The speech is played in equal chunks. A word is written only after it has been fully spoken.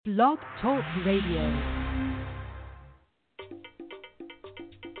Blog Talk Radio.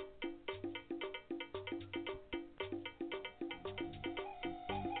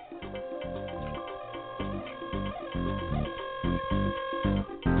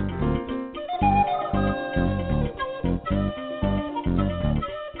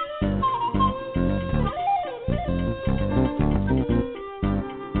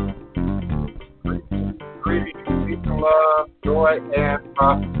 Love, joy, and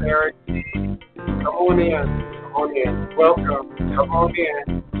prosperity. Come on in. Come on in. Welcome. Come on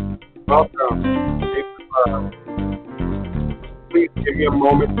in. Welcome. Peace and love. Please give me a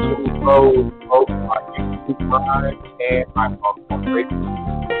moment to load both my YouTube live and my phone radio.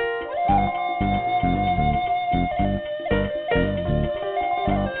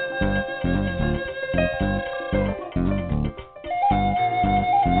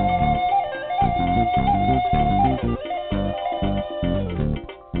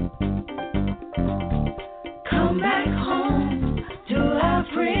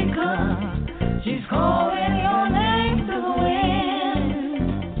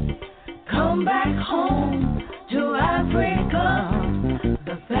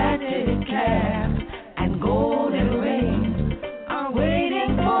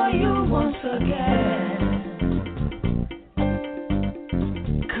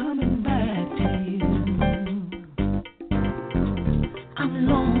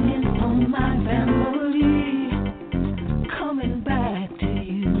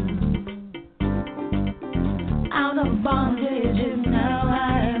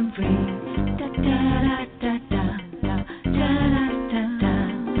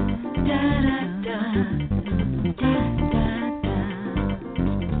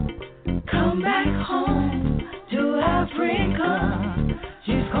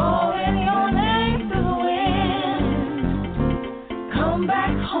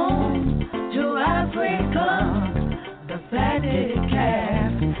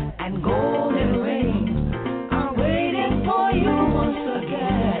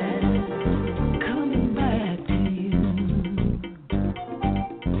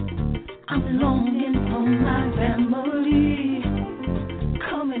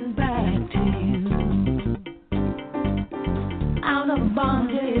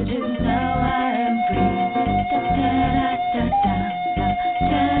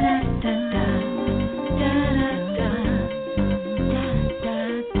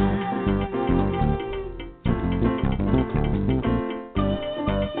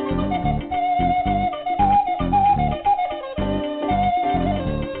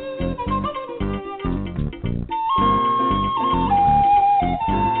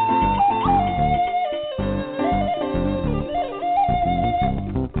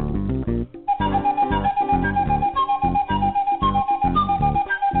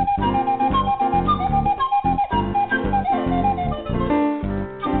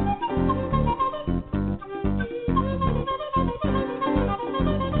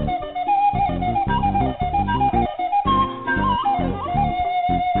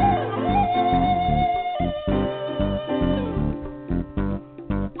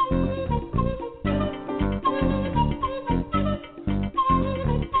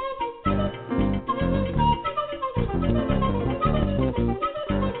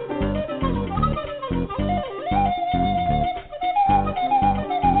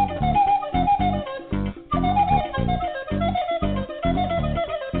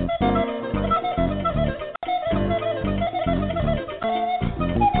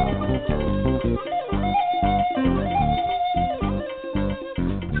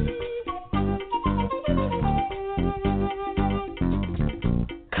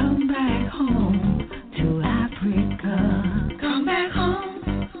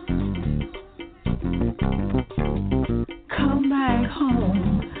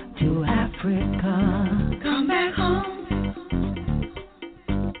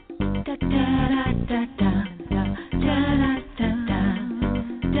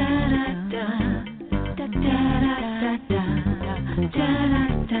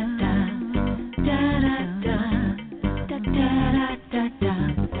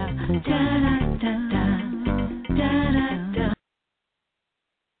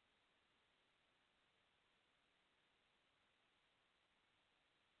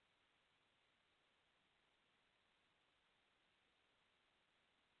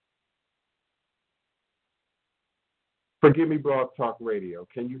 Forgive me, Blog Talk Radio.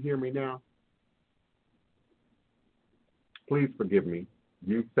 Can you hear me now? Please forgive me.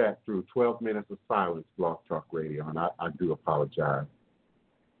 You sat through 12 minutes of silence, Blog Talk Radio, and I do apologize.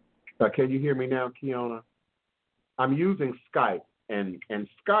 Can you hear me now, Kiona? I'm using Skype, And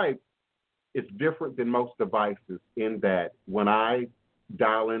Skype is different than most devices in that when I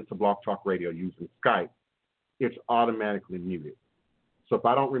dial into Blog Talk Radio using Skype, it's automatically muted. So if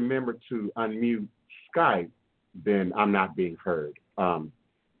I don't remember to unmute Skype, then I'm not being heard.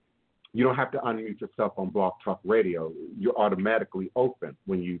 You don't have to unmute yourself on Blog Talk Radio. You're automatically open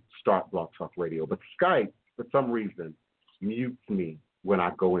when you start Blog Talk Radio. But Skype, for some reason, mutes me when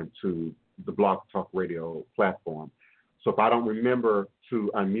I go into the Blog Talk Radio platform. So if I don't remember to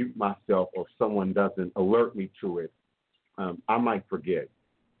unmute myself or someone doesn't alert me to it, I might forget.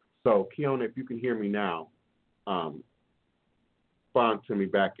 So, Keona, if you can hear me now, respond to me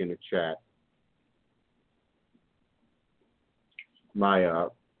back in the chat. My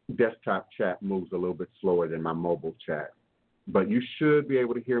desktop chat moves a little bit slower than my mobile chat, but you should be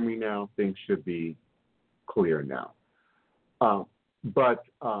able to hear me now. Things should be clear now. But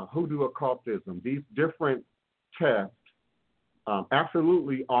Hoodoo occultism, these different tests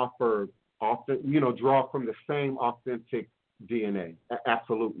absolutely offer, draw from the same authentic DNA,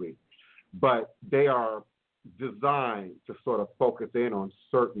 absolutely. But they are designed to sort of focus in on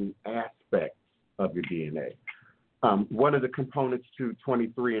certain aspects of your DNA. One of the components to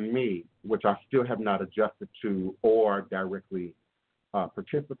 23andMe, which I still have not adjusted to or directly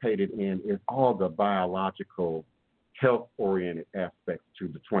participated in, is all the biological, health-oriented aspects to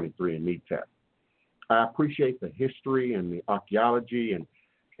the 23andMe test. I appreciate the history and the archaeology and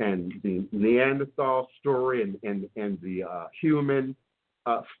the Neanderthal story and the human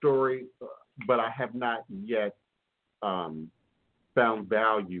story, but I have not yet found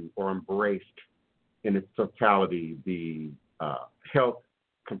value or embraced in its totality the health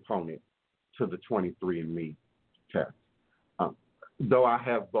component to the 23andMe test. Though I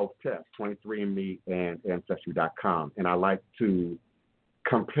have both tests, 23andMe and Ancestry.com, and I like to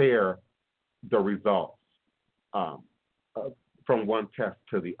compare the results from one test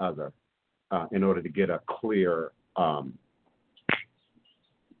to the other in order to get a clear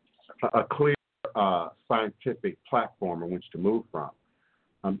scientific platform in which to move from.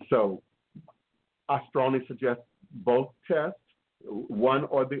 So I strongly suggest both tests, one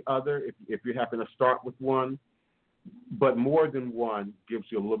or the other, if you happen to start with one. But more than one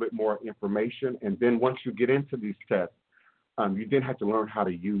gives you a little bit more information. And then once you get into these tests, you then have to learn how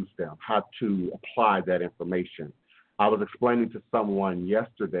to use them, how to apply that information. I was explaining to someone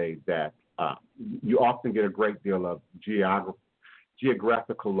yesterday that you often get a great deal of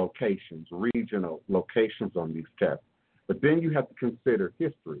geographical locations, regional locations on these tests. But then you have to consider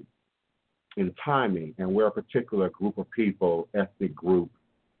history and timing and where a particular group of people, ethnic group,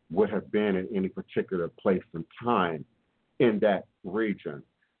 would have been in any particular place and time in that region.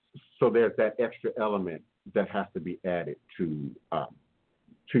 So there's that extra element that has to be added to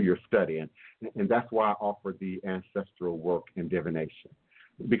your study. And that's why I offer the ancestral work and divination.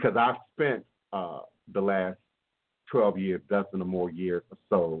 Because I've spent the last 12 years, dozen or more years or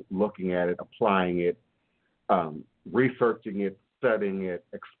so, looking at it, applying it, researching it, studying it,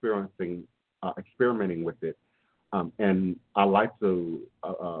 experimenting with it. And I like to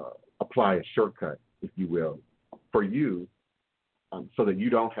apply a shortcut, if you will, for you so that you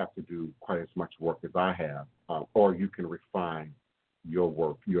don't have to do quite as much work as I have, or you can refine your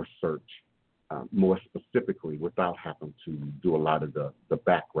work, your search more specifically without having to do a lot of the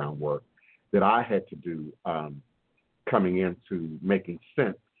background work that I had to do coming into making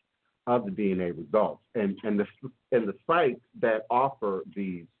sense of the DNA results. And the sites that offer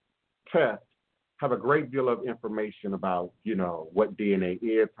these tests have a great deal of information about, what DNA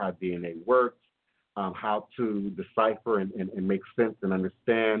is, how DNA works, how to decipher and make sense and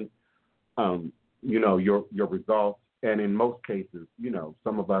understand, your results. And in most cases,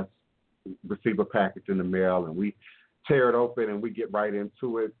 some of us receive a package in the mail and we tear it open and we get right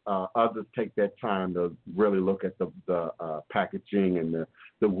into it. Others take that time to really look at the packaging and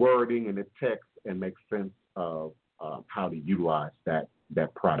the wording and the text and make sense of how to utilize that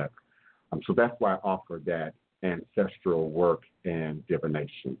product. So that's why I offer that ancestral work and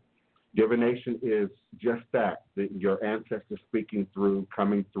divination. Divination is just that your ancestors speaking through,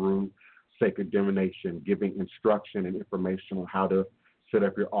 coming through, sacred divination, giving instruction and information on how to set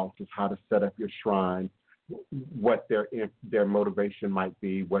up your altars, how to set up your shrine, what their motivation might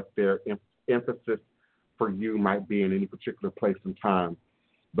be, what their emphasis for you might be in any particular place and time.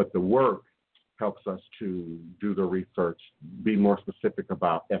 But the work helps us to do the research, be more specific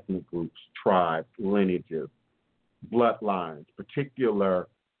about ethnic groups, tribes, lineages, bloodlines, particular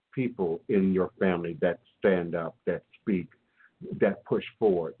people in your family that stand up, that speak, that push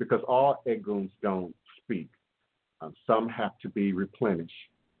forward. Because all Eguns don't speak. Some have to be replenished.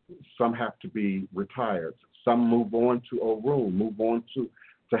 Some have to be retired. Some move on to Orun, move on to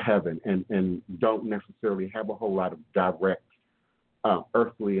heaven, and don't necessarily have a whole lot of direct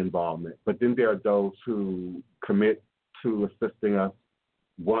earthly involvement. But then there are those who commit to assisting us,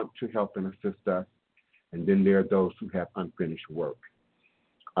 want to help and assist us, and then there are those who have unfinished work,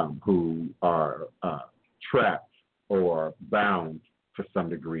 who are trapped or bound to some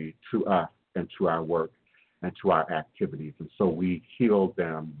degree to us and to our work and to our activities. And so we heal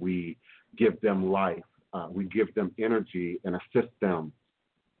them, we give them life, we give them energy and assist them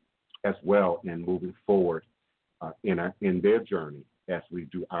as well in moving forward in their journey as we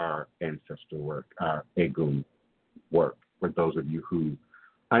do our ancestral work, our Egun work, for those of you who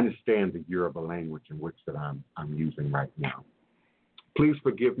understand the Yoruba language in which that I'm using right now. Please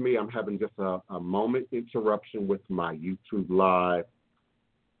forgive me. I'm having just a moment interruption with my YouTube Live.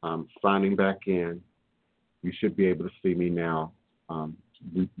 I'm signing back in. You should be able to see me now.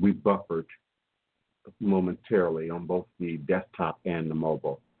 We buffered momentarily on both the desktop and the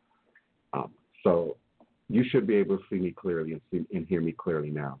mobile. So you should be able to see me clearly and hear me clearly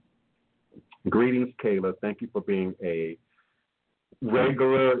now. Greetings, Kayla. Thank you for being a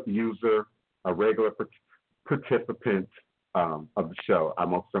regular user, a regular participant of the show. I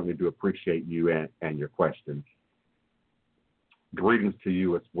most certainly do appreciate you and your questions. Greetings to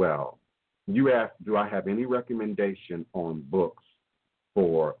you as well. You asked, do I have any recommendation on books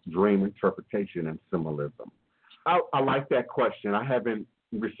for dream interpretation and symbolism? I like that question. I haven't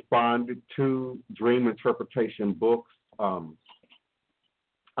responded to dream interpretation books, I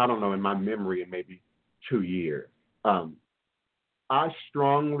don't know, in my memory in maybe 2 years. I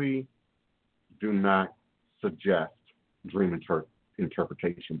strongly do not suggest dream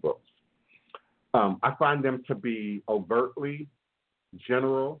interpretation books. I find them to be overtly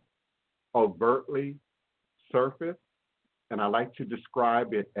general, overtly surface, and I like to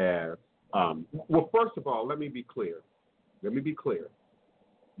describe it as, well, first of all, let me be clear.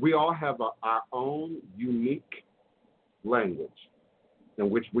 We all have our own unique language in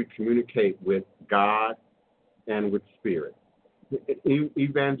which we communicate with God and with spirit.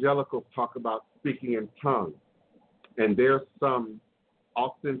 Evangelicals talk about speaking in tongues, and there's some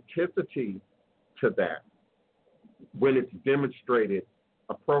authenticity to that when it's demonstrated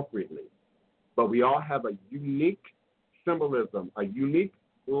appropriately. But we all have a unique symbolism, a unique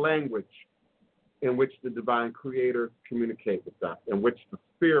language in which the divine creators communicate with us, in which the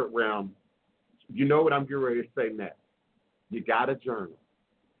spirit realm, you know what I'm getting ready to say next. You got to journal.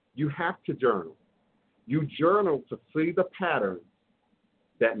 You have to journal. You journal to see the patterns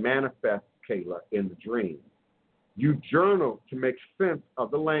that manifest, Kayla, in the dream. You journal to make sense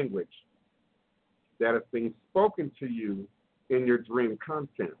of the language that is being spoken to you in your dream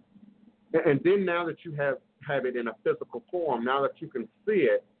content. And then now that you have it in a physical form, now that you can see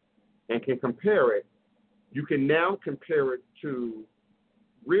it and can compare it, you can now compare it to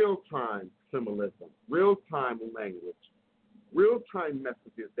real-time symbolism, real-time language, real-time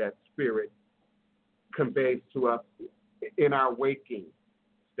messages that spirit conveys to us in our waking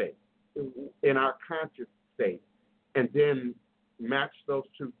state, in our conscious state, and then match those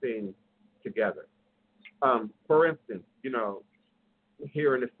two things together. For instance,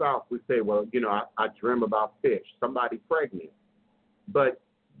 here in the South, we say, well, I dream about fish, somebody pregnant, but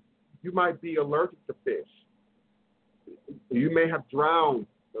you might be allergic to fish. You may have drowned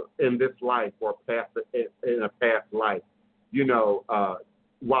in this life or in a past life,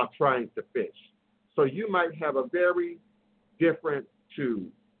 while trying to fish. So you might have a very different to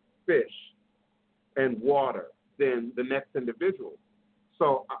fish and water than the next individual.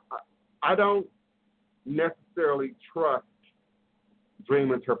 So I don't necessarily trust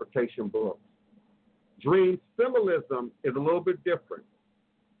dream interpretation books. Dream symbolism is a little bit different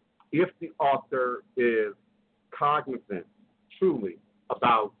if the author is cognizant truly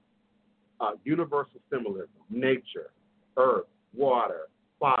about universal symbolism, nature, earth, water,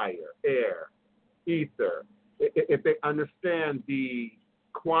 fire, air, ether. If they understand the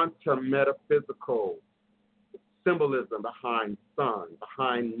quantum metaphysical symbolism behind sun,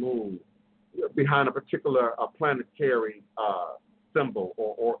 behind moon, behind a particular planetary symbol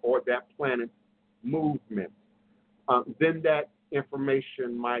or that planet's movement, then that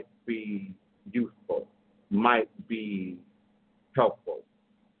information might be useful, might be helpful.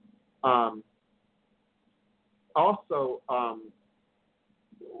 Also,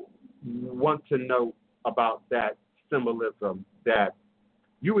 want to note about that symbolism that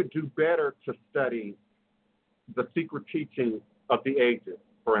you would do better to study The Secret Teachings of the Ages,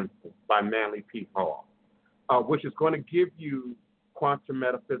 for instance, by Manly P. Hall, which is going to give you quantum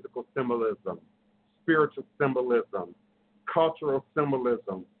metaphysical symbolism, spiritual symbolism, cultural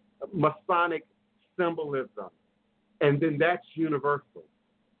symbolism, Masonic symbolism, and then that's universal.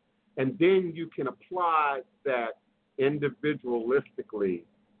 And then you can apply that individualistically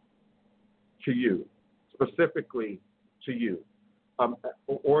to you, specifically to you,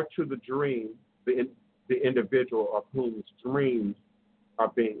 or to the dream, the individual of whose dreams are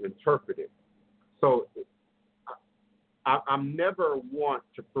being interpreted. So I'm never want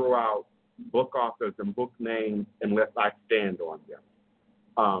to throw out book authors and book names unless I stand on them.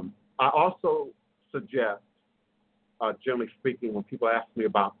 I also suggest, generally speaking, when people ask me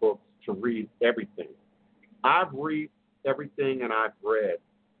about books, to read everything. I've read everything and I've read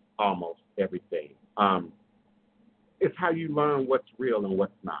almost everything. It's how you learn what's real and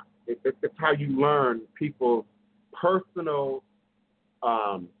what's not. It's how you learn people's personal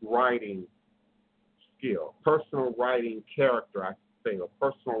writing skill, personal writing character, I should say, or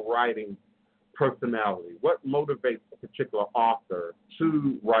personal writing personality. What motivates a particular author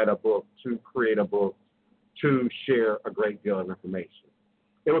to write a book, to create a book, to share a great deal of information?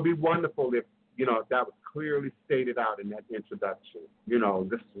 It would be wonderful if, that was clearly stated out in that introduction.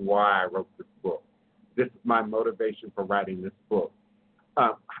 This is why I wrote this book. This is my motivation for writing this book.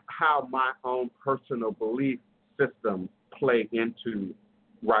 How my own personal belief systems play into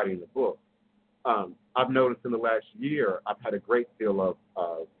writing the book. I've noticed in the last year, I've had a great deal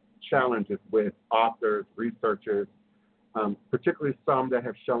of challenges with authors, researchers, particularly some that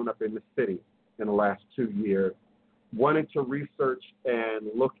have shown up in the city in the last 2 years, wanting to research and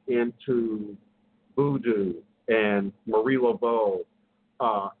look into Voodoo and Marie Laveau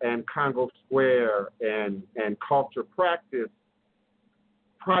and Congo Square and culture practice,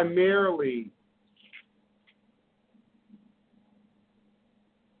 primarily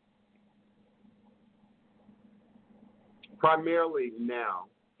now.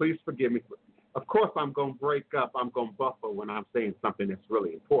 Please forgive me. Of course, I'm going to break up. I'm going to buffer when I'm saying something that's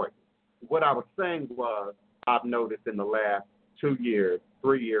really important. What I was saying was, I've noticed in the last 2 years,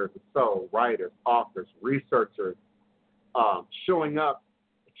 3 years or so, writers, authors, researchers showing up,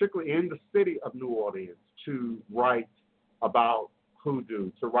 particularly in the city of New Orleans, to write about Hoodoo,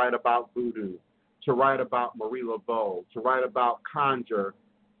 to write about Voodoo, to write about Marie Laveau, to write about conjure,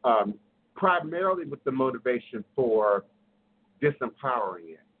 primarily with the motivation for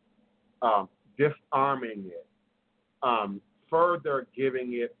disempowering it, disarming it, further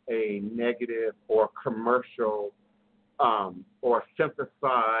giving it a negative or commercial or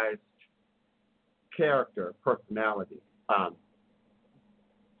synthesized character, personality.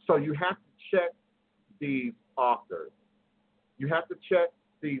 So you have to check these authors. You have to check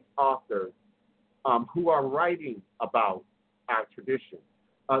these authors who are writing about our tradition.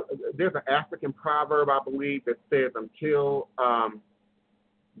 There's an African proverb, I believe, that says, until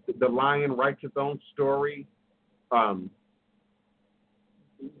the lion writes his own story,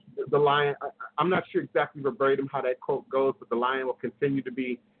 the lion, I'm not sure exactly verbatim how that quote goes, but the lion will continue to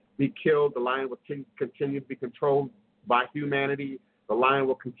be killed. The lion will continue to be controlled by humanity. The lion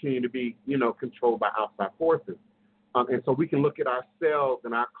will continue to be, controlled by outside forces. And so we can look at ourselves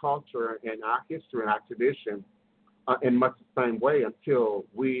and our culture and our history and our tradition in much the same way until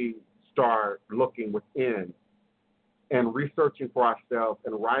we start looking within and researching for ourselves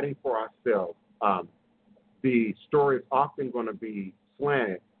and writing for ourselves. The story is often going to be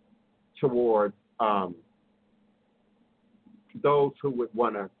slanted towards those who would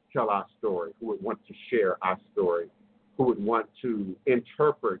want to tell our story, who would want to share our story, who would want to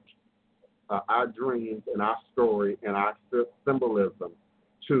interpret our dreams and our story and our symbolism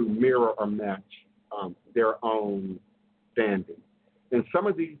to mirror or match their own standing. And some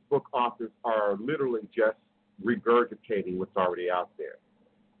of these book authors are literally just regurgitating what's already out there.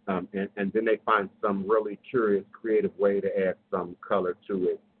 And then they find some really curious, creative way to add some color to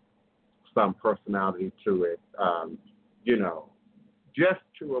it, some personality to it, just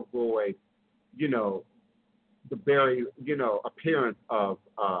to avoid, the very, appearance of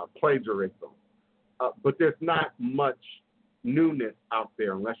plagiarism. But there's not much newness out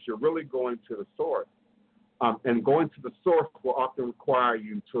there unless you're really going to the source. And going to the source will often require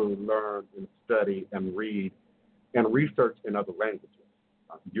you to learn and study and read and research in other languages.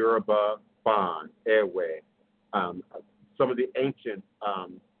 Yoruba, Fon, Ewe, some of the ancient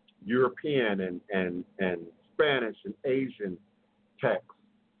European and Spanish and Asian texts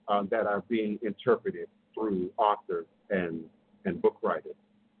that are being interpreted through authors and book writers.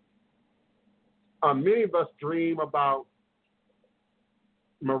 Many of us dream about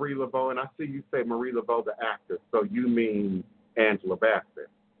Marie Laveau, and I see you say Marie Laveau, the actor, so you mean Angela Bassett.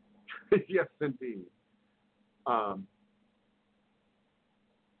 Yes, indeed.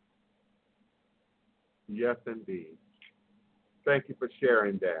 Yes, indeed. Thank you for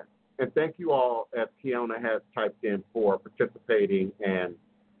sharing that. And thank you all, as Kiona has typed in, for participating and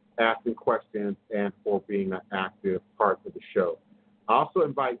asking questions and for being an active part of the show. I also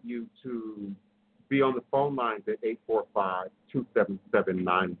invite you to be on the phone lines at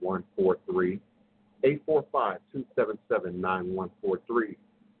 845-277-9143, 845-277-9143.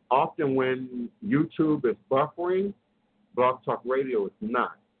 Often when YouTube is buffering, Blog Talk Radio is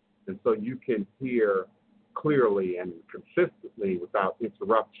not. And so you can hear clearly and consistently without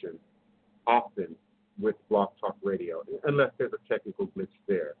interruption, often with Blog Talk Radio, unless there's a technical glitch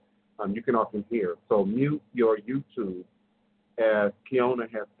there. You can often hear. So mute your YouTube, as Kiona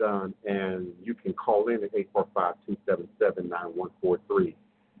has done, and you can call in at 845-277-9143.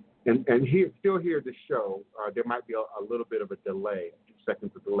 And still hear the show. There might be a little bit of a delay, a few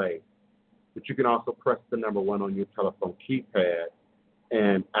seconds of delay. But you can also press the number 1 on your telephone keypad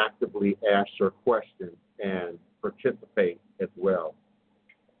and actively ask your questions and participate as well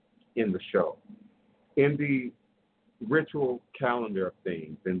in the show. In the ritual calendar of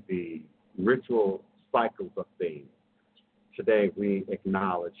things, in the ritual cycles of things, today we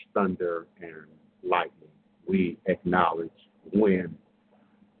acknowledge thunder and lightning. We acknowledge wind.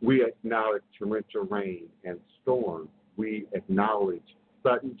 We acknowledge torrential rain and storm. We acknowledge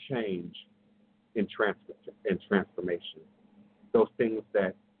sudden change in transformation. Those things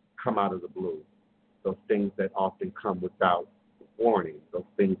that come out of the blue. Those things that often come without warning. Those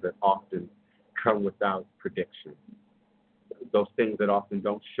things that often come without prediction. Those things that often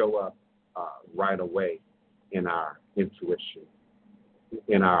don't show up right away in our intuition,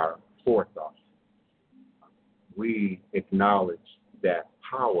 in our forethought. We acknowledge that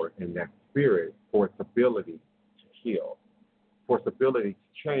power and that spirit for its ability to heal, for its ability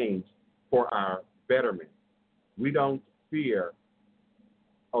to change for our betterment. We don't fear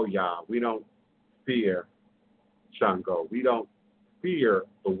Oya. We don't fear Shango. We don't fear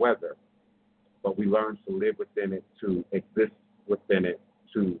the weather, but we learn to live within it, to exist within it,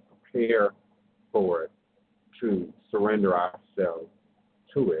 to prepare for it, to surrender ourselves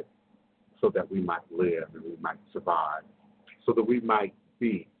to it so that we might live and we might survive, so that we might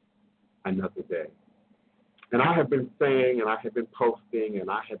be another day. And I have been saying, and I have been posting, and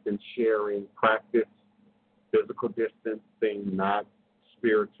I have been sharing, practice physical distancing, not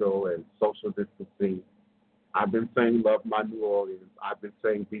spiritual and social distancing. I've been saying love my New Orleans. I've been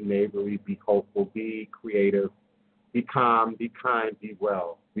saying be neighborly, be hopeful, be creative, be calm, be kind, be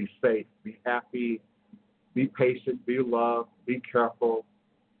well, be safe, be happy, be patient, be loved, be careful,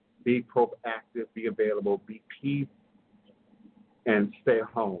 be proactive, be available, be peace, and stay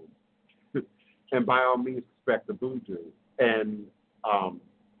home. And by all means, respect the Voodoo. And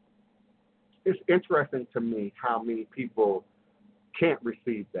it's interesting to me how many people can't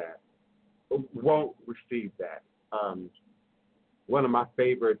receive that, won't receive that. One of my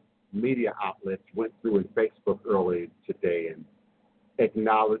favorite media outlets went through in Facebook earlier today and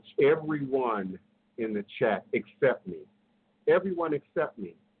acknowledged everyone in the chat except me. Everyone except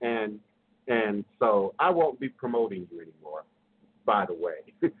me. And so I won't be promoting you anymore, by the way.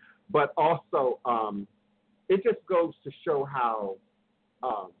 But also, it just goes to show how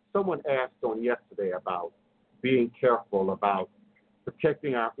someone asked on yesterday about being careful, about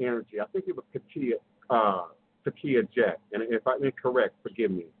protecting our energy. I think it was Katia Jet, and if I'm incorrect,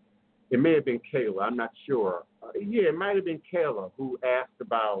 forgive me. It may have been Kayla, I'm not sure. It might have been Kayla who asked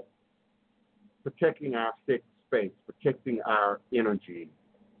about protecting our sixth space, protecting our energy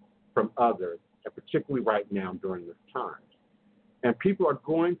from others, and particularly right now during this time. And people are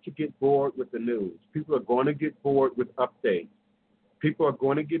going to get bored with the news. People are going to get bored with updates. People are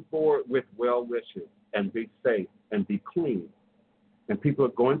going to get bored with well wishes and be safe and be clean. And people are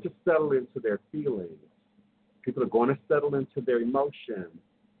going to settle into their feelings. People are going to settle into their emotions.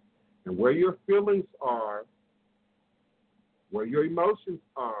 And where your feelings are, where your emotions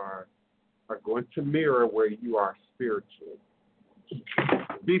are going to mirror where you are spiritually.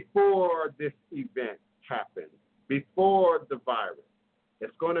 Before this event happened, before the virus,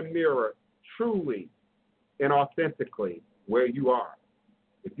 it's going to mirror truly and authentically where you are.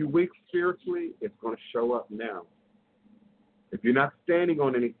 If you're weak spiritually, it's going to show up now. If you're not standing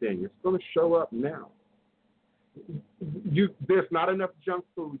on anything, it's going to show up now. There's not enough junk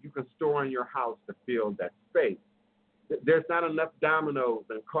food you can store in your house to fill that space. There's not enough dominoes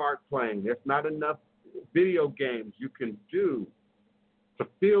and card playing. There's not enough video games you can do to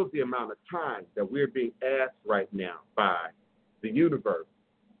fill the amount of time that we're being asked right now by the universe,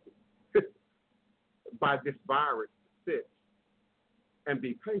 by this virus, to sit and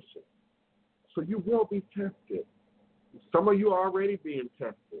be patient. So you will be tested. Some of you are already being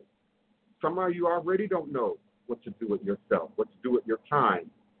tested. Some of you already don't know what to do with yourself, what to do with your time,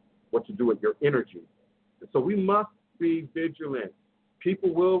 what to do with your energy. And so we must be vigilant.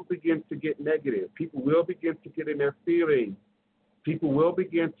 People will begin to get negative. People will begin to get in their feelings. People will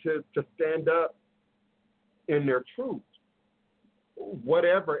begin to stand up in their truth,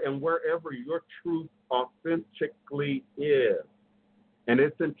 whatever and wherever your truth authentically is. And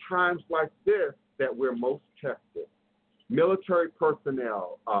it's in times like this that we're most tested. Military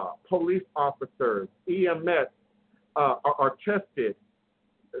personnel, police officers, EMS are tested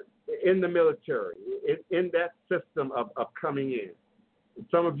in the military, in that system of coming in.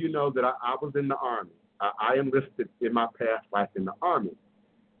 Some of you know that I was in the Army. I enlisted in my past life in the Army.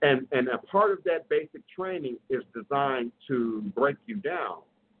 And a part of that basic training is designed to break you down.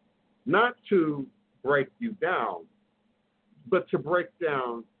 Not to break you down, but to break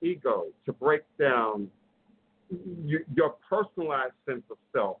down ego, to break down your personalized sense of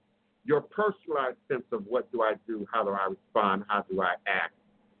self, your personalized sense of what do I do, how do I respond, how do I act,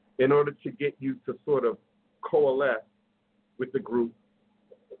 in order to get you to sort of coalesce with the group,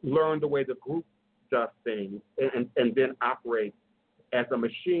 learn the way the group does things, and then operate as a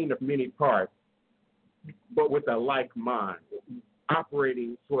machine of many parts, but with a like mind,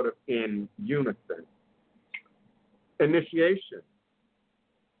 operating sort of in unison. Initiation,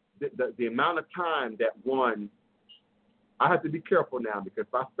 the amount of time that one, I have to be careful now because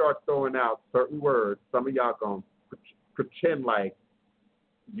if I start throwing out certain words, some of y'all going to pretend like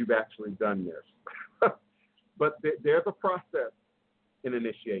you've actually done this. But there's a process in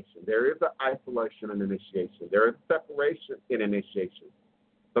initiation. There is an isolation in initiation. There is separation in initiation.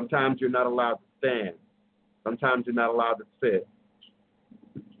 Sometimes you're not allowed to stand. Sometimes you're not allowed to sit.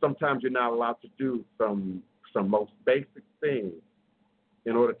 Sometimes you're not allowed to do some most basic things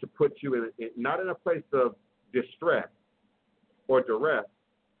in order to put you in not in a place of distress or duress,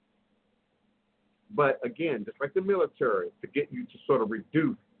 but again, just like the military, to get you to sort of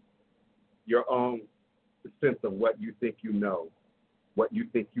reduce your own sense of what you think you know, what you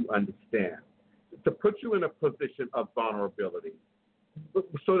think you understand, to put you in a position of vulnerability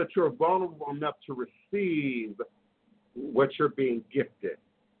so that you're vulnerable enough to receive what you're being gifted,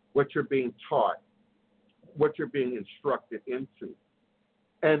 what you're being taught, what you're being instructed into.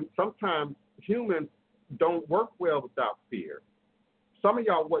 And sometimes humans don't work well without fear. Some of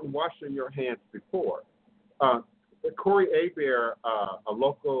y'all wasn't washing your hands before. Corey Hebert, a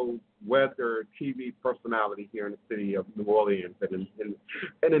local weather TV personality here in the city of New Orleans and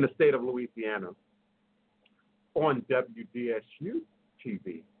in the state of Louisiana, on WDSU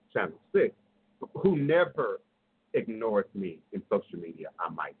TV, Channel 6, who never ignores me in social media, I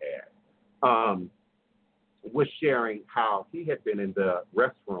might add, was sharing how he had been in the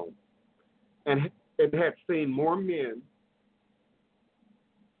restroom and had seen more men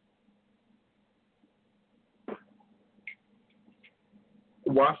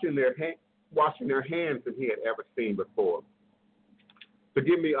washing their hands than he had ever seen before.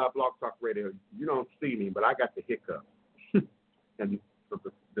 Forgive me, Blog Talk Radio, you don't see me, but I got the hiccup. And so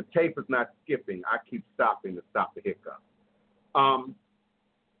the tape is not skipping. I keep stopping to stop the hiccup.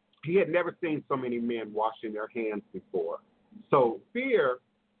 He had never seen so many men washing their hands before. So fear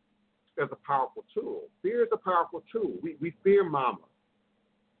is a powerful tool. Fear is a powerful tool. We fear mama.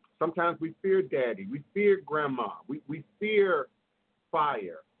 Sometimes we fear daddy. We fear grandma. We fear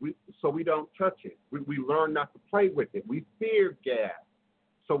fire. So we don't touch it. We learn not to play with it. We fear gas.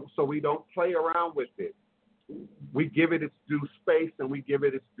 So we don't play around with it. We give it its due space, and we give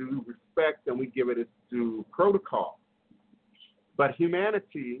it its due respect, and we give it its due protocol. But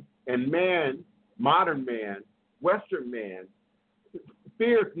humanity and man, modern man, Western man,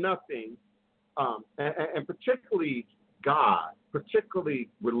 fears nothing, and particularly God, particularly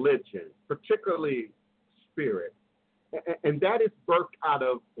religion, particularly spirit. And that is birthed out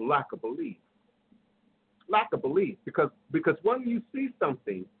of lack of belief. Lack of belief, because when you see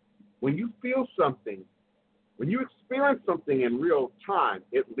something, when you feel something, when you experience something in real time,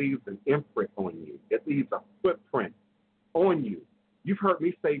 it leaves an imprint on you. It leaves a footprint on you. You've heard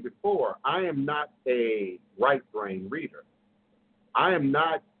me say before, I am not a right brain reader. I am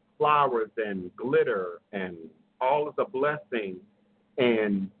not flowers and glitter and all of the blessings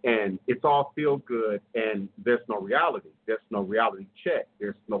and it's all feel good and there's no reality. There's no reality check.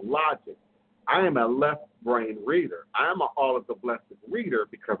 There's no logic. I am a left brain reader. I am an all of the blessed reader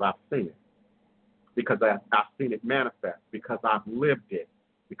because I've seen it. Because I've seen it manifest, because I've lived it,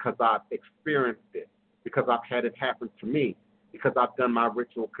 because I've experienced it, because I've had it happen to me, because I've done my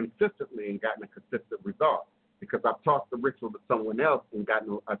ritual consistently and gotten a consistent result, because I've taught the ritual to someone else and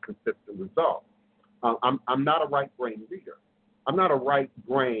gotten a consistent result. I'm not a right brain reader. I'm not a right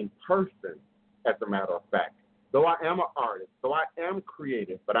brain person, as a matter of fact. Though I am an artist, though I am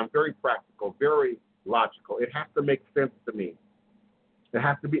creative, but I'm very practical, very logical. It has to make sense to me. It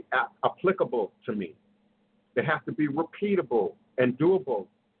has to be applicable to me. It has to be repeatable and doable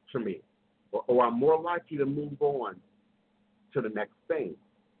to me, or I'm more likely to move on to the next thing.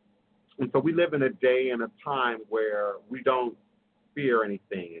 And so we live in a day and a time where we don't fear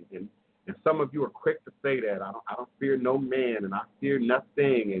anything. And some of you are quick to say that. I don't fear no man, and I fear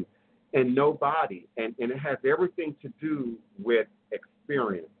nothing and nobody. And it has everything to do with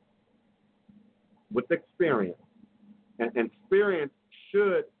experience. With experience. And experience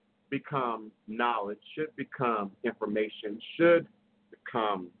should become knowledge, should become information, should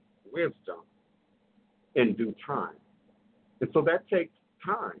become wisdom in due time. And so that takes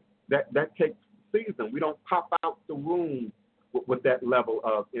time. That takes season. We don't pop out the room with that level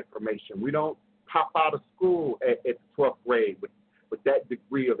of information. We don't pop out of school at 12th grade with that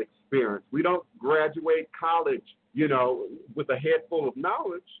degree of experience. We don't graduate college, with a head full of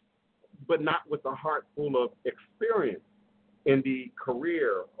knowledge, but not with a heart full of experience in the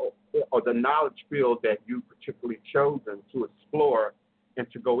career or the knowledge field that you particularly chosen to explore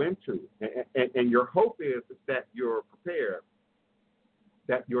and to go into. And your hope is that you're prepared,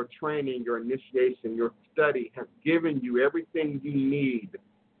 that your training, your initiation, your study has given you everything you need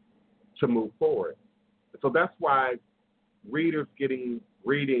to move forward. So that's why readers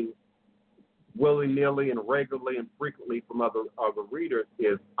reading willy-nilly and regularly and frequently from other readers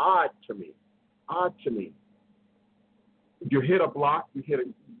is odd to me. You hit a block, you hit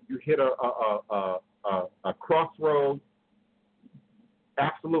a crossroad.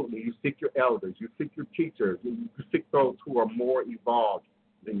 Absolutely, you seek your elders, you seek your teachers, you seek those who are more evolved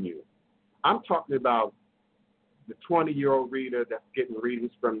than you. I'm talking about the 20-year-old reader that's getting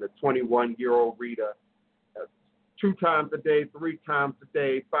readings from the 21-year-old reader 2 times a day, 3 times a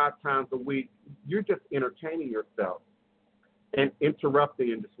day, 5 times a week. You're just entertaining yourself and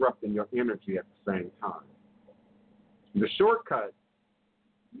interrupting and disrupting your energy at the same time. The shortcut,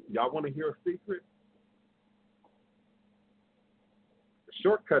 y'all want to hear a secret? The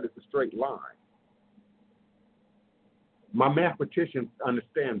shortcut is a straight line. My mathematicians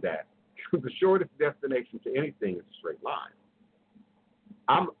understand that. The shortest destination to anything is a straight line.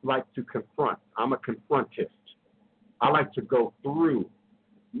 I like to confront. I'm a confrontist. I like to go through.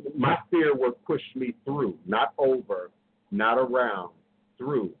 My fear will push me through, not over, not around,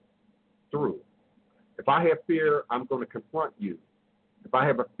 through. If I have fear, I'm going to confront you. If I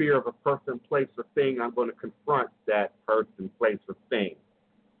have a fear of a person, place, or thing, I'm going to confront that person, place, or thing.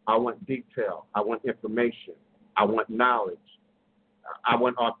 I want detail. I want information. I want knowledge. I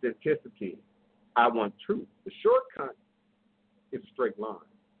want authenticity. I want truth. The shortcut is a straight line.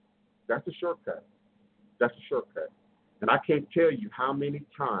 That's a shortcut. And I can't tell you how many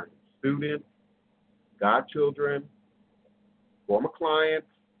times students, godchildren, former clients,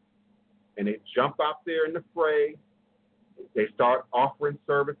 and they jump out there in the fray. They start offering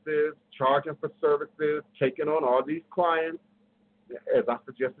services, charging for services, taking on all these clients. As I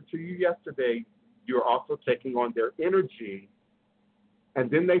suggested to you yesterday, you're also taking on their energy.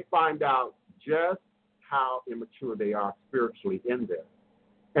 And then they find out just how immature they are spiritually in there.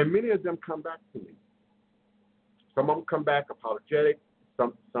 And many of them come back to me. Some of them come back apologetic.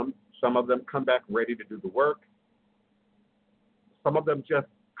 Some of them come back ready to do the work. Some of them just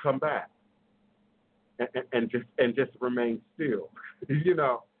come back and just remain still.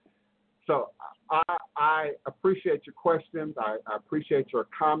 So I appreciate your questions. I appreciate your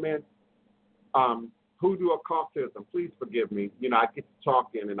comments. Hoodoo occultism, please forgive me. I get to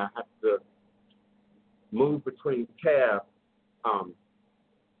talking and I have to move between tabs.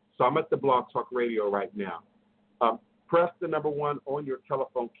 So I'm at the Blog Talk Radio right now. Press the number 1 on your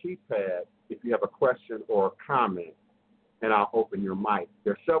telephone keypad if you have a question or a comment, and I'll open your mic.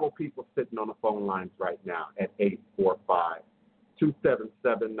 There are several people sitting on the phone lines right now at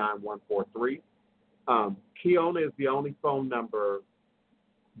 845-277-9143. Kiona is the only phone number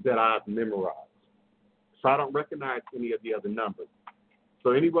that I've memorized, so I don't recognize any of the other numbers.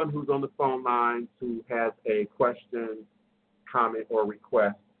 So anyone who's on the phone lines who has a question, comment, or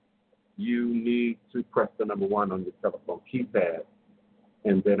request, you need to press the number 1 on your telephone keypad,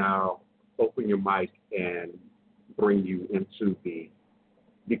 and then I'll open your mic and bring you into the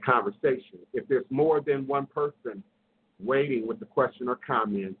conversation. If there's more than one person waiting with a question or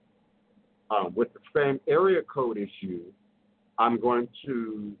comment with the same area code issue, I'm going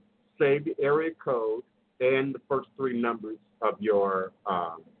to say the area code and the first 3 numbers of your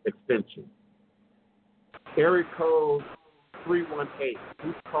extension. Area code 318.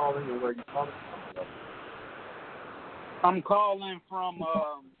 Who's calling and where are you calling from? I'm calling from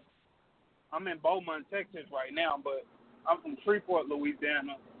I'm in Beaumont, Texas right now, but I'm from Shreveport,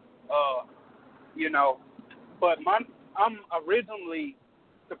 Louisiana. Uh, you know, but I'm originally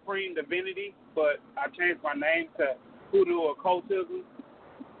Supreme Divinity, but I changed my name to Hoodoo Occultism,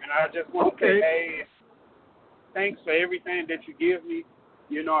 and I just want to say, hey, thanks for everything that you give me.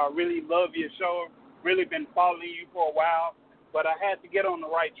 You know, I really love your show. Really been following you for a while, but I had to get on the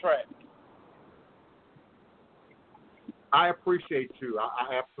right track. I appreciate you.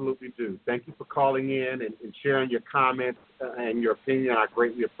 I absolutely do. Thank you for calling in and sharing your comments and your opinion. I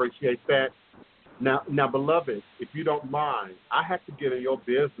greatly appreciate that. Now, beloved, if you don't mind, I have to get in your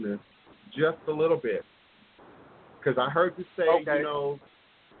business just a little bit because I heard you say, you know,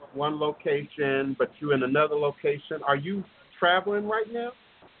 one location, but you in another location. Are you traveling right now?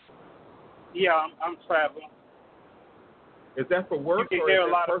 Yeah, I'm traveling. Is that for work? You can hear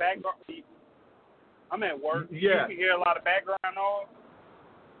a lot of background. I'm at work. Yeah. You can hear a lot of background noise.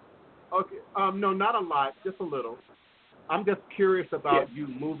 Okay. No, not a lot, just a little. I'm just curious about you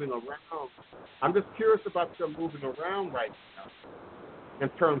moving around. I'm just curious about you moving around right now in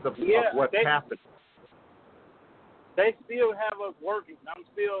terms of what's happening. They still have us working. I'm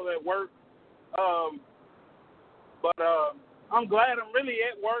still at work. But I'm glad I'm really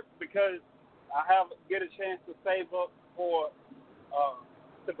at work because I get a chance to save up for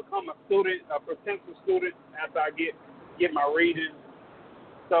to become a student, a potential student after I get my reading,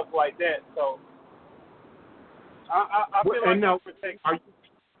 stuff like that. So I feel like I'm protected.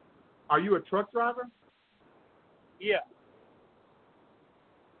 Are you a truck driver? Yeah.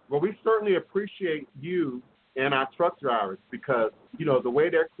 Well, we certainly appreciate you and our truck drivers because, you know, the way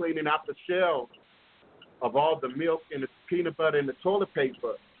they're cleaning out the shelves of all the milk and the peanut butter and the toilet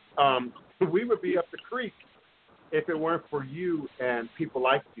paper, we would be up the creek if it weren't for you and people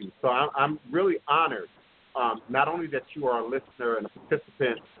like you. So I'm really honored, not only that you are a listener and a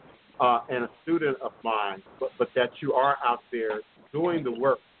participant and a student of mine, but that you are out there doing the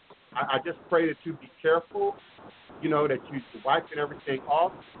work. I just pray that you be careful, you know, that you're wiping everything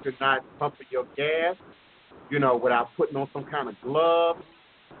off, you're not pumping your gas, you know, without putting on some kind of glove,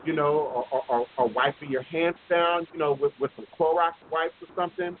 you know, or wiping your hands down, you know, with some Clorox wipes or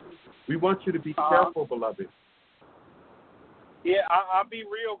something. We want you to be careful, beloved. Yeah, I'll be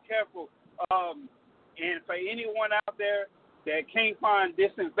real careful. And for anyone out there that can't find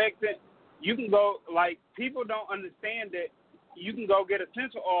disinfectant, you can go, like, people don't understand that you can go get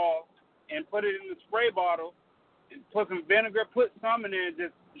essential oil and put it in the spray bottle and put some vinegar, put some in there, and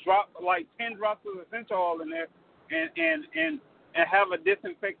just drop like 10 drops of essential oil in there and have a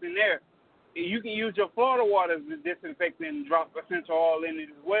disinfectant there. You can use your Florida water as a disinfectant and drop essential oil in it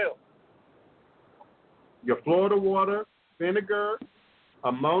as well. Your Florida water, vinegar,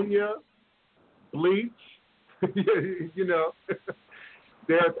 ammonia, bleach, you know,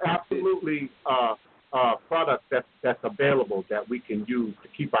 there's absolutely products that's available that we can use to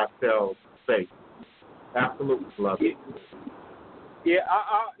keep ourselves safe. Absolutely, love it. Yeah,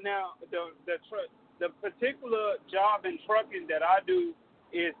 now the particular job in trucking that I do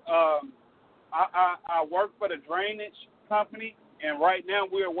is I work for the drainage company, and right now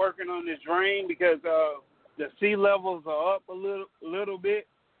we're working on this drain because the sea levels are up a little bit.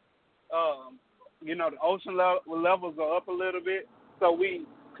 You know, the ocean levels are up a little bit, so we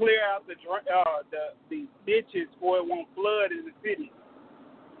clear out the ditches so it won't flood in the city.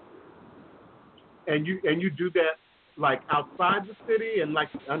 And you do that like outside the city and like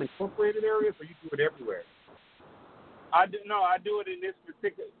unincorporated areas, or you do it everywhere? I do it in this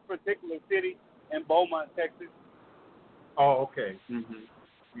particular city in Beaumont, Texas. Oh, okay. Mm-hmm.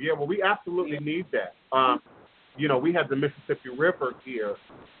 Yeah, well, we absolutely need that. You know, we have the Mississippi River here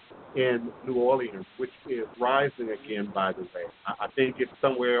in New Orleans, which is rising again, by the way. I think it's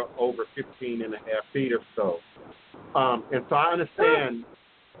somewhere over 15 and a half feet or so. And so I understand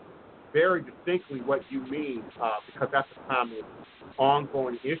very distinctly what you mean because that's a common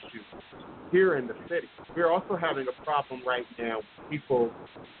ongoing issue here in the city. We're also having a problem right now with people,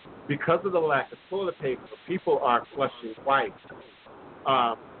 because of the lack of toilet paper, people are flushing wipes,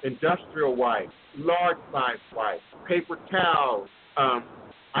 industrial wipes, large-size wipes, paper towels.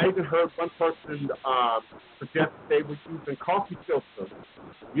 I even heard one person suggest they were using coffee filter,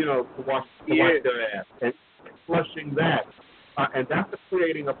 you know, to wipe their ass and flushing that. And that's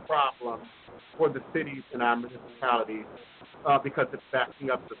creating a problem for the cities and our municipalities because it's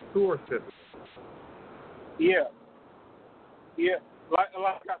backing up the sewer system. Yeah. Like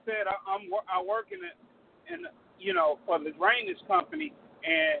I said, I work in you know, for the drainage company,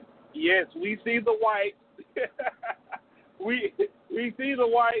 and yes, we see the white. we see the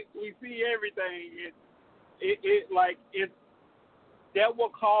white. We see everything. that will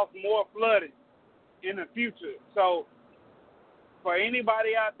cause more flooding in the future. So for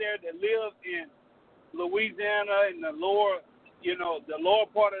anybody out there that lives in Louisiana and the lower, the lower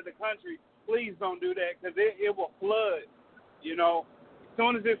part of the country, please don't do that because it will flood. As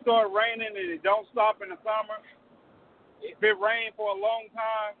soon as it starts raining and it don't stop in the summer, if it rains for a long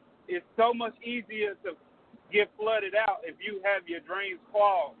time, it's so much easier to get flooded out if you have your drains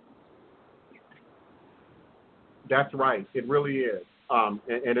clogged. That's right. It really is. And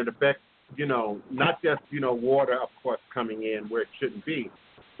it affects, not just, water, of course, coming in where it shouldn't be,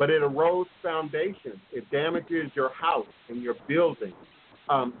 but it erodes foundations. It damages your house and your building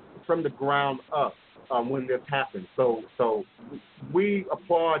from the ground up when this happens. So we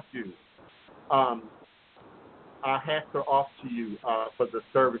applaud you. Our hats are off to you for the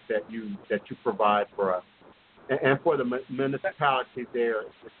service that you provide for us and for the municipality there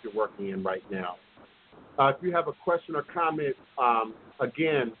that you're working in right now. If you have a question or comment,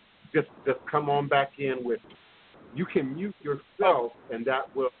 again, just come on back in with. You can mute yourself, and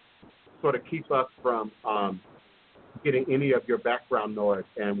that will sort of keep us from getting any of your background noise.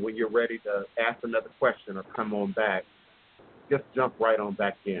 And when you're ready to ask another question or come on back, just jump right on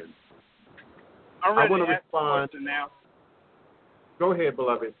back in. I'm ready I want to to ask respond. a question now. Go ahead,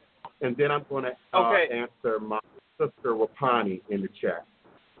 beloved. And then I'm going to answer my sister Wapani in the chat.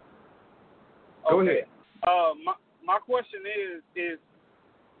 Go ahead. My question is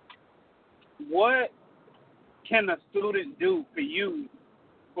what can a student do for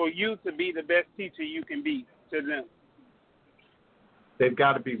you to be the best teacher you can be to them? They've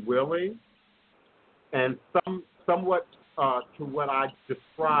got to be willing and somewhat to what I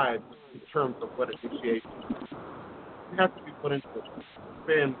described in terms of what initiation. You have to be willing to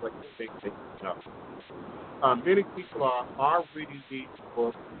spend what you think they know. Many people are reading these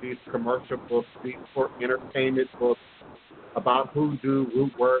books, these commercial books, these for entertainment books about hoodoo,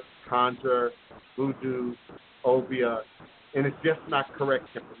 root work, conjure, voodoo, obia, and it's just not correct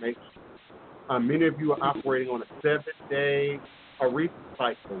information. Many of you are operating on a 7-day Aretha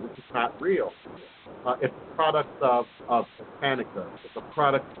cycle, which is not real. It's a product of Botanica. It's a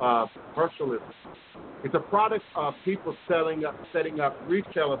product of commercialism. It's a product of people setting up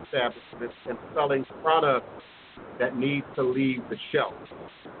retail establishments and selling products that need to leave the shelf.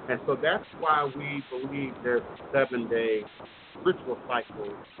 And so that's why we believe there's a 7-day ritual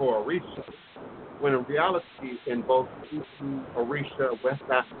cycle for Orisha, when in reality, in both Voodoo, Orisha, West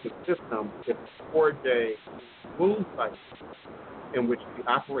African system, it's a 4-day moon cycle in which we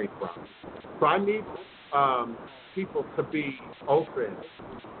operate from. So I need people to be open,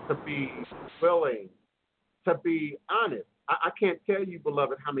 to be willing, to be honest. I can't tell you,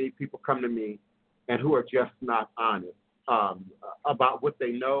 beloved, how many people come to me and who are just not honest about what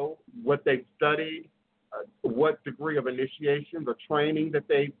they know, what they've studied, what degree of initiation or training that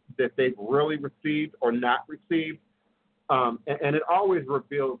they've really received or not received, and it always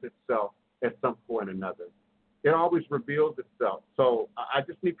reveals itself at some point or another. It always reveals itself. So I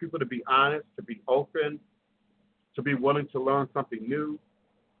just need people to be honest, to be open, to be willing to learn something new.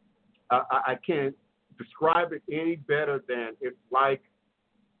 I can't describe it any better than it's like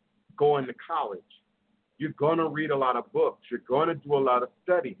going to college. You're going to read a lot of books. You're going to do a lot of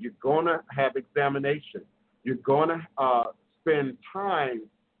study. You're going to have examination. You're going to spend time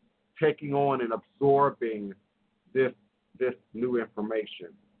taking on and absorbing this new information.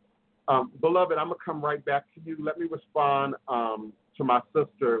 Beloved, I'm going to come right back to you. Let me respond to my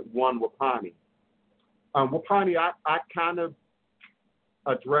sister, Wapani. Wapani, I kind of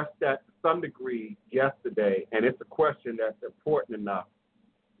addressed that to some degree yesterday, and it's a question that's important enough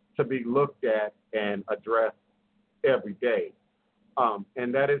to be looked at and addressed every day.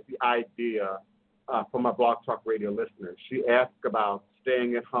 And that is the idea for my Blog Talk Radio listeners. She asked about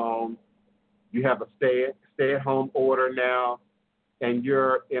staying at home. You have a stay-at-home order now, and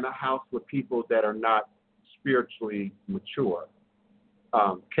you're in a house with people that are not spiritually mature.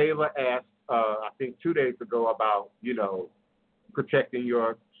 Kayla asked, I think 2 days ago, about, protecting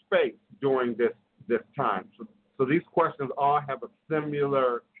your space during this time. So these questions all have a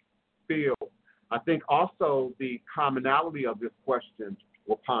similar feel. I think also the commonality of this question,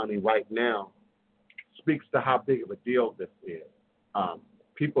 Wapani, right now, speaks to how big of a deal this is.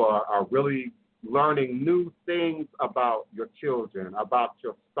 People are really learning new things about your children, about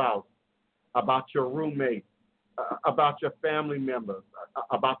your spouse, about your roommates, about your family members,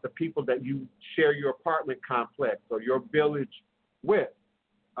 about the people that you share your apartment complex or your village with.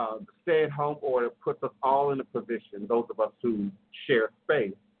 The stay-at-home order puts us all in a position, those of us who share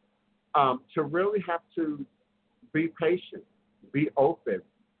space, to really have to be patient, be open,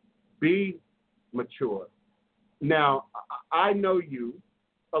 be mature, Now, I know you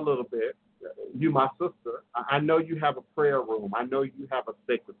a little bit. You, my sister. I know you have a prayer room. I know you have a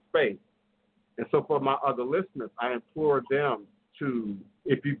sacred space. And so for my other listeners, I implore them to,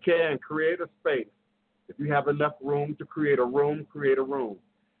 if you can, create a space. If you have enough room to create a room, create a room.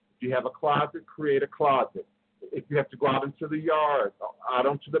 If you have a closet, create a closet. If you have to go out into the yard, out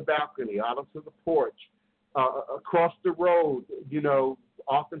onto the balcony, out onto the porch, across the road,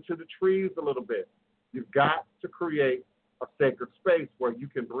 off into the trees a little bit, you've got to create a sacred space where you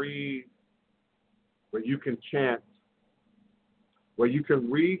can breathe, where you can chant, where you can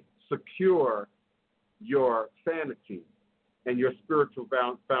re-secure your sanity and your spiritual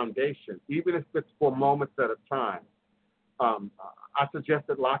foundation, even if it's for moments at a time. I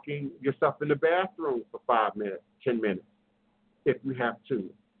suggested locking yourself in the bathroom for 5 minutes, 10 minutes, if you have to,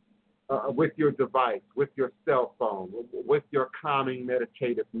 with your device, with your cell phone, with your calming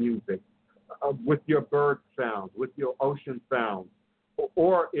meditative music, with your bird sounds, with your ocean sounds,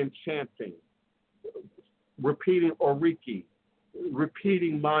 or enchanting, repeating oriki,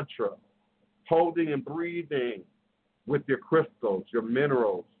 repeating mantra, holding and breathing with your crystals, your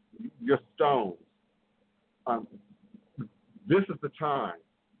minerals, your stones. This is the time.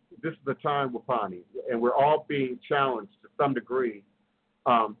 This is the time, Wapani, and we're all being challenged to some degree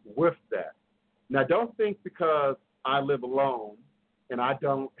with that. Now, don't think because I live alone and I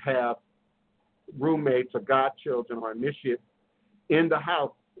don't have roommates or godchildren or initiates in the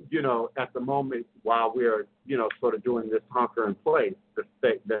house, at the moment while we're, sort of doing this hunker in place,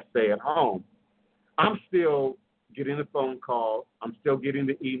 that stay at home. I'm still getting the phone calls. I'm still getting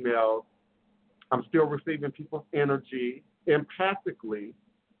the emails. I'm still receiving people's energy empathically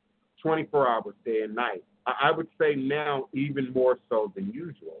 24 hours, day and night. I would say now even more so than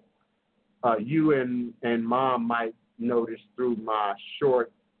usual. You and Mom might notice through my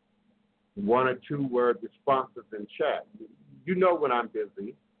short 1 or 2 word responses in chat. You know when I'm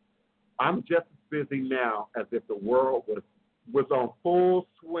busy. I'm just as busy now as if the world was on full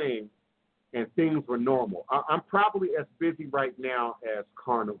swing and things were normal. I'm probably as busy right now as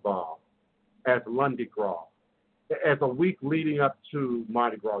Carnival, as Lundi Gras, as a week leading up to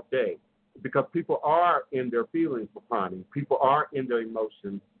Mardi Gras Day, because people are in their feelings, Papani. People are in their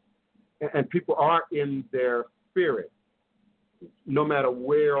emotions, and people are in their spirit, no matter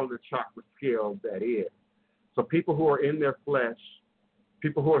where on the chakra scale that is. So people who are in their flesh,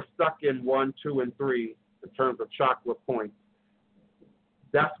 people who are stuck in 1, 2, and 3 in terms of chakra points,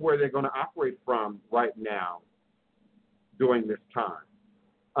 that's where they're going to operate from right now during this time.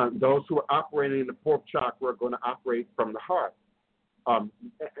 Those who are operating in the 4th chakra are going to operate from the heart.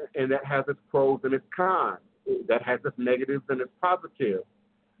 And that has its pros and its cons. That has its negatives and its positives.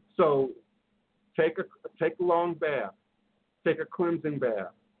 So take a long bath. Take a cleansing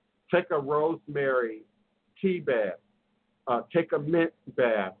bath. Take a rosemary tea bath. Take a mint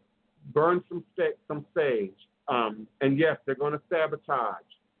bath. Burn some sage. And yes, they're going to sabotage.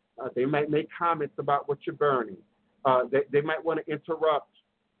 They might make comments about what you're burning. They might want to interrupt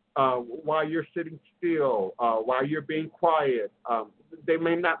while you're sitting still, while you're being quiet. They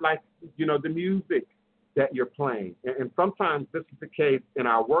may not like, the music that you're playing. And sometimes this is the case in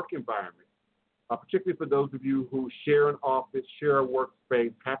our work environment, particularly for those of you who share an office, share a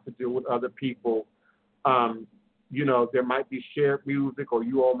workspace, have to deal with other people. There might be shared music, or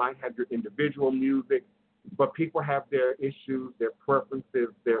you all might have your individual music, but people have their issues, their preferences,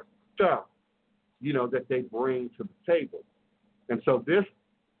 their stuff, that they bring to the table. And so this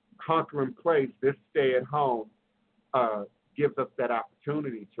hunker in place, this stay at home, gives us that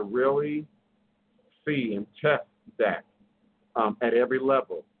opportunity to really see and test that at every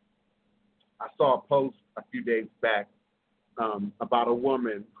level. I saw a post a few days back about a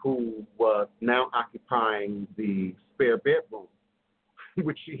woman who was now occupying the spare bedroom,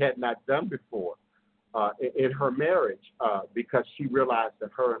 which she had not done before in her marriage, because she realized that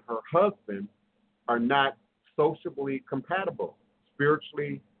her and her husband are not sociably compatible,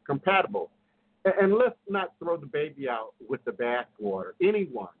 spiritually compatible. And let's not throw the baby out with the bathwater.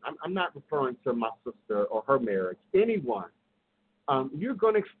 Anyone, I'm not referring to my sister or her marriage, anyone. You're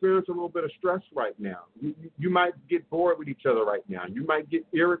going to experience a little bit of stress right now. You might get bored with each other right now. You might get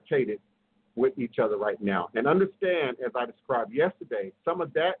irritated with each other right now. And understand, as I described yesterday, some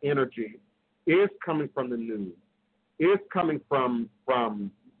of that energy is coming from the news, is coming from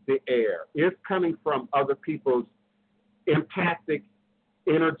the air, is coming from other people's empathic,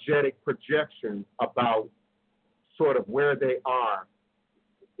 energetic projections about sort of where they are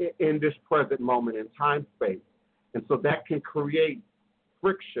in this present moment in time space. And so that can create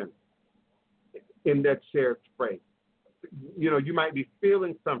friction in that shared space. you might be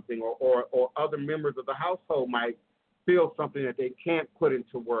feeling something, or other members of the household might feel something that they can't put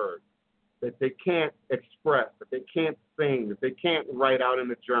into words, that they can't express, that they can't sing, that they can't write out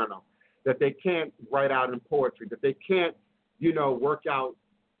in a journal, that they can't write out in poetry, that they can't, work out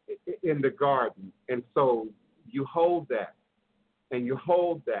in the garden. And so you hold that, and you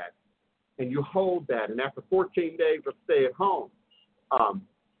hold that, and you hold that. And after 14 days of stay at home,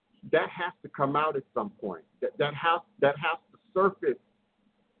 that has to come out at some point. That has to surface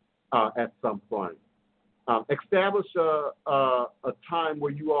at some point. Establish a time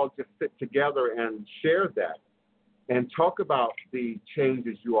where you all just sit together and share that and talk about the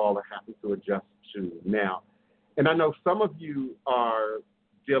changes you all are having to adjust to now. And I know some of you are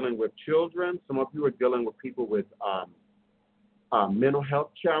dealing with children. Some of you are dealing with people with mental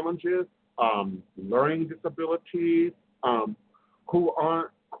health challenges, learning disabilities, who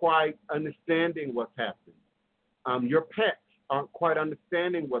aren't quite understanding what's happening. Your pets aren't quite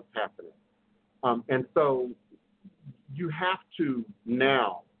understanding what's happening. And so you have to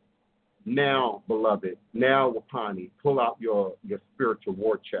now, beloved, now, Wapani, pull out your spiritual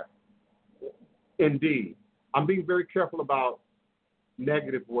war chest. Indeed. I'm being very careful about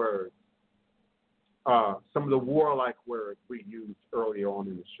negative words, some of the warlike words we used earlier on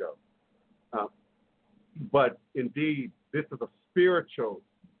in the show. But indeed, this is a spiritual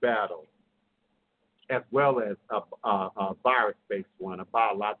battle as well as a virus-based one, a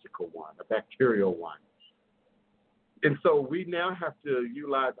biological one, a bacterial one. And so we now have to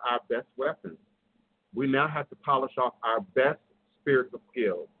utilize our best weapons. We now have to polish off our best spiritual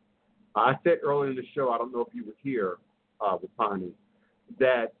skills. I said earlier in the show, I don't know if you were here, Wapani,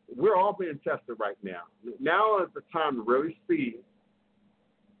 that we're all being tested right now. Now is the time to really see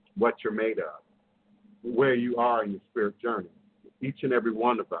what you're made of, where you are in your spirit journey, each and every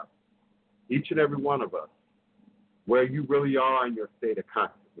one of us. Each and every one of us, where you really are in your state of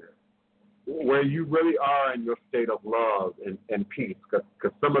consciousness, where you really are in your state of love and peace, because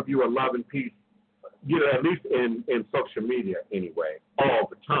some of you are love and peace, at least in social media anyway, all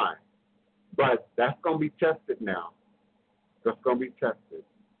the time. But that's going to be tested now. That's going to be tested.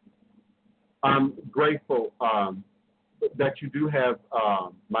 I'm grateful that you do have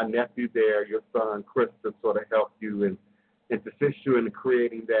my nephew there, your son, Chris, to sort of help you and to assist you in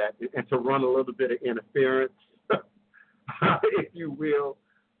creating that, and to run a little bit of interference, if you will,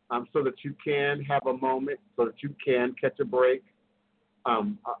 so that you can have a moment, so that you can catch a break.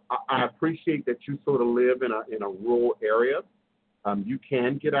 I appreciate that you sort of live in a rural area. You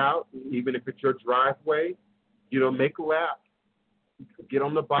can get out, even if it's your driveway. Make a lap. Get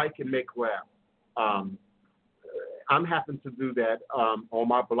on the bike and make laps. I'm having to do that on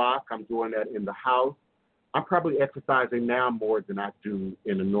my block. I'm doing that in the house. I'm probably exercising now more than I do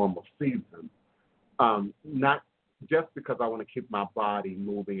in a normal season. Not just because I want to keep my body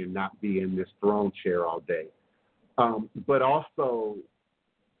moving and not be in this throne chair all day, but also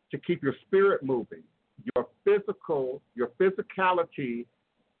to keep your spirit moving. Your physicality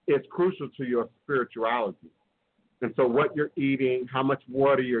is crucial to your spirituality. And so what you're eating, how much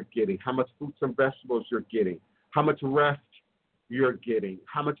water you're getting, how much fruits and vegetables you're getting, how much rest you're getting,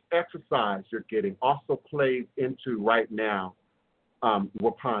 how much exercise you're getting also plays into right now,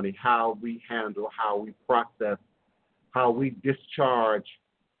 Wapani, how we handle, how we process, how we discharge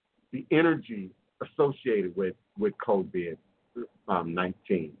the energy associated with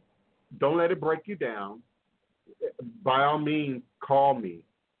COVID-19. Don't let it break you down. By all means, call me.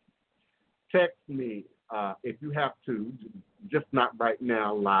 Text me if you have to, just not right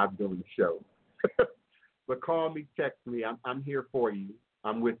now live during the show. But call me, text me. I'm here for you.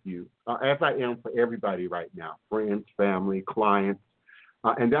 I'm with you, as I am for everybody right now, friends, family, clients.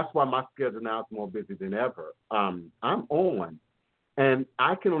 And that's why my schedule now is more busy than ever. I'm on, and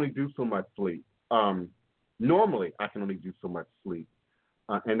I can only do so much sleep. Normally, I can only do so much sleep.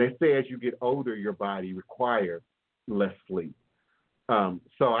 And they say as you get older, your body requires less sleep. So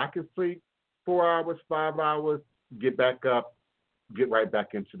I can sleep 4 hours, 5 hours, get back up, get right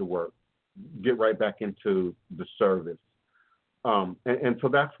back into the work, get right back into the service. And so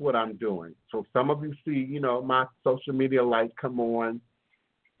that's what I'm doing. So some of you see, my social media light come on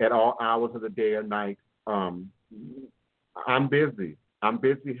at all hours of the day or night. I'm busy. I'm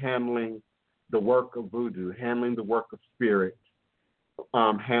busy handling the work of Voodoo, handling the work of spirit,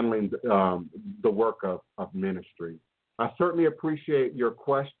 handling the work of ministry. I certainly appreciate your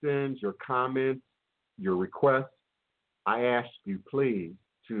questions, your comments, your requests. I ask you, please,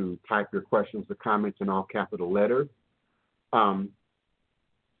 to type your questions or comments in all capital letters so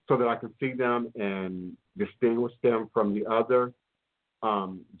that I can see them and distinguish them from the other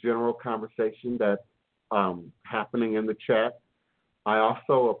general conversation that happening in the chat. I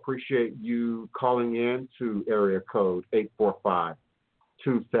also appreciate you calling in to area code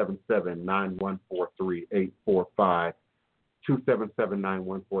 845-277-9143,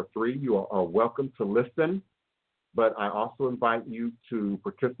 845-277-9143. You are welcome to listen, but I also invite you to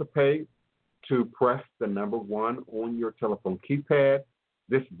participate, to press the number 1 on your telephone keypad.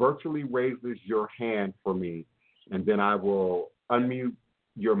 This virtually raises your hand for me, and then I will unmute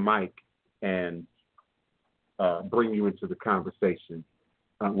your mic and bring you into the conversation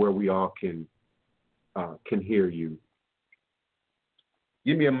where we all can hear you.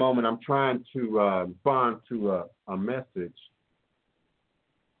 Give me a moment. I'm trying to respond to a message.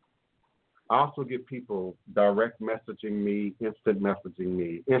 I also get people direct messaging me, instant messaging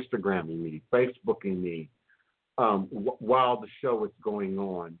me, Instagramming me, Facebooking me while the show is going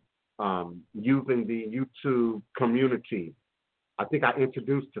on, using the YouTube community. I think I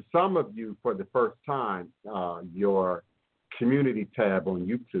introduced to some of you for the first time your community tab on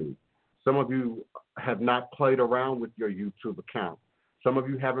YouTube. Some of you have not played around with your YouTube account. Some of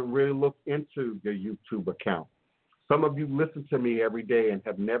you haven't really looked into your YouTube account. Some of you listen to me every day and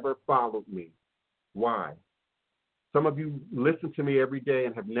have never followed me. Why? Some of you listen to me every day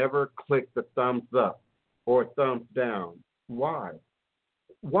and have never clicked the thumbs up or thumbs down. Why?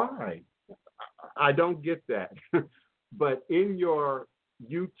 Why? I don't get that. But in your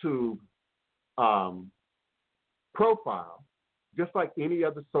YouTube profile, just like any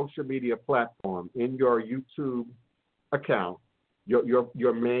other social media platform, in your YouTube account,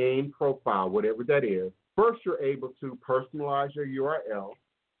 your main profile, whatever that is, first you're able to personalize your URL.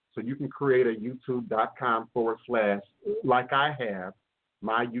 So you can create a youtube.com / like I have.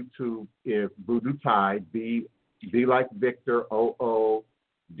 My YouTube is Voodoo Ty, B like Victor, O,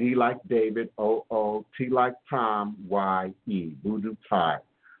 D like David, O, T like Tom, Y-E, Voodoo Ty.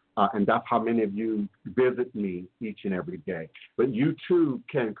 And that's how many of you visit me each and every day. But you too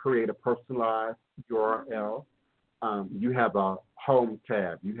can create a personalized URL. You have a home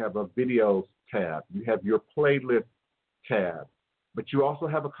tab. You have a videos tab. You have your playlist tab. But you also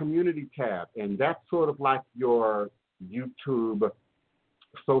have a community tab. And that's sort of like your YouTube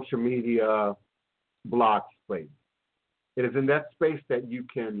social media blog space. It is in that space that you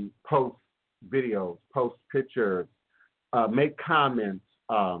can post videos, post pictures, make comments,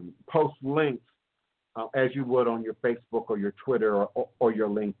 post links as you would on your Facebook or your Twitter or your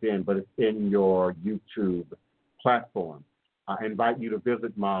LinkedIn, but it's in your YouTube platform. I invite you to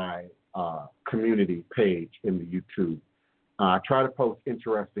visit my community page in the YouTube. I try to post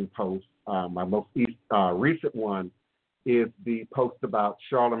interesting posts. My most recent one is the post about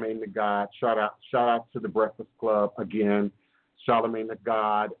Charlemagne the God. Shout out to the Breakfast Club again, Charlemagne the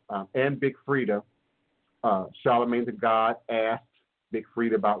God and Big Frida. Charlemagne the God asked Big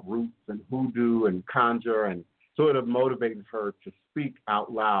Frida about roots and hoodoo and conjure, and sort of motivated her to speak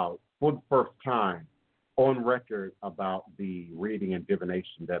out loud for the first time on record about the reading and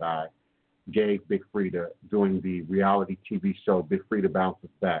divination that I gave Big Frida during the reality TV show Big Frida Bounces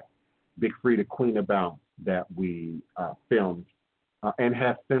Back, Big Frida Queen of Bounce, that we filmed and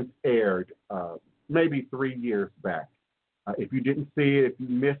have since aired maybe 3 years back. If you didn't see it, if you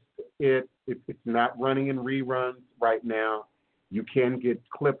missed it, it's not running in reruns right now. You can get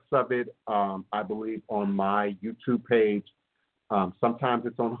clips of it, I believe, on my YouTube page. Sometimes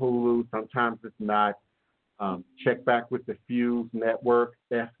it's on Hulu, sometimes it's not. Check back with the Fuse Network,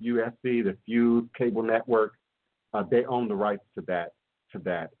 FUSC, the Fuse Cable Network. They own the rights to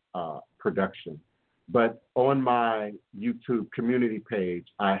that production. But on my YouTube community page,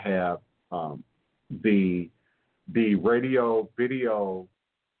 I have the radio video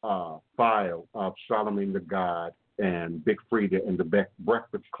file of Charlemagne the God and Big Frida and the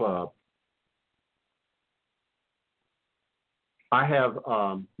Breakfast Club. I have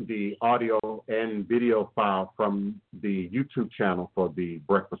the audio and video file from the YouTube channel for the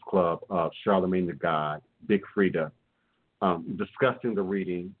Breakfast Club of Charlemagne the God, Big Frida, discussing the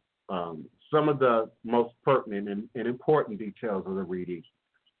reading, some of the most pertinent and important details of the reading,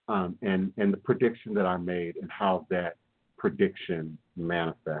 and the prediction that I made and how that prediction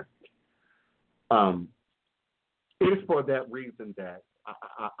manifests. It is for that reason that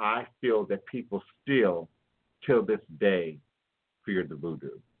I feel that people still, till this day, fear the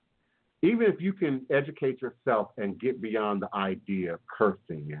voodoo. Even if you can educate yourself and get beyond the idea of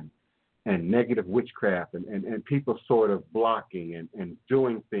cursing and negative witchcraft and people sort of blocking and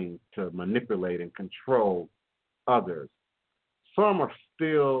doing things to manipulate and control others, some are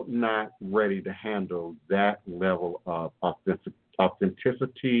still not ready to handle that level of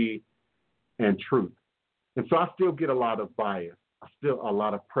authenticity and truth. And so I still get a lot of bias still a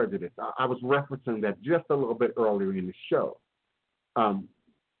lot of prejudice. I was referencing that just a little bit earlier in the show.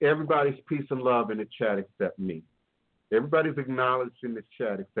 Everybody's peace and love in the chat except me. Everybody's acknowledged in the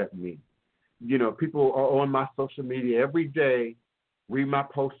chat except me. You know, people are on my social media every day, read my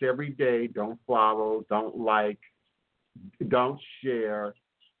posts every day, don't follow, don't like, don't share,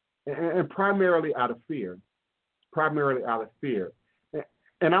 and primarily out of fear. Primarily out of fear.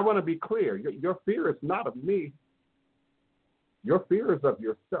 And I want to be clear, your fear is not of me. Your fear is of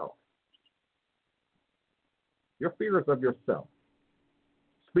yourself. Your fear is of yourself.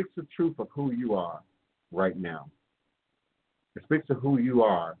 Speaks the truth of who you are right now. It speaks to who you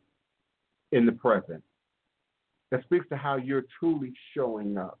are in the present. It speaks to how you're truly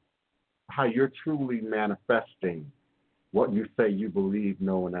showing up, how you're truly manifesting what you say you believe,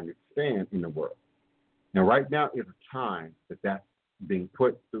 know, and understand in the world. Now, right now is a time that's being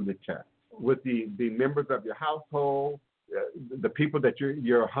put through the test. With the members of your household, the people that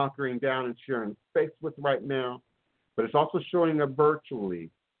you're hunkering down and sharing space with right now, but it's also showing up virtually.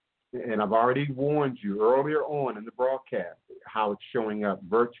 And I've already warned you earlier on in the broadcast how it's showing up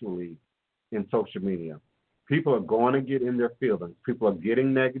virtually in social media. People are going to get in their feelings. People are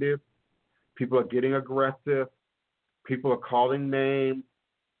getting negative. People are getting aggressive. People are calling names.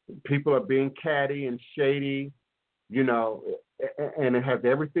 People are being catty and shady, you know, and it has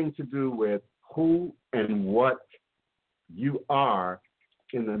everything to do with who and what you are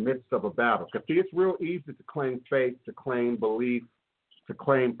in the midst of a battle. Because, see, it's real easy to claim faith, to claim belief, to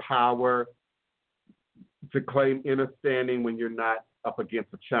claim power, to claim understanding when you're not up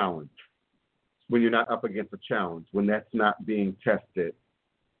against a challenge. When you're not up against a challenge, when that's not being tested,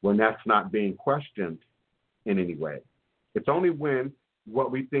 when that's not being questioned in any way. It's only when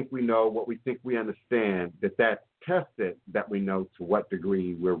what we think we know, what we think we understand, that's tested, that we know to what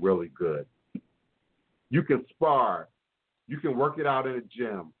degree we're really good. You can spar. You can work it out in a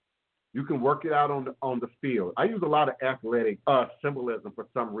gym. You can work it out on the field. I use a lot of athletic symbolism for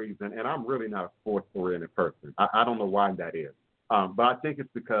some reason, and I'm really not a sports-oriented person. I don't know why that is. But I think it's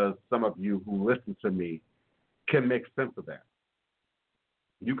because some of you who listen to me can make sense of that.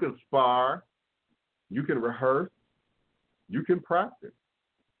 You can spar. You can rehearse. You can practice.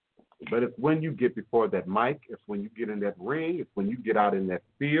 But it's when you get before that mic, it's when you get in that ring, it's when you get out in that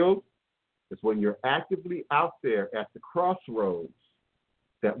field, it's when you're actively out there at the crossroads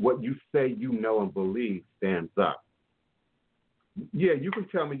that what you say you know and believe stands up. Yeah, you can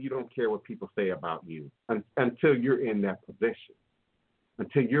tell me you don't care what people say about you until you're in that position,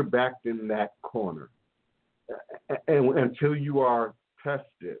 until you're backed in that corner, and until you are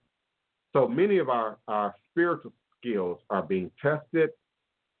tested. So many of our spiritual skills are being tested,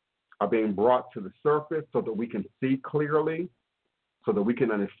 are being brought to the surface so that we can see clearly, so that we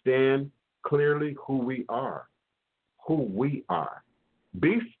can understand clearly who we are.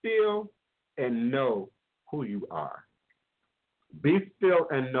 Be still and know who you are. Be still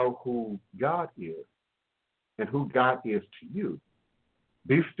and know who God is and who God is to you.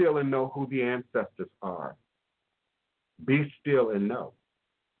 Be still and know who the ancestors are. Be still and know.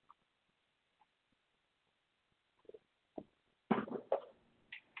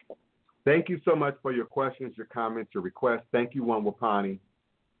 Thank you so much for your questions, your comments, your requests. Thank you, Wapani,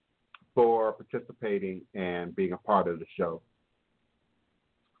 for participating and being a part of the show.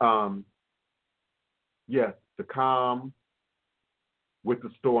 Yes, the calm with the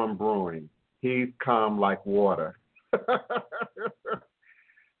storm brewing. He's calm like water.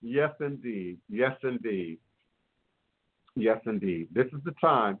 Yes, indeed. Yes, indeed. Yes, indeed. This is the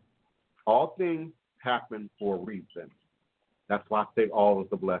time. All things happen for a reason. That's why I say all is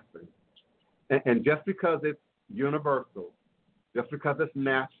a blessing. And just because it's universal, just because it's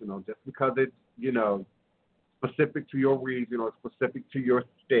national, just because it's, specific to your region or specific to your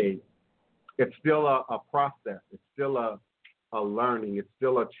state, it's still a process. It's still a learning. It's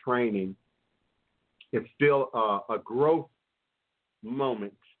still a training. It's still a growth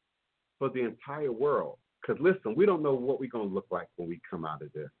moment for the entire world. Because, listen, we don't know what we're going to look like when we come out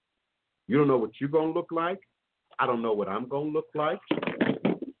of this. You don't know what you're going to look like. I don't know what I'm going to look like.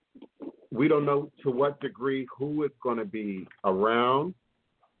 We don't know to what degree who is going to be around,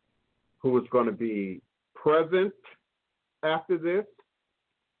 who is going to be present after this.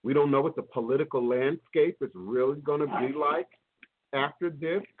 We don't know what the political landscape is really going to be like after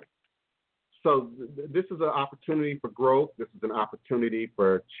this. So this is an opportunity for growth. This is an opportunity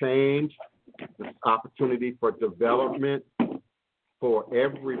for change. This is an opportunity for development for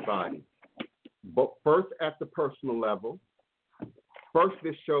everybody. But first at the personal level. First,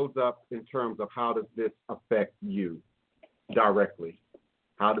 this shows up in terms of how does this affect you directly?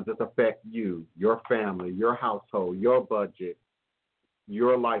 How does this affect you, your family, your household, your budget,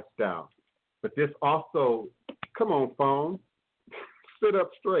 your lifestyle. But this also, come on, phone, sit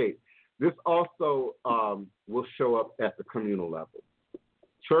up straight. This also will show up at the communal level.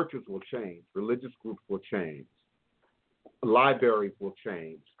 Churches will change. Religious groups will change. Libraries will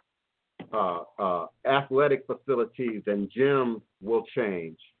change. Athletic facilities and gyms will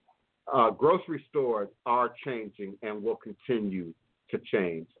change. Grocery stores are changing and will continue to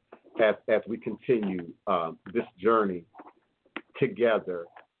change as we continue this journey together.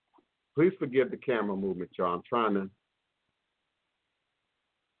 Please forgive the camera movement, y'all. I'm trying to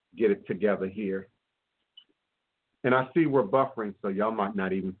get it together here. And I see we're buffering, so y'all might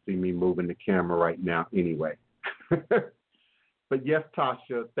not even see me moving the camera right now anyway. But yes,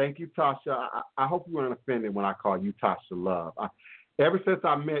 Tasha, thank you, Tasha. I hope you weren't offended when I call you Tasha Love. Ever since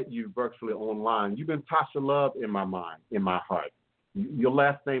I met you virtually online, you've been Tasha Love in my mind, in my heart. Your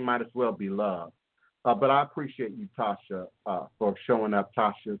last name might as well be Love. But I appreciate you, Tasha, for showing up,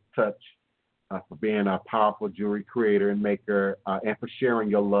 Tasha's Touch, for being a powerful jewelry creator and maker, and for sharing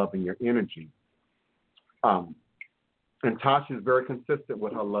your love and your energy. And Tasha is very consistent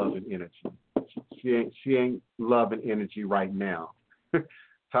with her love and energy. She ain't love and energy right now.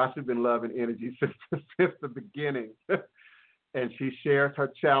 Tasha's been love and energy since the beginning. And she shares her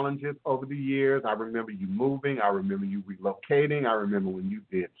challenges over the years. I remember you moving. I remember you relocating. I remember when you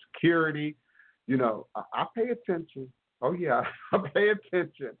did security. You know, I pay attention. Oh, yeah, I pay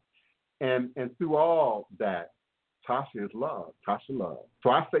attention. And through all that, Tasha is love. Tasha Love. So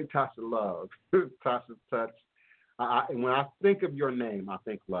I say Tasha Love, Tasha's Touch. And when I think of your name, I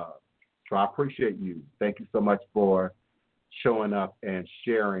think love. So I appreciate you. Thank you so much for showing up and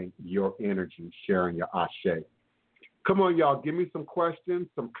sharing your energy, sharing your ashe. Come on, y'all. Give me some questions,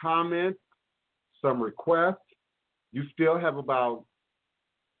 some comments, some requests. You still have about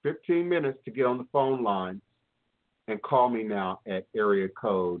 15 minutes to get on the phone line and call me now at area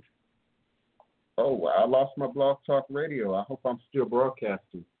code. Oh, wow. I lost my Blog Talk Radio. I hope I'm still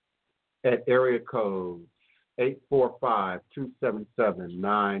broadcasting. At area code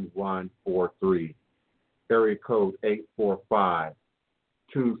 845-277-9143. Area code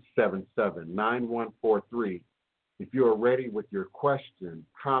 845-277-9143. If you are ready with your question,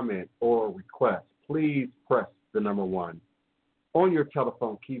 comment, or request, please press the number 1 on your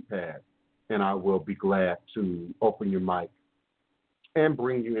telephone keypad, and I will be glad to open your mic and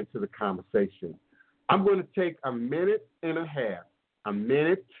bring you into the conversation. I'm going to take a minute and a half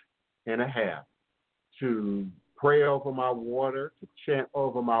to pray over my water, to chant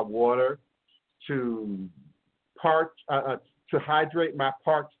over my water, to hydrate my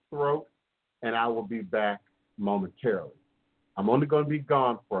parched throat, and I will be back momentarily. I'm only going to be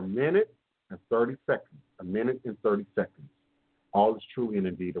gone for a minute and 30 seconds. A minute and 30 seconds. All is truly and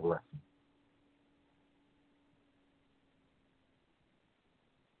indeed a blessing.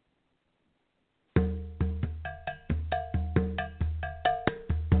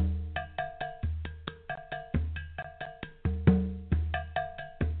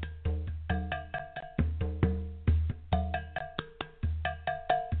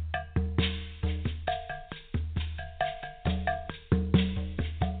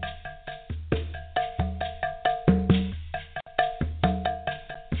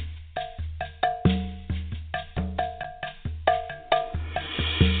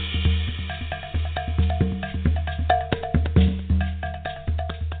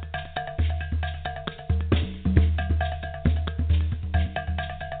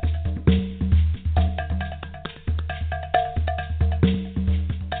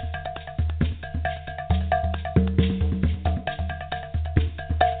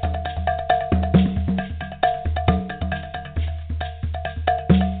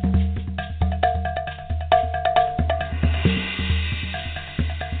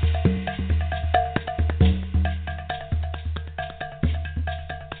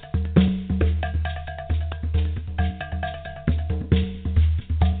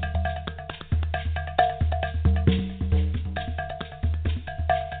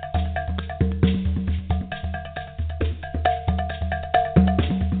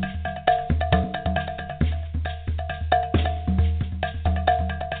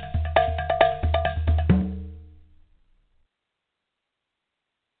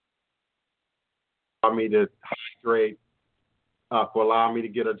 Me to hydrate, for allowing me to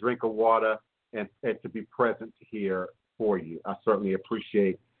get a drink of water and to be present here for you. I certainly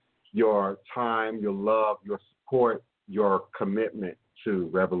appreciate your time, your love, your support, your commitment to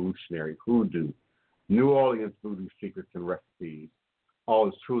revolutionary Hoodoo, New Orleans Voodoo Secrets and Recipes. All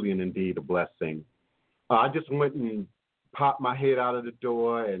is truly and indeed a blessing. I just went and popped my head out of the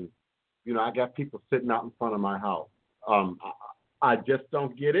door, and, you know, I got people sitting out in front of my house. I just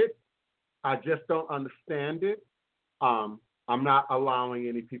don't get it. I just don't understand it. I'm not allowing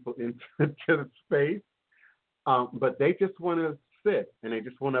any people into the space, but they just want to sit and they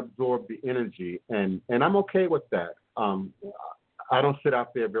just want to absorb the energy, and I'm okay with that. I don't sit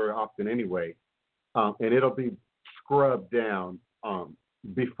out there very often anyway, and it'll be scrubbed down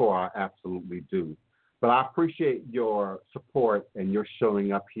before I absolutely do. But I appreciate your support and your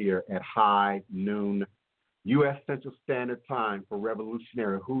showing up here at high noon U.S. Central Standard Time for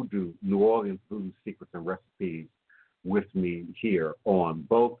Revolutionary Hoodoo, New Orleans Voodoo Secrets and Recipes with me here on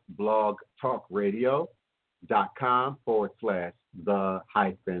both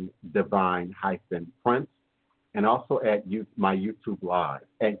blogtalkradio.com/the-divine-prince and also at my YouTube Live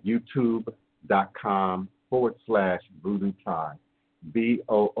at youtube.com/voodoo tie,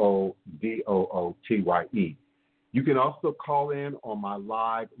 BOODOOTYE. You can also call in on my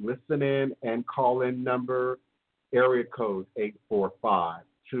live listen-in and call-in number, area code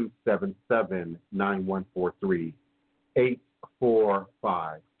 845-277-9143,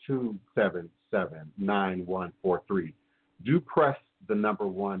 845-277-9143. Do press the number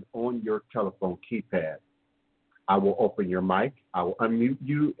 1 on your telephone keypad. I will open your mic, I will unmute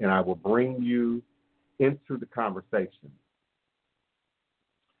you, and I will bring you into the conversation.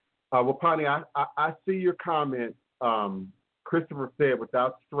 Wapani, I see your comment. Christopher said,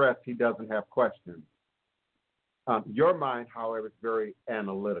 without stress, he doesn't have questions. Your mind, however, is very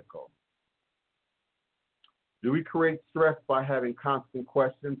analytical. Do we create stress by having constant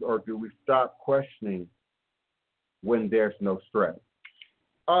questions, or do we stop questioning when there's no stress?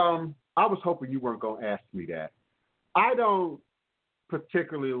 I was hoping you weren't going to ask me that. I don't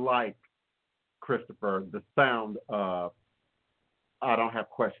particularly like, Christopher, the sound of I don't have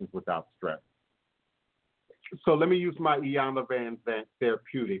questions without stress. So let me use my Iyanla Vanzant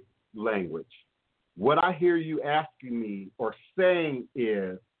therapeutic language. What I hear you asking me or saying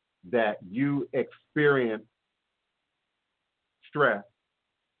is that you experience stress,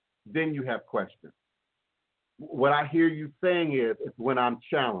 then you have questions. What I hear you saying is when I'm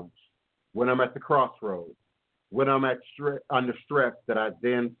challenged, when I'm at the crossroads, when I'm under stress, that I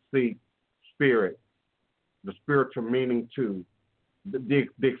then seek spirit, the spiritual meaning to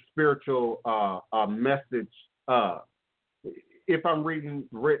the spiritual message. If I'm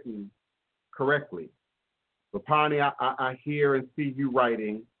written correctly, Rapani, I hear and see you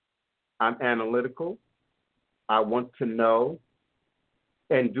writing. I'm analytical. I want to know.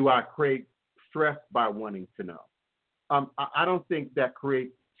 And do I create stress by wanting to know? I don't think that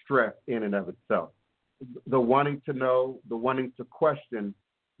creates stress in and of itself. The wanting to know, the wanting to question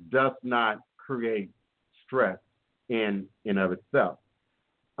does not create stress in and of itself.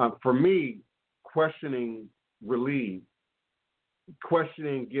 For me, questioning relieves.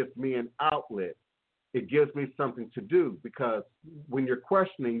 Questioning gives me an outlet. It gives me something to do, because when you're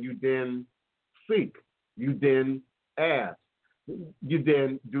questioning, you then seek, you then ask, you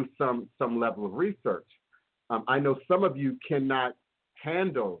then do some level of research. I know some of you cannot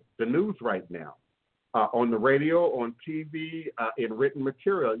handle the news right now. On the radio, on TV, in written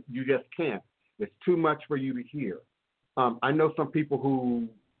material, you just can't. It's too much for you to hear. I know some people who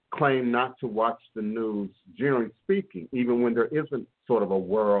claim not to watch the news, generally speaking, even when there isn't sort of a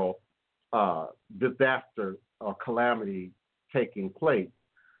world disaster or calamity taking place,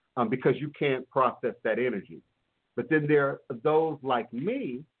 because you can't process that energy. But then there are those like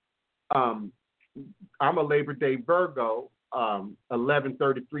me. I'm a Labor Day Virgo,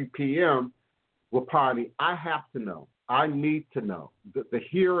 11:33 p.m. Wapani. I have to know. I need to know. The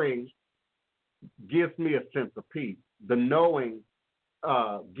hearing gives me a sense of peace. The knowing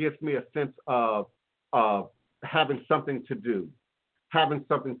gives me a sense of having something to do, having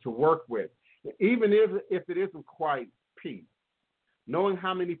something to work with, even if it isn't quite peace. Knowing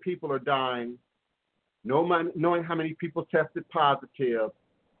how many people are dying, knowing how many people tested positive,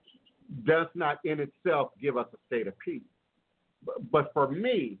 does not in itself give us a state of peace. But for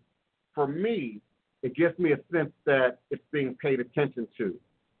me, it gives me a sense that it's being paid attention to.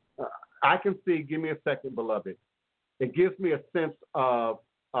 I can see, give me a second, beloved. It gives me a sense of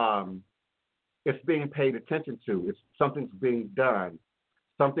it's being paid attention to. It's something's being done.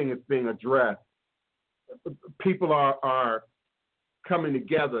 Something is being addressed. People are coming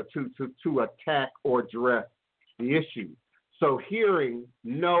together to attack or address the issue. So hearing,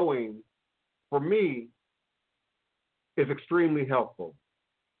 knowing, for me, is extremely helpful.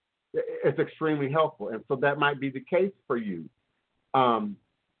 It's extremely helpful. And so that might be the case for you.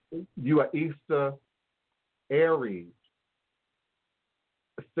 You are Easter Aries,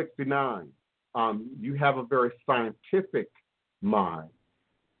 69. You have a very scientific mind.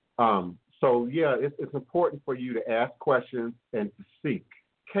 So yeah, it's important for you to ask questions and to seek.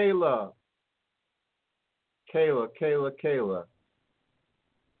 Kayla, Kayla.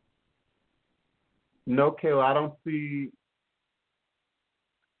 No, Kayla, I don't see.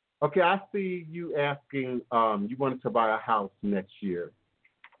 Okay, I see you asking. You wanted to buy a house next year.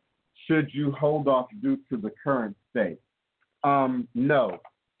 Should you hold off due to the current state? No,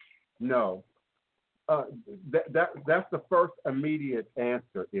 no. Uh, that's the first immediate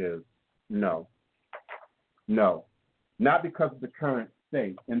answer is no, no, not because of the current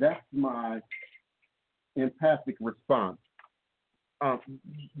state, and that's my empathic response. Um,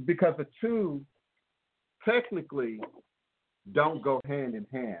 because the two technically don't go hand in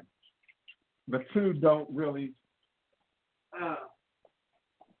hand. The two don't really uh,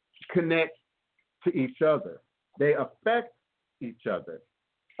 connect to each other. They affect each other.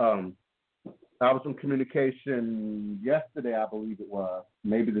 Um, I was in communication yesterday, I believe it was,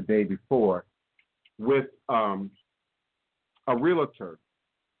 maybe the day before, with a realtor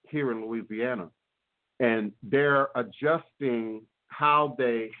here in Louisiana, and they're adjusting how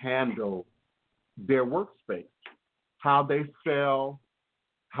they handle their workspace, how they sell,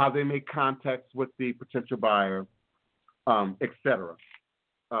 how they make contacts with the potential buyer, etc.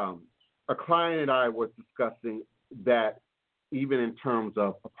 A client and I was discussing that even in terms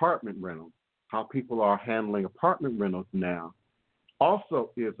of apartment rentals, how people are handling apartment rentals now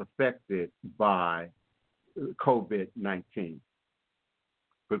also is affected by COVID-19.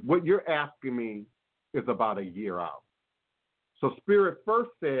 But what you're asking me is about a year out. So Spirit first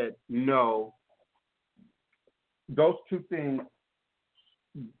said, no, those two things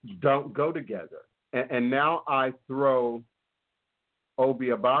don't go together. And now I throw Obi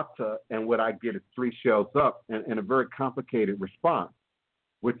Abata, and what I get is 3 shells up and a very complicated response,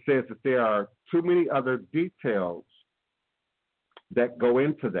 which says that there are too many other details that go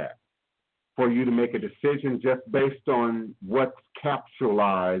into that for you to make a decision just based on what's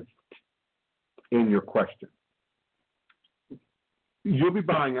capsulized in your question. You'll be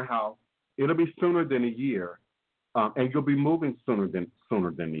buying a house. It'll be sooner than a year, and you'll be moving sooner than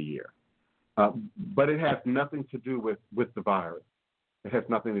a year. But it has nothing to do with the virus. It has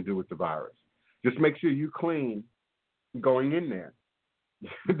nothing to do with the virus. Just make sure you clean going in there.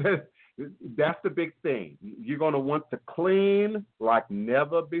 That's the big thing. You're going to want to clean like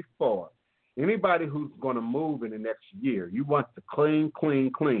never before. Anybody who's going to move in the next year, you want to clean,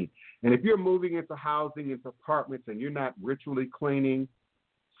 clean, clean. And if you're moving into housing, into apartments, and you're not ritually cleaning,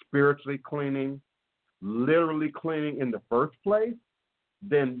 spiritually cleaning, literally cleaning in the first place,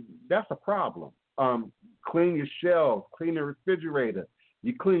 then that's a problem. Clean your shelves, clean the refrigerator,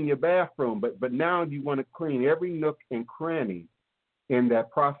 you clean your bathroom, but now you want to clean every nook and cranny in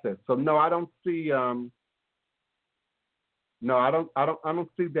that process. So no, I don't see I don't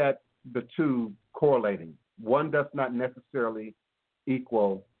see that the two correlating. One does not necessarily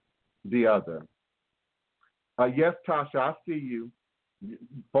equal the other. Yes, Tasha, I see you.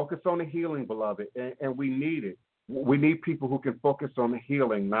 Focus on the healing, beloved, and we need it. We need people who can focus on the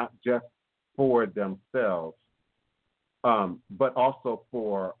healing, not just for themselves, but also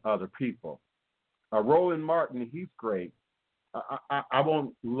for other people. Roland Martin, he's great. I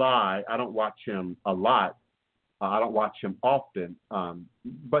won't lie. I don't watch him a lot. I don't watch him often,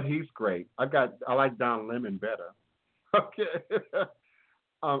 but he's great. I like Don Lemon better. Okay.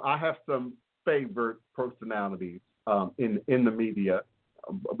 I have some favorite personalities in the media,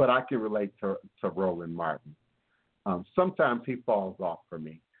 but I can relate to Roland Martin. Sometimes he falls off for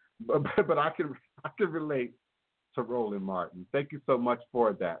me, but I can relate to Roland Martin. Thank you so much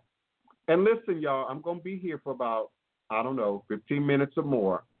for that. And listen, y'all, I'm going to be here for about, 15 minutes or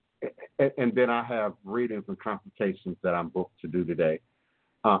more. And then I have readings and consultations that I'm booked to do today.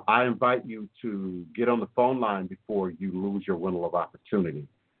 I invite you to get on the phone line before you lose your window of opportunity.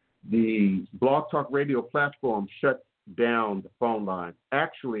 The Blog Talk Radio platform shut down the phone line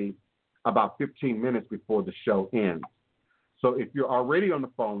actually about 15 minutes before the show ends. So if you're already on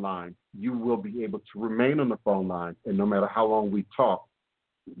the phone line, you will be able to remain on the phone line, and no matter how long we talk,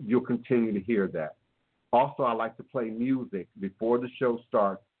 you'll continue to hear that. Also, I like to play music before the show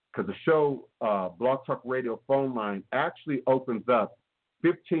starts, because the show, Blog Talk Radio phone line, actually opens up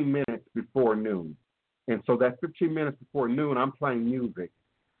 15 minutes before noon. And so that 15 minutes before noon, I'm playing music,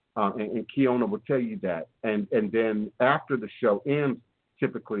 and Kiona will tell you that. And then after the show ends,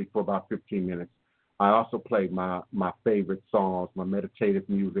 typically for about 15 minutes, I also play my favorite songs, my meditative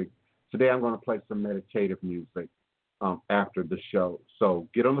music. Today I'm going to play some meditative music after the show. So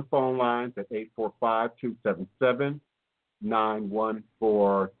get on the phone lines at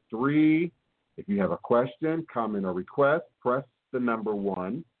 845-277-9143. If you have a question, comment, or request, press the number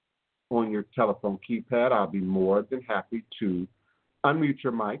 1. on your telephone keypad, I'll be more than happy to unmute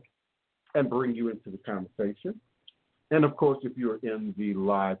your mic and bring you into the conversation. And of course, if you're in the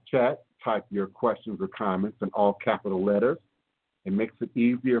live chat, type your questions or comments in all capital letters. It makes it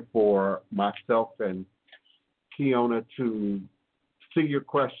easier for myself and Kiona to see your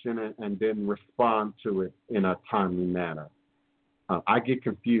question and then respond to it in a timely manner. I get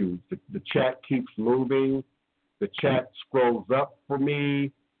confused. The chat keeps moving. The chat scrolls up for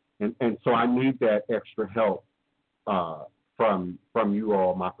me, and so I need that extra help from you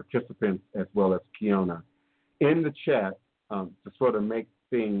all, my participants, as well as Kiona. In the chat, to sort of make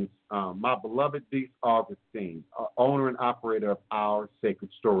things, my beloved Dees Augustine, owner and operator of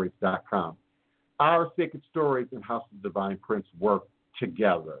OurSacredStories.com. Our Sacred Stories and House of Divine Prince work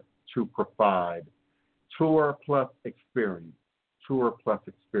together to provide tour plus experience.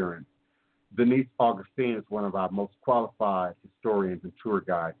 Denise Augustine is one of our most qualified historians and tour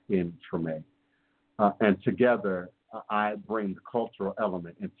guides in Treme. And together, I bring the cultural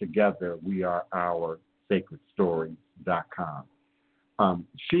element, and together we are OurSacredStories.com.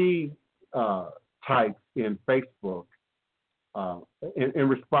 She types in Facebook, in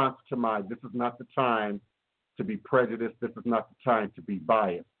response to this is not the time to be prejudiced, this is not the time to be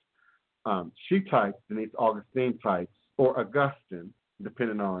biased. She types, Denise Augustine types, or Augustine,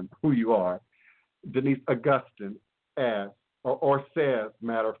 depending on who you are, Denise Augustine asks, or says,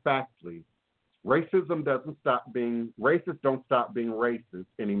 matter-of-factly, racists don't stop being racist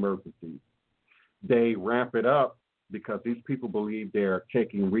in emergencies. They ramp it up because these people believe they're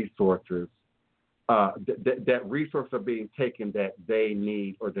taking resources, that resources are being taken that they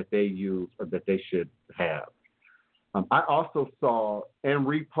need or that they use or that they should have. I also saw and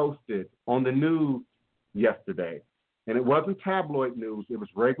reposted on the news yesterday, and it wasn't tabloid news, it was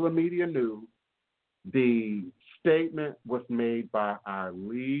regular media news. The statement was made by our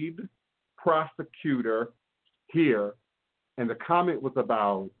lead prosecutor here, and the comment was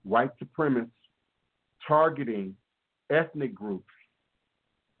about white supremacists targeting ethnic groups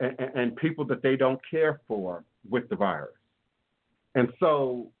and people that they don't care for with the virus. And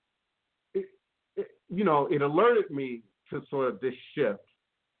so, it alerted me to sort of this shift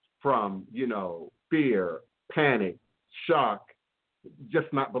from, fear, panic, shock,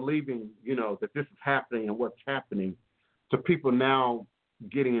 just not believing, that this is happening and what's happening, to people now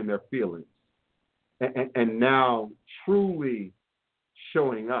getting in their feelings and now truly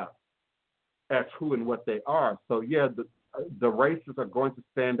showing up as who and what they are. So, yeah, the racists are going to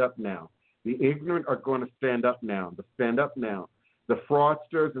stand up now. The ignorant are going to stand up now. The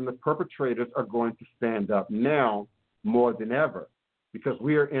fraudsters and the perpetrators are going to stand up now more than ever, because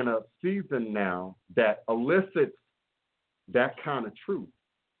we are in a season now that elicits that kind of truth.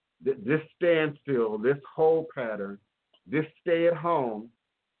 This standstill, this whole pattern, this stay at home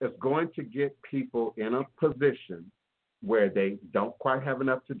is going to get people in a position where they don't quite have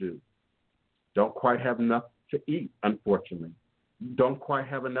enough to do, don't quite have enough to eat, unfortunately, don't quite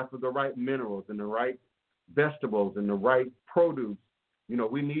have enough of the right minerals and the right vegetables and the right produce.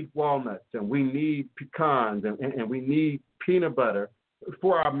 We need walnuts and we need pecans and we need peanut butter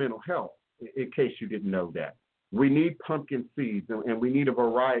for our mental health, in case you didn't know that. We need pumpkin seeds and we need a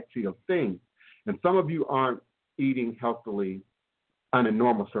variety of things. And some of you aren't eating healthily under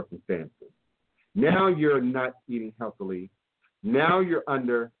normal circumstances. Now you're not eating healthily. Now you're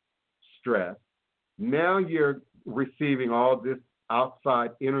under stress. Now you're receiving all this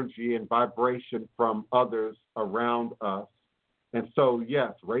outside energy and vibration from others around us. And so,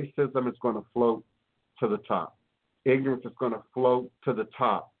 yes, racism is going to float to the top. Ignorance is going to float to the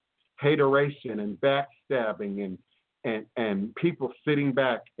top. Hateration and backstabbing and people sitting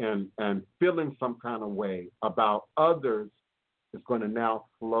back and feeling some kind of way about others is going to now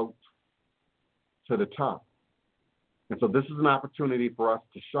float to the top. And so this is an opportunity for us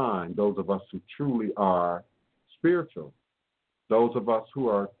to shine, those of us who truly are spiritual, those of us who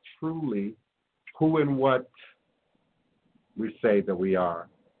are truly who and what we say that we are.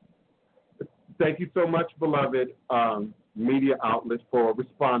 Thank you so much, beloved media outlets, for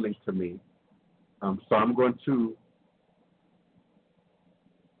responding to me. So I'm going to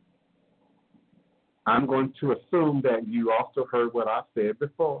assume that you also heard what I said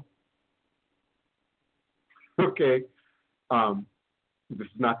before. Okay. This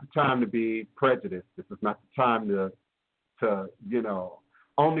is not the time to be prejudiced. This is not the time to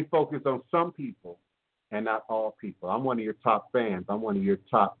only focus on some people and not all people. I'm one of your top fans. I'm one of your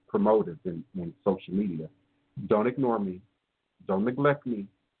top promoters in social media. Don't ignore me. Don't neglect me.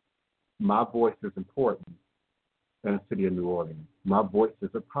 My voice is important in the city of New Orleans. My voice is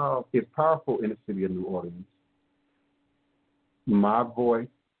powerful in the city of New Orleans. My voice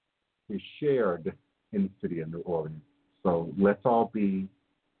is shared in the city of New Orleans. So let's all be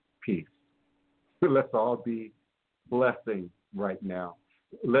peace. Let's all be blessing right now.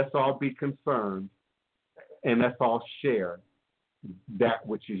 Let's all be concerned, and let's all share that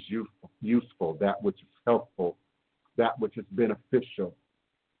which is useful, that which is helpful, that which is beneficial,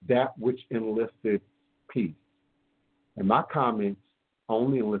 that which enlisted peace. And my comments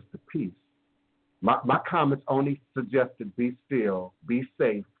only enlisted peace. My comments only suggested be still, be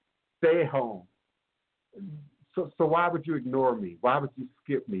safe, stay home. So why would you ignore me? Why would you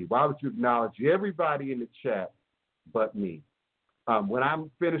skip me? Why would you acknowledge everybody in the chat but me? When I'm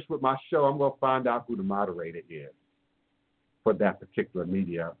finished with my show, I'm going to find out who the moderator is for that particular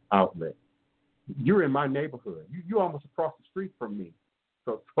media outlet. You're in my neighborhood. You're almost across the street from me.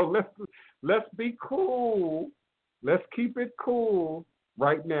 So let's be cool. Let's keep it cool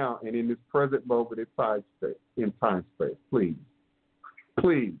right now and in this present moment in time space. Please.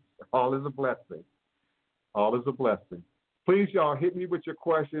 Please. All is a blessing. All is a blessing. Please, y'all, hit me with your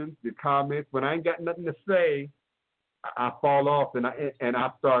questions, your comments. When I ain't got nothing to say, I fall off and I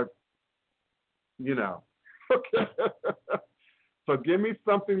start, Okay. So give me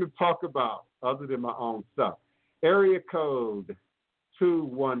something to talk about other than my own stuff. Area code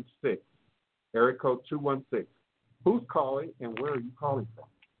 216. Area code 216. Who's calling and where are you calling from?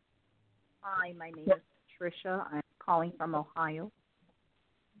 Hi, my name is Tricia. I'm calling from Ohio.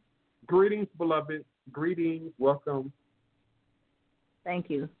 Greetings, beloved. Greetings. Welcome.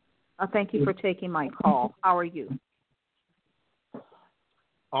 Thank you. Thank you for taking my call. How are you?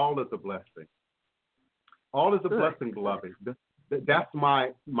 All is a blessing. All is a blessing, beloved. That's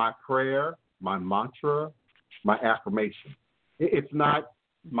my prayer, my mantra, my affirmation. It's not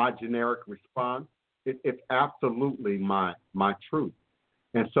my generic response. It's absolutely my truth.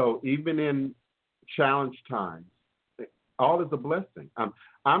 And so even in challenge times, all is a blessing.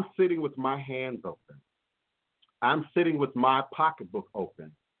 I'm sitting with my hands open. I'm sitting with my pocketbook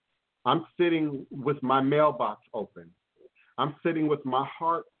open. I'm sitting with my mailbox open. I'm sitting with my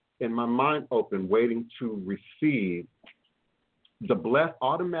heart and my mind open, waiting to receive the bless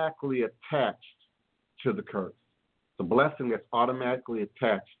automatically attached to the curse. The blessing that's automatically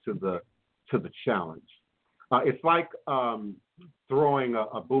attached to the challenge. It's like throwing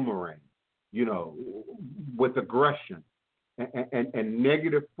a boomerang, with aggression and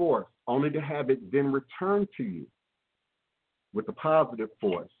negative force, only to have it then return to you with the positive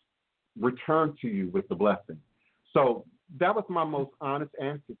force, return to you with the blessing. So that was my most honest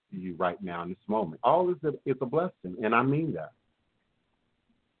answer to you right now in this moment. All is a blessing, and I mean that.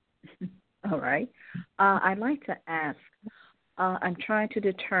 All right. I'd like to ask, I'm trying to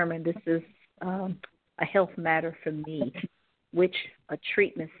determine, this is a health matter for me, which a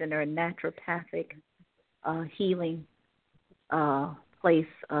treatment center, a naturopathic healing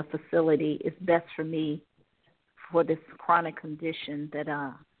facility is best for me for this chronic condition that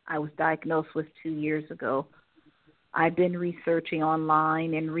I was diagnosed with 2 years ago. I've been researching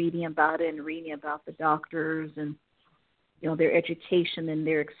online and reading about it and reading about the doctors and, their education and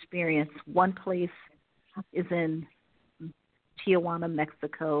their experience. One place is in Tijuana,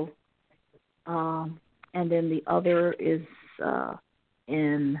 Mexico, and then the other is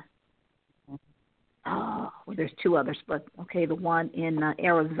there's two others, but the one in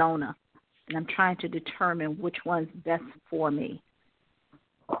Arizona. And I'm trying to determine which one's best for me.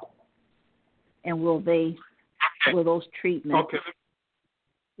 And will those treatments... Okay.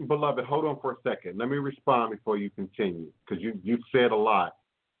 Beloved, hold on for a second. Let me respond before you continue, because you said a lot.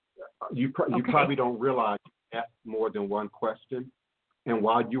 You probably don't realize you asked more than one question. And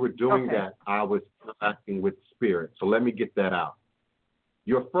while you were doing that, I was interacting with spirit. So let me get that out.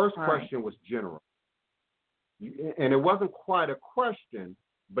 Your first question was general. And it wasn't quite a question,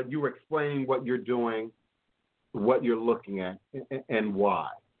 but you were explaining what you're doing, what you're looking at, and why.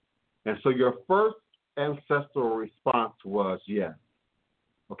 And so your first ancestral response was yes.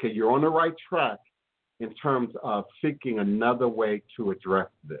 Okay, you're on the right track in terms of seeking another way to address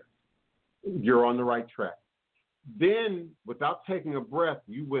this. You're on the right track. Then, without taking a breath,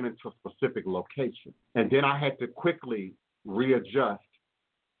 you went into a specific location. And then I had to quickly readjust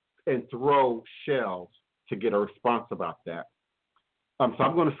and throw shells to get a response about that. So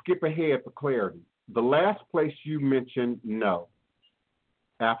I'm going to skip ahead for clarity. The last place you mentioned, no,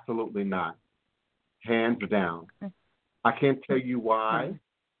 absolutely not. Hands down. I can't tell you why.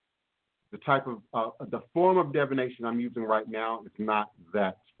 The type of, the form of divination I'm using right now is not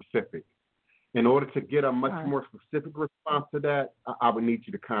that specific. In order to get a much more specific response to that, I would need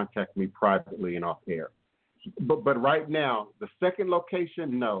you to contact me privately and off air. But right now, the second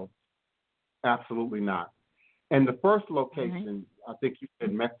location, no, absolutely not. And the first location, I think you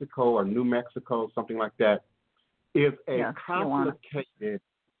said Mexico or New Mexico, something like that, is a complicated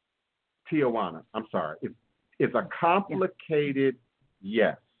Tijuana. I'm sorry. It's a complicated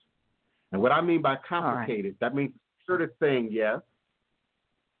yes. And what I mean by complicated, that means sort of saying yes.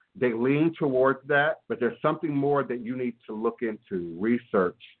 They lean towards that, but there's something more that you need to look into,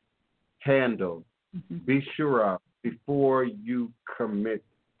 research, handle, be sure of before you commit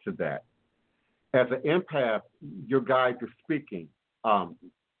to that. As an empath, your guide is speaking.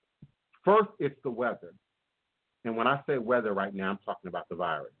 First, it's the weather. And when I say weather right now, I'm talking about the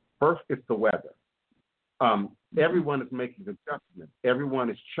virus. First, it's the weather. Everyone is making adjustments. Everyone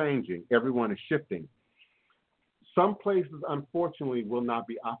is changing. Everyone is shifting. Some places, unfortunately, will not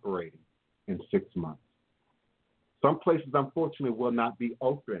be operating in 6 months. Some places, unfortunately, will not be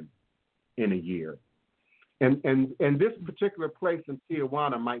open in a year. And this particular place in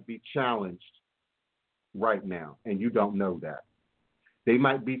Tijuana might be challenged right now, and you don't know that. They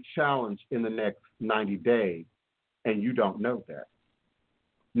might be challenged in the next 90 days, and you don't know that.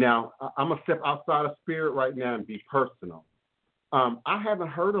 Now, I'm going to step outside of spirit right now and be personal. I haven't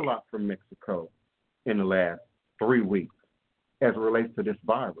heard a lot from Mexico in the last 3 weeks as it relates to this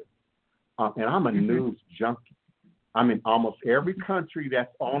virus. And I'm a news junkie. I'm in almost every country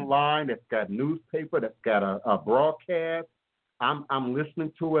that's online, that's got newspaper, that's got a broadcast. I'm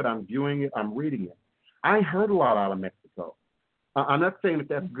listening to it, I'm viewing it, I'm reading it. I ain't heard a lot out of Mexico. I'm not saying that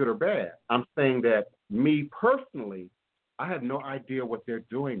that's good or bad. I'm saying that me personally, I have no idea what they're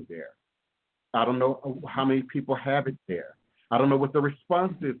doing there. I don't know how many people have it there. I don't know what the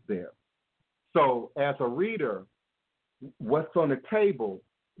response is there. So as a reader, what's on the table,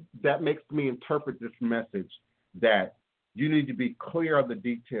 that makes me interpret this message that you need to be clear of the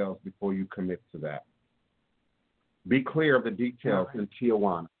details before you commit to that. Be clear of the details in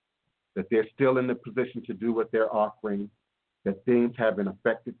Tijuana, that they're still in the position to do what they're offering, that things haven't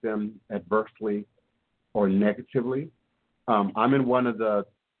affected them adversely or negatively. I'm in one of the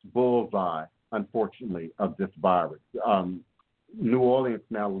bullseye, unfortunately, of this virus. New Orleans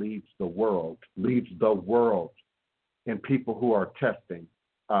now leads the world in people who are testing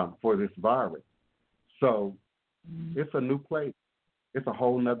for this virus. So it's a new place. It's a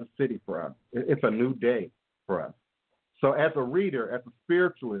whole nother city for us. It's a new day for us. So as a reader, as a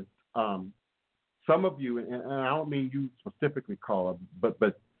spiritualist, some of you, and I don't mean you specifically, Carla, but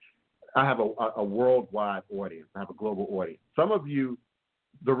I have a worldwide audience. I have a global audience. Some of you,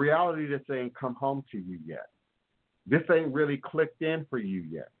 the reality just ain't come home to you yet. This ain't really clicked in for you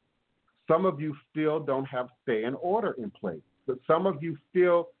yet. Some of you still don't have stay in order in place. But some of you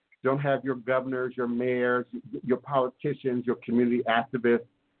still don't have your governors, your mayors, your politicians, your community activists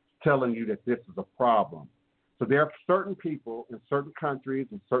telling you that this is a problem. So there are certain people in certain countries,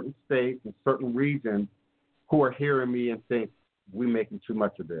 in certain states, in certain regions who are hearing me and think we're making too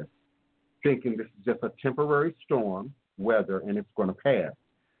much of this, thinking this is just a temporary storm, weather, and it's going to pass.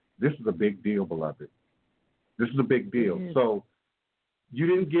 This is a big deal, beloved. This is a big deal. So you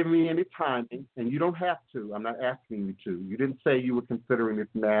didn't give me any timing, and you don't have to. I'm not asking you to. You didn't say you were considering this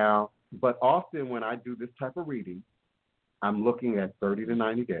now. But often when I do this type of reading, I'm looking at 30 to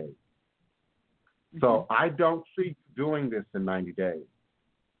 90 days. So I don't see you doing this in 90 days.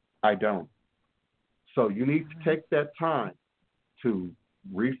 I don't. So you need to take that time to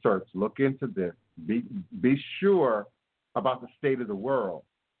research, look into this, be sure about the state of the world,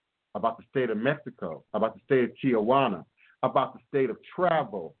 about the state of Mexico, about the state of Tijuana, about the state of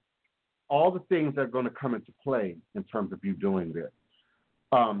travel, all the things that are going to come into play in terms of you doing this.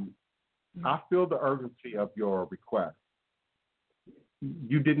 I feel the urgency of your request.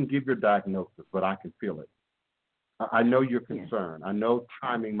 You didn't give your diagnosis, but I can feel it. I know you're concerned. I know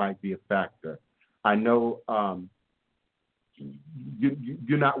timing might be a factor. I know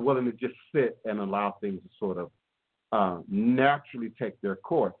you're not willing to just sit and allow things to sort of naturally take their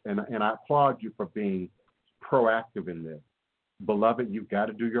course. And I applaud you for being proactive in this. Beloved, you've got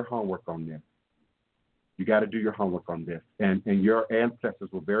to do your homework on this. You got to do your homework on this. And your ancestors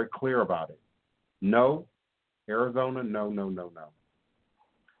were very clear about it. No, Arizona, no.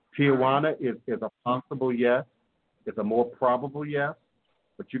 Tijuana is a possible yes. It's a more probable yes.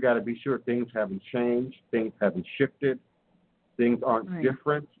 But you got to be sure things haven't changed. Things haven't shifted. Things aren't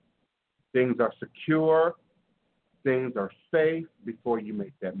different. Things are secure. Things are safe before you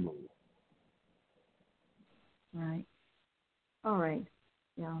make that move. Right. All right.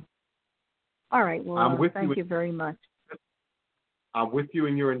 Yeah. All right. Well, thank you very much. I'm with you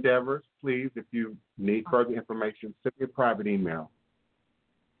in your endeavors. Please, if you need further information, send me a private email.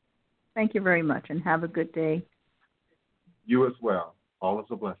 Thank you very much, and have a good day. You as well. All is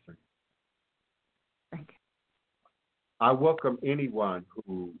a blessing. Thank you. I welcome anyone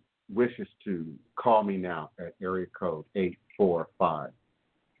who wishes to call me now at area code 845-277-9143.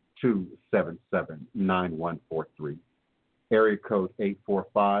 Area code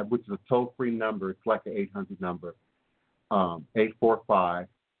 845, which is a toll-free number. It's like an 800 number. 845-277-9143.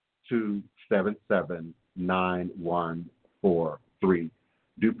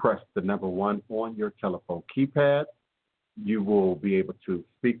 Do press the number 1 on your telephone keypad. You will be able to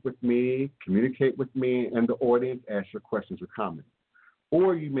speak with me, communicate with me and the audience, ask your questions or comments.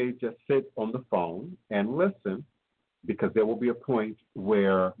 Or you may just sit on the phone and listen, because there will be a point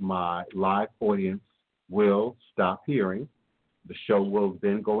where my live audience will stop hearing. The show will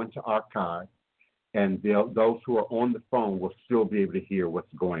then go into archive, and those who are on the phone will still be able to hear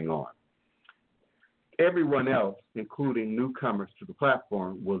what's going on. Everyone else, including newcomers to the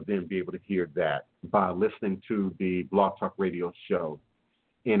platform, will then be able to hear that by listening to the Blog Talk Radio show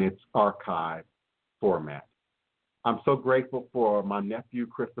in its archive format. I'm so grateful for my nephew,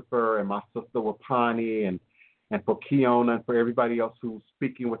 Christopher, and my sister, Wapani, and for Kiona, and for everybody else who's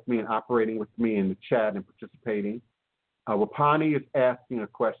speaking with me and operating with me in the chat and participating. Wapani is asking a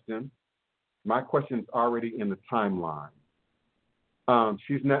question. My question is already in the timeline.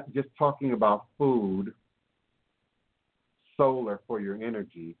 She's not just talking about food, solar for your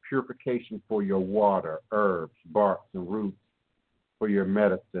energy, purification for your water, herbs, barks, and roots for your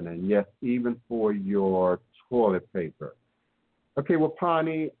medicine, and yes, even for your toilet paper. Okay,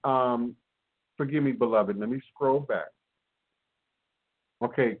 Wapani, forgive me, beloved. Let me scroll back.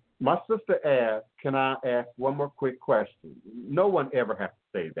 Okay, my sister asked, can I ask one more quick question? No one ever has to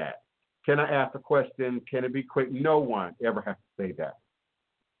say that. Can I ask a question? Can it be quick? No one ever has to say that.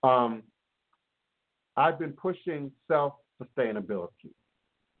 I've been pushing self-sustainability.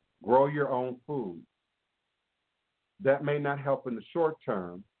 Grow your own food. That may not help in the short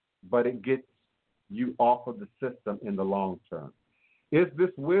term, but it gets you off of the system in the long term. Is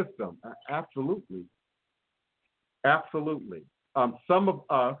this wisdom? Absolutely. Absolutely. Some of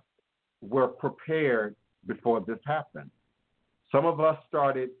us were prepared before this happened. Some of us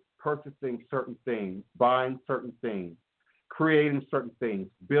started purchasing certain things, buying certain things, creating certain things,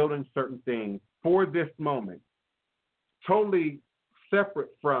 building certain things for this moment, totally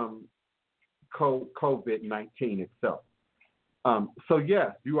separate from COVID-19 itself. So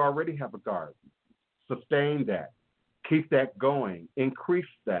yes, you already have a garden. Sustain that. Keep that going. Increase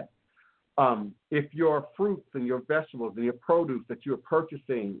that. If your fruits and your vegetables and your produce that you're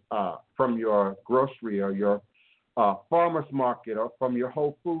purchasing from your grocery or your farmer's market or from your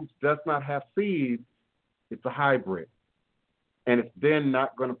Whole Foods does not have seeds, it's a hybrid. And it's then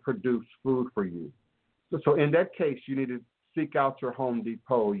not going to produce food for you. So in that case, you need to seek out your Home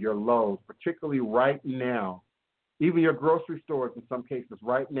Depot, your Lowe's, particularly right now. Even your grocery stores, in some cases,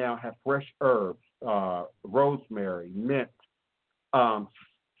 right now have fresh herbs, rosemary, mint,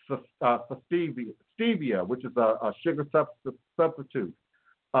 stevia, which is a sugar substitute,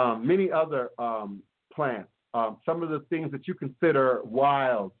 many other plants. Some of the things that you consider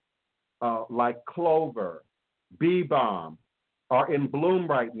wild, like clover, bee balm, are in bloom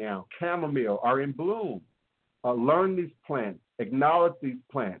right now. Chamomile are in bloom. Learn these plants, acknowledge these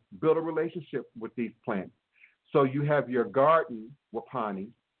plants, build a relationship with these plants. So you have your garden,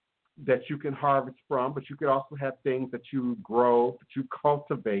 Wapani, that you can harvest from, but you could also have things that you grow, that you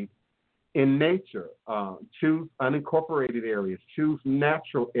cultivate in nature. Choose unincorporated areas, choose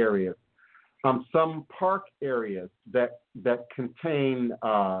natural areas. Some park areas that contain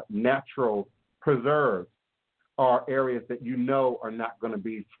natural preserves are areas that you know are not going to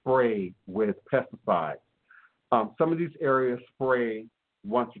be sprayed with pesticides. Some of these areas spray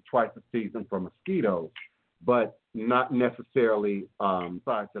once or twice a season for mosquitoes, but not necessarily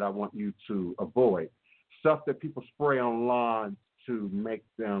sites that I want you to avoid. Stuff that people spray on lawns to make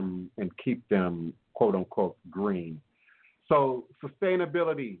them and keep them, quote unquote, green. So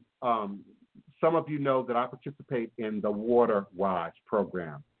sustainability, some of you know that I participate in the Water Wise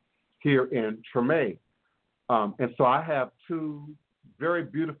program here in Treme. And so I have 2 very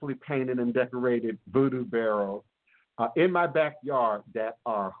beautifully painted and decorated voodoo barrels in my backyard that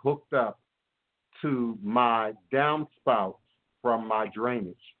are hooked up to my downspouts from my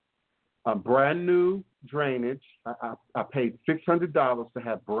drainage. Brand new drainage. I paid $600 to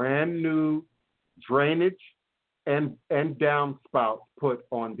have brand new drainage and downspouts put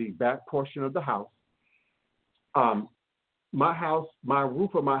on the back portion of the house. My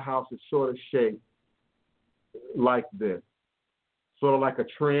roof of my house is sort of shaped like this, sort of like a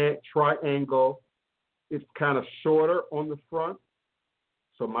triangle. It's kind of shorter on the front.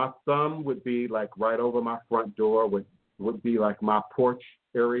 So my thumb would be like right over my front door, would be like my porch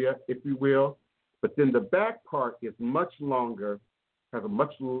area, if you will. But then the back part is much longer, has a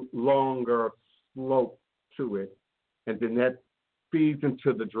much longer slope to it, and then that feeds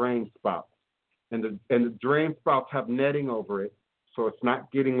into the drain spouts. And the drain spouts have netting over it, so it's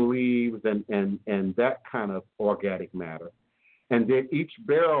not getting leaves and that kind of organic matter. And then each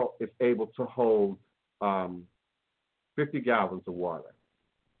barrel is able to hold 50 gallons of water.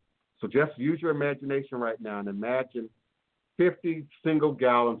 So just use your imagination right now and imagine 50 single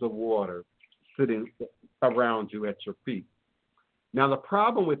gallons of water sitting around you at your feet. Now, the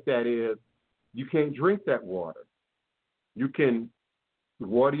problem with that is you can't drink that water. You can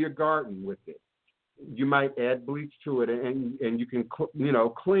water your garden with it. You might add bleach to it, and you can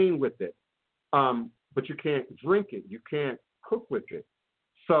clean with it, but you can't drink it. You can't cook with it.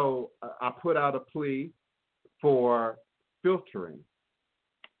 So I put out a plea for filtering,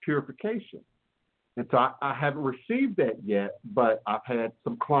 purification. And so I haven't received that yet, but I've had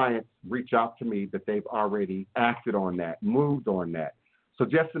some clients reach out to me that they've already acted on that, moved on that. So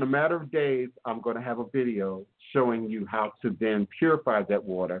just in a matter of days, I'm going to have a video showing you how to then purify that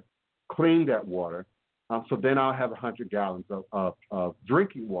water, clean that water. So then I'll have 100 gallons of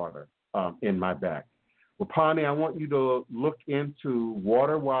drinking water in my bag. Well, Pawnee, I want you to look into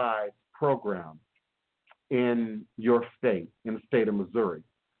WaterWise program in your state, in the state of Missouri.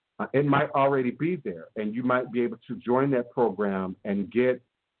 It might already be there, and you might be able to join that program and get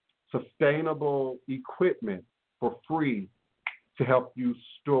sustainable equipment for free to help you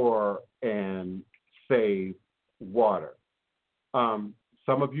store and save water. Some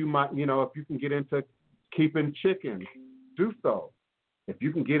of you might, if you can get into keeping chickens, do so. If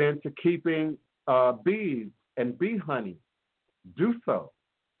you can get into keeping bees and bee honey, do so.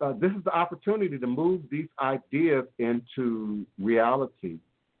 This is the opportunity to move these ideas into reality.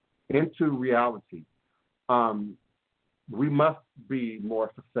 We must be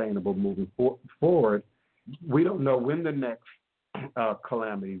more sustainable moving forward. We don't know when the next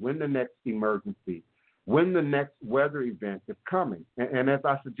calamity, when the next emergency, when the next weather event is coming. And as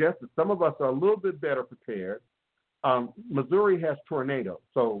I suggested, some of us are a little bit better prepared. Missouri has tornadoes.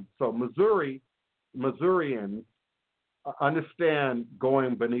 So Missourians understand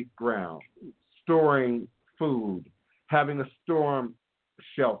going beneath ground, storing food, having a storm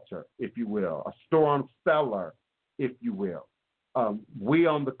shelter, if you will, a storm cellar, if you will. We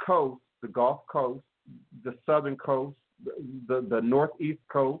on the coast, the Gulf Coast, the Southern Coast, the Northeast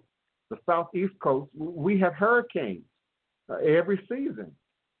Coast, the Southeast Coast, we have hurricanes every season.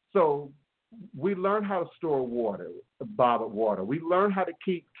 So we learn how to store water, bottled water. We learn how to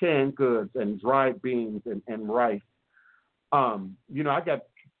keep canned goods and dried beans and rice. I got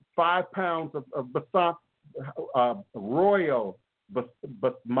 5 pounds of royal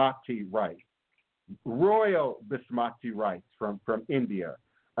basmati rice, from India.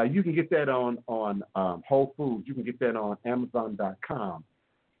 You can get that on Whole Foods. You can get that on Amazon.com,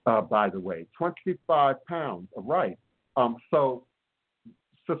 by the way. 25 pounds of rice. So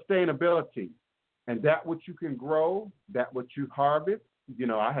sustainability, and that what you can grow, that what you harvest.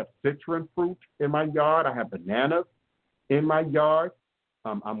 I have citron fruit in my yard. I have bananas in my yard.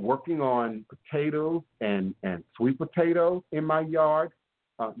 I'm working on potatoes and sweet potatoes in my yard.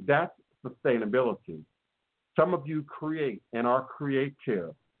 That's sustainability. Some of you create and are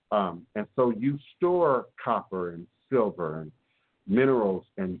creative, and so you store copper and silver and minerals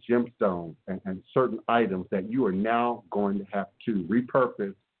and gemstones and certain items that you are now going to have to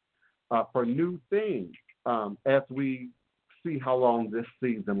repurpose for new things as we see how long this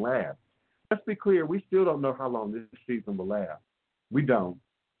season lasts. Let's be clear, we still don't know how long this season will last. We don't.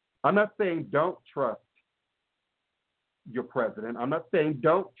 I'm not saying don't trust your president. I'm not saying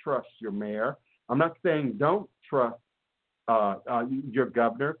don't trust your mayor. I'm not saying don't trust your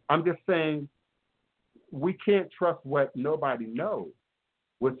governor. I'm just saying we can't trust what nobody knows,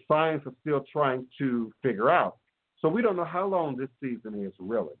 what science is still trying to figure out. So we don't know how long this season is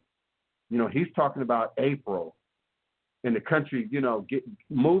really. He's talking about April in the country, get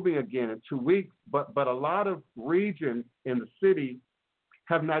moving again in 2 weeks, but a lot of regions in the city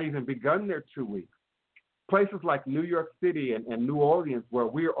have not even begun their 2 weeks. Places like New York City and New Orleans, where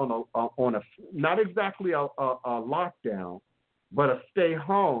we're on a not exactly a lockdown, but a stay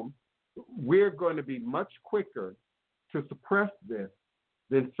home, we're going to be much quicker to suppress this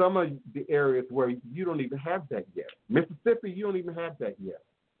than some of the areas where you don't even have that yet. Mississippi, you don't even have that yet.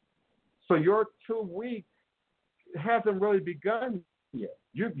 So your 2 weeks hasn't really begun yet.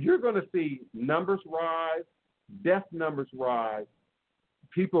 You're going to see numbers rise, death numbers rise,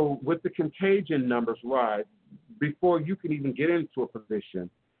 people with the contagion numbers rise before you can even get into a position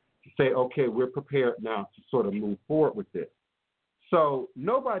to say, okay, we're prepared now to sort of move forward with this. So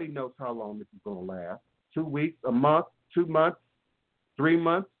nobody knows how long this is going to last. 2 weeks, a month, 2 months, 3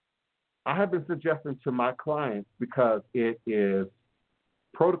 months. I have been suggesting to my clients, because it is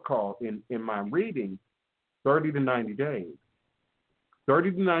protocol in my reading, 30 to 90 days.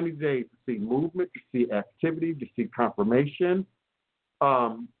 30 to 90 days to see movement, to see activity, to see confirmation,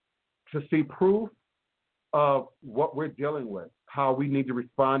 to see proof of what we're dealing with, how we need to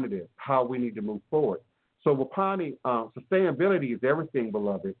respond to this, how we need to move forward. So Wapani, sustainability is everything,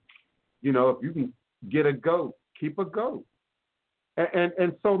 beloved. You know, if you can get a goat, keep a goat.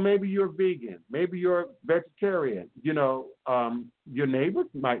 And so maybe you're vegan, maybe you're vegetarian, you know, your neighbors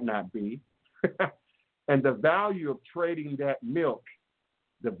might not be. And the value of trading that milk,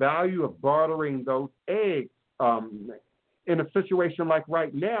 the value of bartering those eggs in a situation like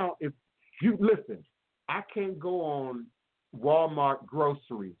right now, if you listen, I can't go on Walmart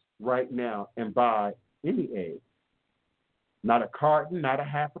groceries right now and buy any eggs. Not a carton, not a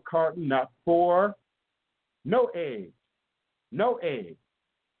half a carton, not 4. No eggs. No eggs.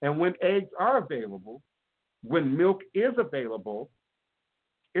 And when eggs are available, when milk is available,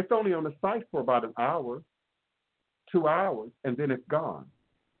 it's only on the site for about an hour, 2 hours, and then it's gone.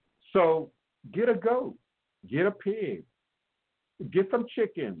 So get a goat, get a pig, get some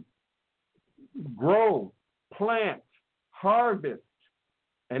chicken, grow, plant, harvest.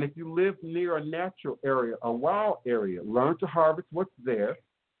 And if you live near a natural area, a wild area, learn to harvest what's there,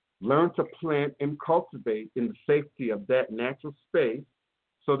 learn to plant and cultivate in the safety of that natural space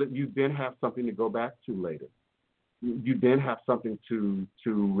so that you then have something to go back to later. You then have something to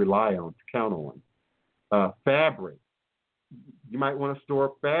rely on, to count on. Fabric. You might want to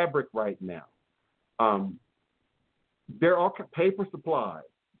store fabric right now. There are paper supplies.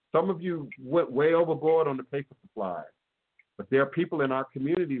 Some of you went way overboard on the paper supplies, but there are people in our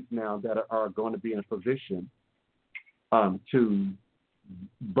communities now that are going to be in a position to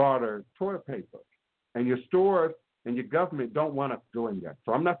barter toilet paper. And your stores and your government don't want us doing that.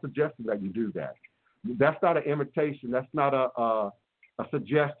 So I'm not suggesting that you do that. That's not an invitation. That's not a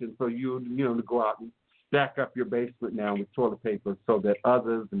suggestion for you to go out and stack up your basement now with toilet paper so that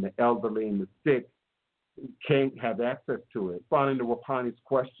others and the elderly and the sick can't have access to it. Responding to Wapani's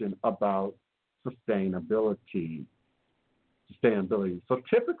question about sustainability. So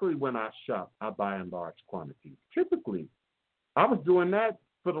typically when I shop, I buy in large quantities. Typically. I was doing that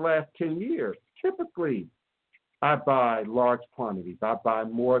for the last 10 years. Typically, I buy large quantities. I buy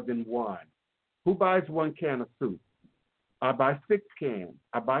more than one. Who buys 1 can of soup? I buy 6 cans.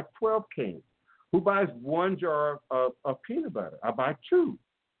 I buy 12 cans. Who buys 1 jar of peanut butter? I buy 2.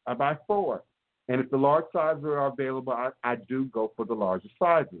 I buy 4. And if the large sizes are available, I do go for the larger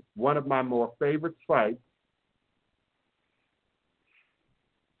sizes. One of my more favorite sites,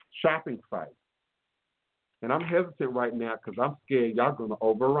 shopping sites. And I'm hesitant right now because I'm scared y'all going to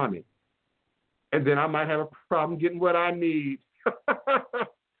overrun it. And then I might have a problem getting what I need.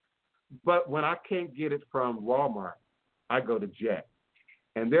 But when I can't get it from Walmart, I go to Jet.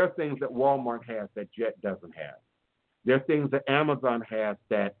 And there are things that Walmart has that Jet doesn't have. There are things that Amazon has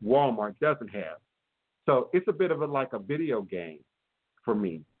that Walmart doesn't have. So it's a bit of like a video game for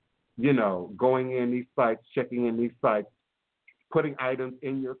me. You know, going in these sites, checking in these sites, putting items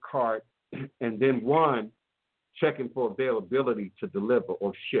in your cart, and then checking for availability to deliver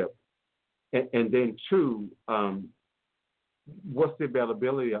or ship. And then 2, what's the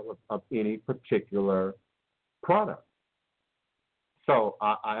availability of any particular product? So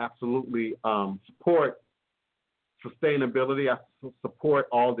I absolutely support sustainability. I support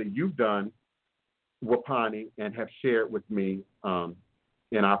all that you've done, Wapani, and have shared with me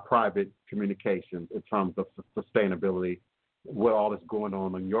in our private communications in terms of sustainability, what all is going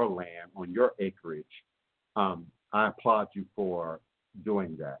on your land, on your acreage. I applaud you for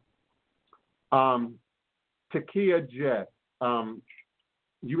doing that. Takia Jet,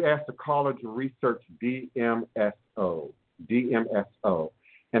 you asked the caller to research DMSO,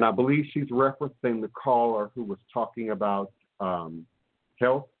 and I believe she's referencing the caller who was talking about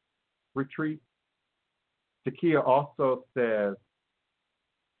health retreat. Takia also says,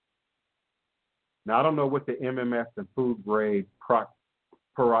 now I don't know what the MMS and food grade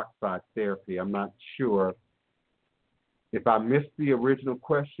peroxide therapy, I'm not sure if I missed the original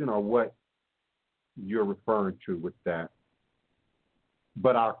question or what you're referring to with that.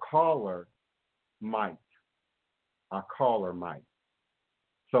 But our caller might.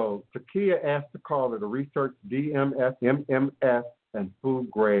 So Takia asked the caller to research DMS, MMS, and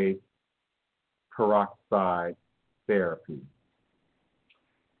food grade peroxide therapy.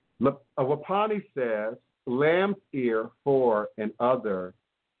 Wapani says lamb's ear, 4, and other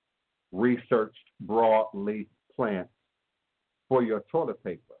researched broadleaf plants for your toilet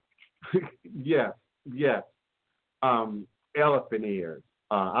paper. Yes, yes. Elephant ears.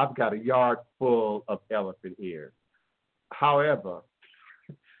 I've got a yard full of elephant ears. However,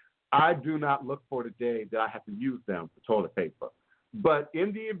 I do not look for the day that I have to use them for toilet paper. But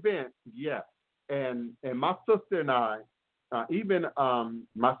in the event, yes. And my sister and I, even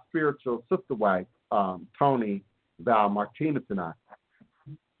my spiritual sister wife, Tony Val Martinez and I,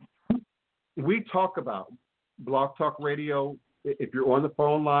 we talk about Blog Talk Radio. If you're on the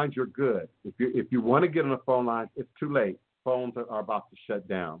phone lines, you're good. If you want to get on the phone lines, it's too late. Phones are about to shut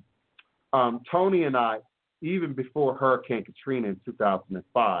down. Tony and I, even before Hurricane Katrina in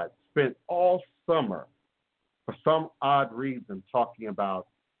 2005, spent all summer, for some odd reason, talking about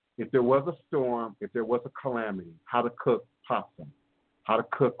if there was a storm, if there was a calamity, how to cook possum, how to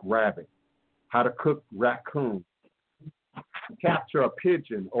cook rabbit, how to cook raccoon, capture a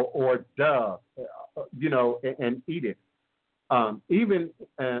pigeon or a dove, and eat it. Even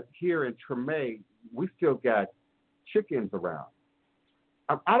here in Treme, we still got chickens around.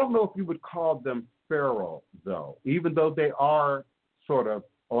 I don't know if you would call them feral, though, even though they are sort of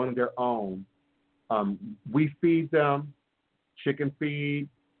on their own. We feed them chicken feed.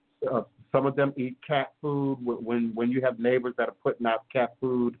 Some of them eat cat food when you have neighbors that are putting out cat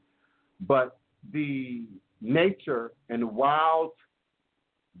food. But the nature and wild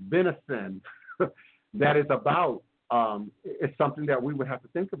venison that is about is something that we would have to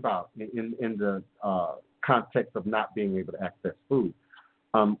think about in the context of not being able to access food.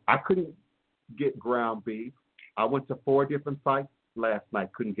 I couldn't get ground beef. I went to 4 different sites last night,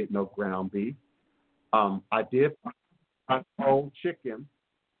 couldn't get no ground beef. I did find whole chicken,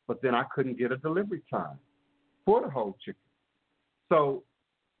 but then I couldn't get a delivery time for the whole chicken. So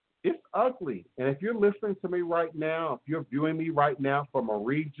it's ugly. And if you're listening to me right now, if you're viewing me right now from a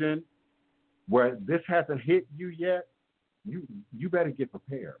region where this hasn't hit you yet, you better get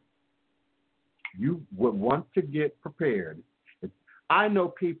prepared. You would want to get prepared. I know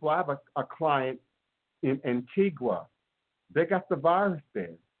people, I have a client in Antigua. They got the virus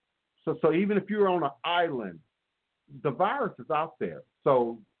there. So even if you're on an island, the virus is out there.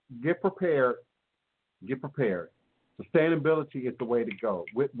 So get prepared. Get prepared. Sustainability is the way to go,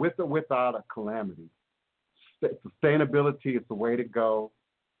 with or without a calamity. Sustainability is the way to go.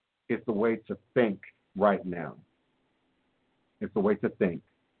 It's the way to think right now. It's the way to think.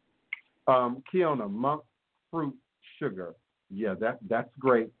 Kiona, monk fruit sugar. Yeah, that's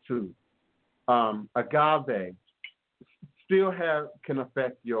great too. Agave still can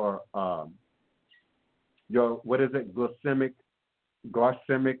affect your what is it,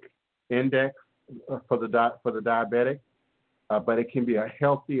 glycemic index for the diabetic, but it can be a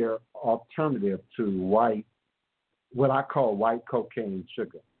healthier alternative to what I call white cocaine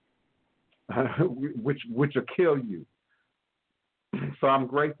sugar, which will kill you. So I'm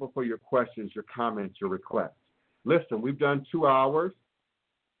grateful for your questions, your comments, your requests. Listen, we've done 2 hours.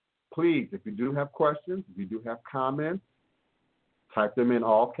 Please, if you do have questions, if you do have comments, type them in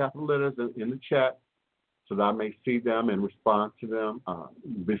all capital letters in the chat so that I may see them and respond to them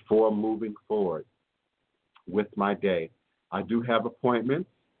before moving forward with my day. I do have appointments.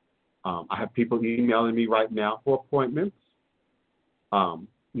 I have people emailing me right now for appointments.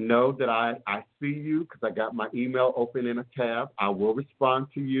 Know that I see you because I got my email open in a tab. I will respond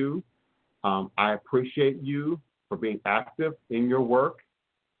to you. I appreciate you for being active in your work,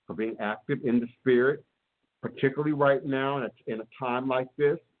 for being active in the spirit, particularly right now in a time like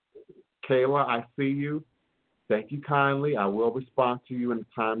this. Kayla, I see you. Thank you kindly. I will respond to you in a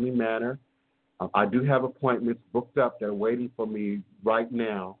timely manner. I do have appointments booked up that are waiting for me right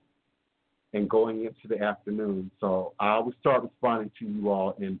now and going into the afternoon. So I will start responding to you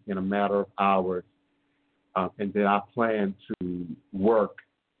all in a matter of hours. And then I plan to work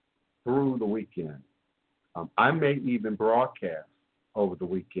through the weekend. I may even broadcast over the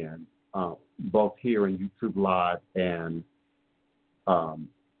weekend, both here in YouTube Live and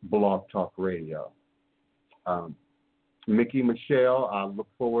Blog Talk Radio. Mickey Michelle, I look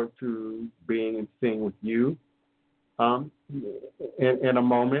forward to being and seeing with you in a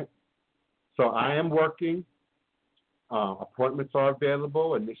moment. So I am working. Appointments are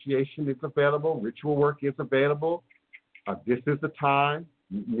available. Initiation is available. Ritual work is available. This is the time.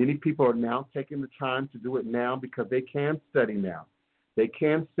 Many people are now taking the time to do it now because they can study now. They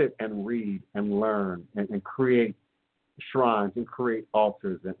can sit and read and learn and create shrines and create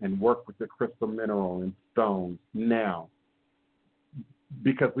altars and work with the crystal mineral and stones now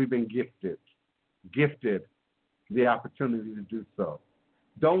because we've been gifted the opportunity to do so.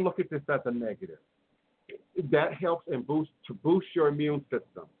 Don't look at this as a negative. That helps and boost your immune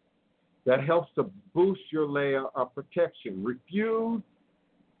system. That helps to boost your layer of protection. Refuse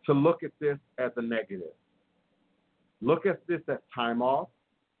to look at this as a negative. Look at this as time off.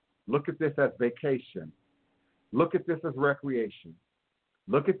 Look at this as vacation. Look at this as recreation.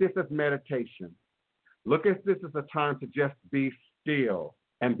 Look at this as meditation. Look at this as a time to just be still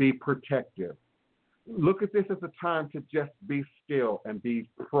and be protective. Look at this as a time to just be still and be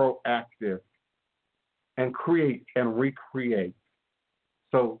proactive and create and recreate.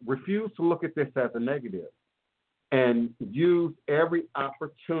 So refuse to look at this as a negative and use every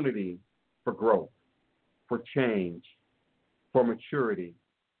opportunity for growth, for change, for maturity,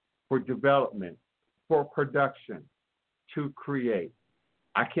 for development, for production, to create.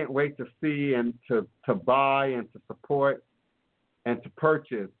 I can't wait to see and to buy and to support and to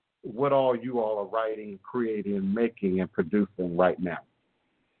purchase what all you all are writing, creating, making, and producing right now.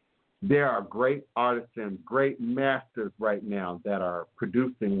 There are great artisans, great masters right now that are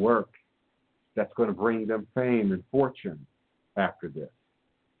producing work that's going to bring them fame and fortune after this.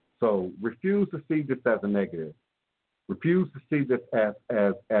 So refuse to see this as a negative. Refuse to see this as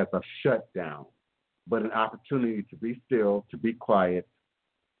a shutdown, but an opportunity to be still, to be quiet,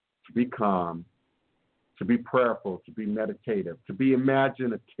 to be calm, to be prayerful, to be meditative, to be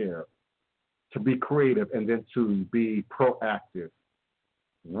imaginative, to be creative, and then to be proactive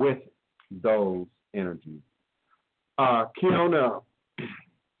with those energies. Kiona,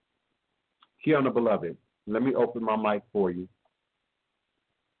 beloved, let me open my mic for you.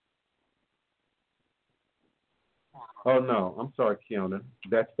 Oh, no, I'm sorry, Kiona.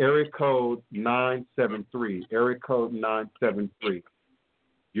 That's area code 973. Area code 973.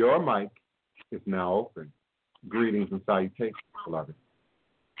 Your mic is now open. Greetings and salutations, beloved.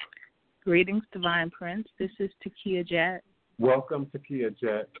 Greetings, Divine Prince. This is Takia Jet. Welcome, Takia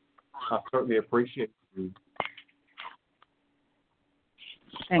Jet. I certainly appreciate you.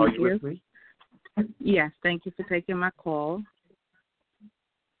 Thank Are you with me? Yes, thank you for taking my call.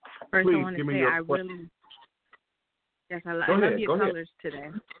 First, Please, I want to say I really, yes, I love your colors today.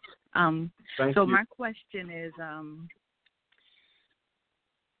 Thank so you. my question is,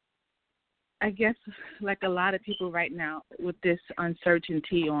 I guess like a lot of people right now with this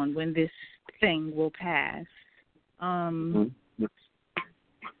uncertainty on when this thing will pass, I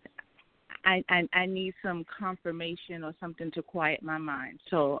need some confirmation or something to quiet my mind.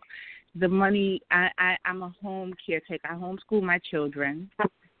 So the money, I'm a home caretaker. I homeschool my children,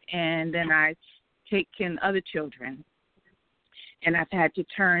 and then I take in other children. And I've had to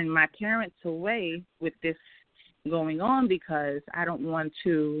turn my parents away with this going on because I don't want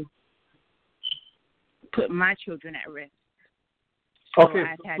to put my children at risk. So Okay,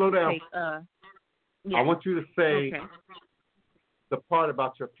 slow down. I want you to say the part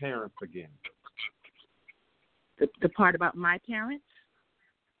about your parents again. The part about my parents?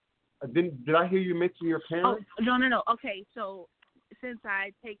 Did I hear you mention your parents? Oh, no. Okay, so since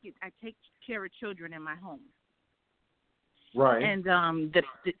I take care of children in my home. Right. And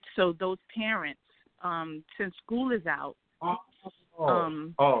so those parents, since school is out, I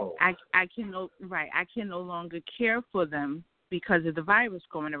can no longer care for them because of the virus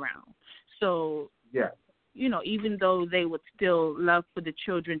going around. So even though they would still love for the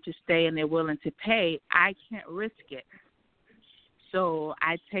children to stay and they're willing to pay, I can't risk it. So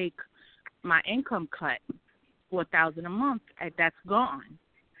I take my income cut, $4,000 a month, and that's gone.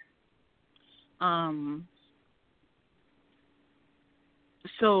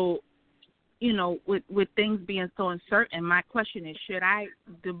 So, with things being so uncertain, my question is,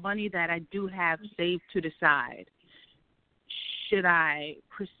 the money that I do have saved to the side, should I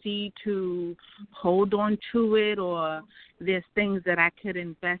proceed to hold on to it, or there's things that I could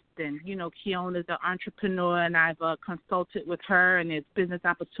invest in? Kiona's an entrepreneur, and I've consulted with her, and there's business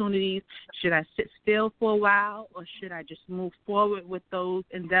opportunities. Should I sit still for a while, or should I just move forward with those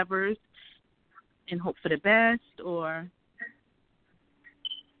endeavors and hope for the best, or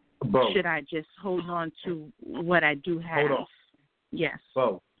both? Should I just hold on to what I do have? Hold on. Yes.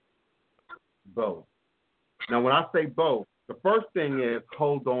 Both. Now, when I say both, the first thing is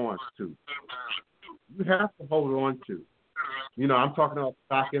hold on to. You have to hold on to. I'm talking about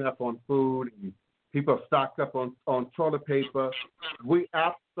stocking up on food, and people have stocked up on toilet paper. We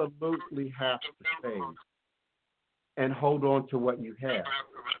absolutely have to save and hold on to what you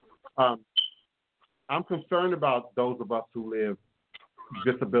have. I'm concerned about those of us who live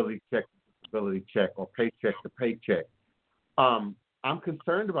disability check or paycheck to paycheck. I'm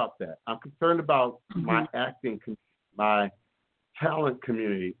concerned about that. I'm concerned about my acting community, my talent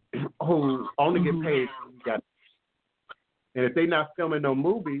community, who only get paid when you got. And if they're not filming no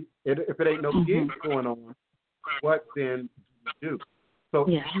movie, if it ain't no gigs going on, what then do you do? So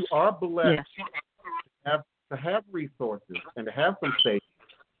Yes. you are blessed Yes. to have resources and to have some savings.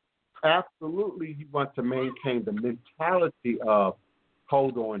 Absolutely, you want to maintain the mentality of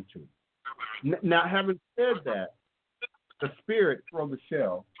hold on to. Now, having said that, the spirit throw the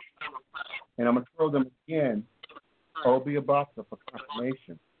shell, and I'm going to throw them again, Obi Abasa for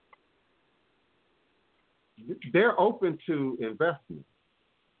confirmation. They're open to investment.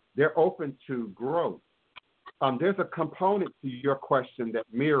 They're open to growth. There's a component to your question that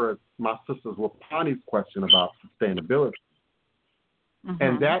mirrors my sister's Wapani's question about sustainability.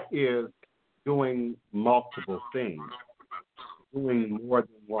 And that is doing multiple things, doing more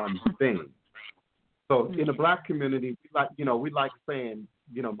than one thing. So in the Black community, we like saying,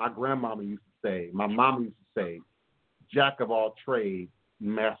 my grandmama used to say, my mama used to say, jack of all trades,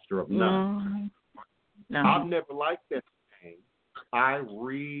 master of none. I've never liked that saying. I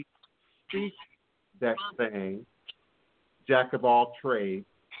re-speak that saying, jack of all trades,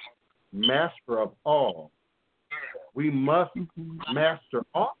 master of all. We must master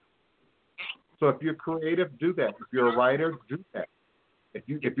all. So if you're creative, do that. If you're a writer, do that. If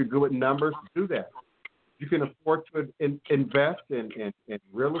you're good with numbers, do that. If you can afford to invest in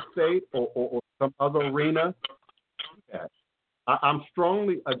real estate or some other arena, do that. I'm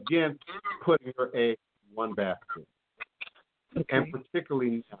strongly against putting your eggs in one basket, and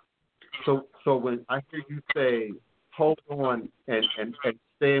particularly now. So when I hear you say, hold on and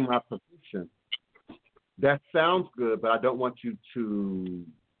stay in my position, that sounds good, but I don't want you to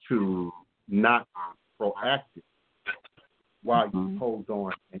not be proactive while you hold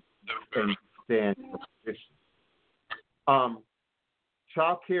on and stand in your position.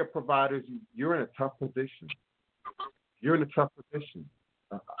 Child care providers, you're in a tough position. You're in a tough position.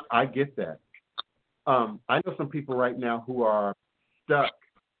 I get that. I know some people right now who are stuck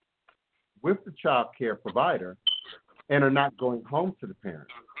with the child care provider and are not going home to the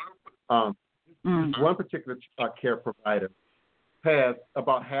parents. One particular child care provider has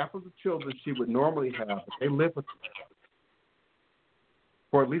about half of the children she would normally have, but they live with her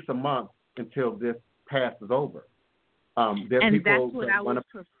for at least a month until this passes over. And that's what I would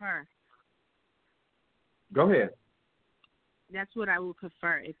prefer. Go ahead. That's what I would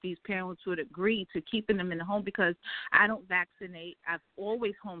prefer, if these parents would agree to keeping them in the home, because I don't vaccinate. I've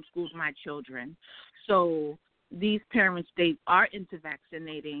always homeschooled my children. So these parents, they are into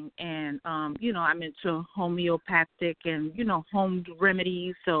vaccinating, and, I'm into homeopathic and, home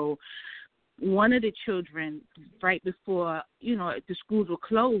remedies. So one of the children, right before, the schools were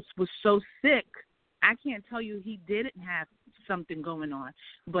closed, was so sick. I can't tell you he didn't have something going on.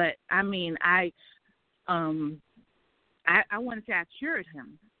 But, I wanted to, I cured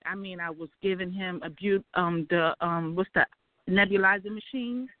him. I was giving him the nebulizer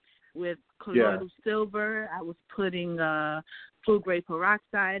machine with colloidal silver. I was putting food grade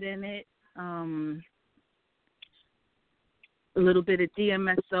peroxide in it, a little bit of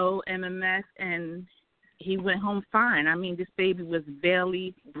DMSO, MMS, and he went home fine. This baby was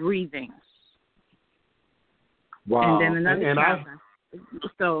barely breathing. Wow. And then another child.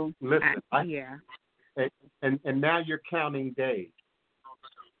 So, listen, And now you're counting days.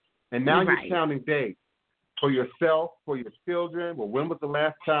 And now you're counting days for yourself, for your children. Well, when was the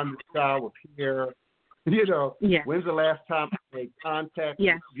last time this child was here? When's the last time I made contact?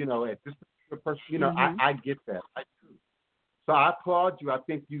 At this particular person. I get that. I do. So I applaud you. I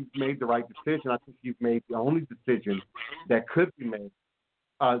think you've made the right decision. I think you've made the only decision that could be made.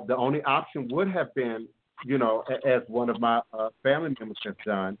 The only option would have been, as one of my family members has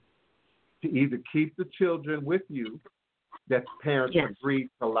done, to either keep the children with you, that the parents agreed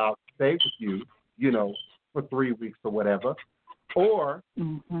to allow to stay with you, for 3 weeks or whatever, or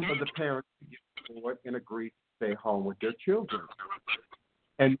for the parents to get bored and agree to stay home with their children.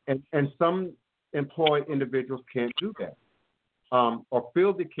 And some employed individuals can't do that, or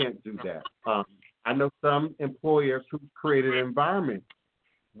feel they can't do that. I know some employers who created an environment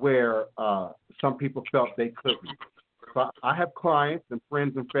where some people felt they couldn't. So I have clients and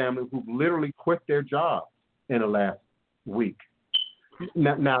friends and family who literally quit their jobs in the last week.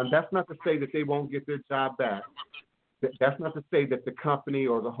 Now, that's not to say that they won't get their job back. That's not to say that the company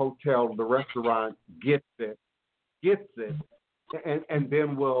or the hotel or the restaurant gets it, and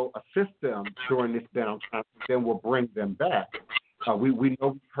then we'll assist them during this downtime. Then we'll bring them back. We know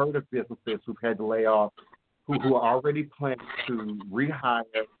we've heard of businesses who've had to lay off, who are already planning to rehire,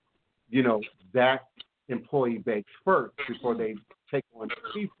 that employee base first before they take on the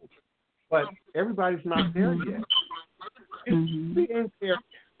people. But everybody's not there yet. We ain't there.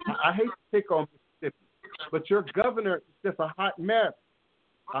 I hate to pick on Mississippi, but your governor is just a hot mess,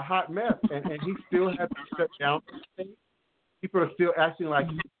 and he still has to shut down the state. people are still acting like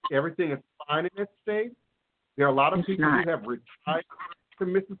everything is fine in that state. There are a lot of people who have retired to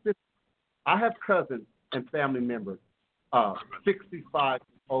Mississippi. I have cousins and family members, 65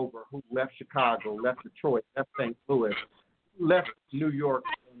 and over, who left Chicago, left Detroit, left St. Louis, left New York,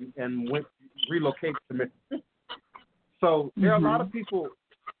 and relocated to Mississippi. So there are a lot of people who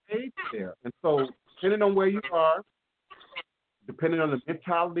stayed there. And so depending on where you are, depending on the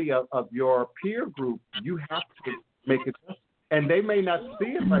mentality of your peer group, you have to make it. And they may not see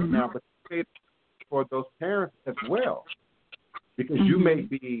it right now, but it's for those parents as well, because you may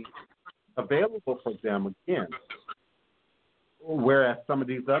be available for them again, whereas some of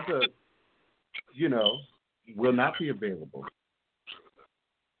these other, will not be available.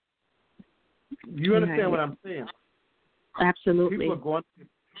 You understand what I'm saying? Absolutely.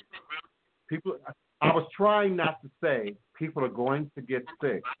 I was trying not to say people are going to get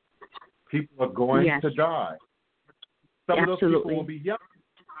sick. People are going to die. Some of those people will be young.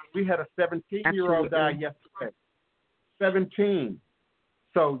 We had a 17-year-old die yesterday. 17.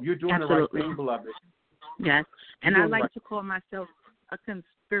 So you're doing the right thing, beloved. Yes. And I like to call myself a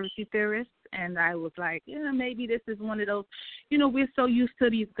conspiracy theorist. And I was like, maybe this is one of those, we're so used to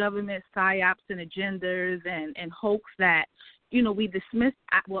these government psyops and agendas and hoax that, we dismiss,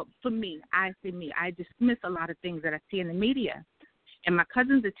 I dismiss a lot of things that I see in the media. And my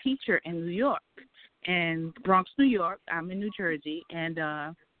cousin's a teacher in New York, and Bronx, New York. I'm in New Jersey. And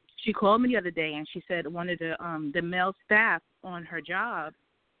she called me the other day, and she said one of the male staff on her job,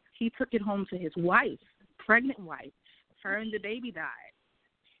 he took it home to his wife, pregnant wife. Her and the baby died.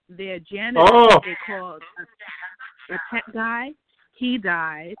 Their janitor, they called a tech guy, he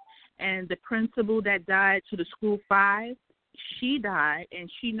died. And the principal that died to the school 5, she died,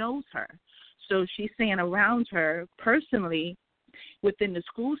 and she knows her. So she's saying around her, personally, within the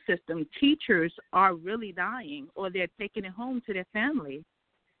school system, teachers are really dying, or they're taking it home to their family.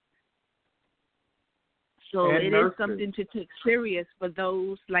 So and it nurses. Is something to take serious for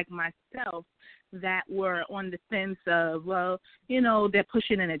those like myself that were on the fence of, they're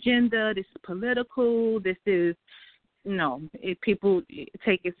pushing an agenda, this is political, this is, people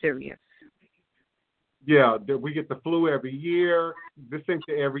take it serious. Yeah, we get the flu every year. This ain't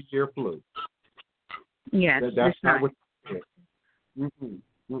the every year flu. Yes, that's not what it is.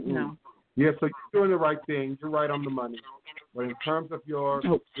 No. Yeah, so you're doing the right thing. You're right on the money. But in terms of your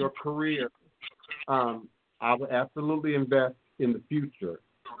career, I would absolutely invest in the future.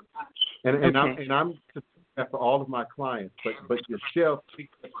 And I'm just that for all of my clients, but your shelf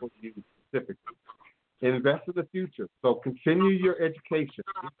speaks for you specifically. Invest in the future. So continue your education,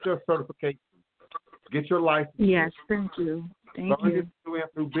 get your certification, get your license. Yes, thank you. Thank you.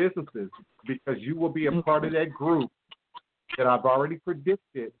 Through businesses, because you will be a part of that group that I've already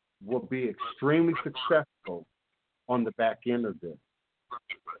predicted will be extremely successful on the back end of this.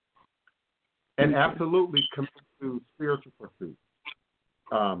 And absolutely commit to spiritual pursuits.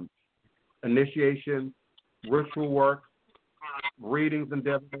 Initiation, ritual work, readings and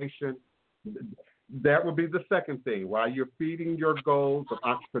divination. That would be the second thing. While you're feeding your goals of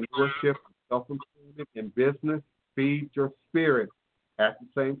entrepreneurship, self-improvement, and business, feed your spirit at the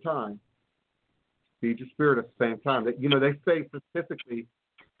same time. Feed your spirit at the same time. They say statistically,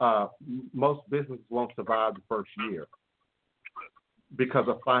 most businesses won't survive the first year because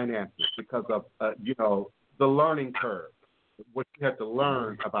of finances, because of the learning curve, what you have to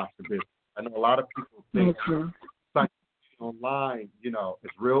learn about the business. I know a lot of people think online,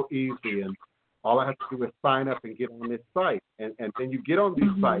 it's real easy, and all I have to do is sign up and get on this site. And then you get on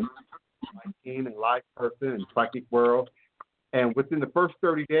these sites, like Teen and Life Person and Psychic World, and within the first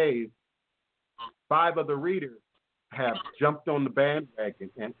 30 days, 5 other readers have jumped on the bandwagon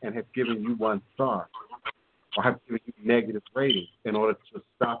and have given you 1 star, or have given you negative ratings in order to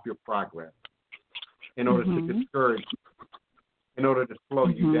stop your progress, in order to discourage you, in order to slow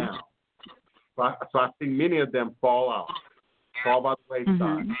you down. So I see many of them fall by the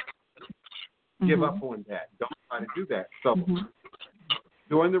wayside. Give up on that. Don't try to do that. So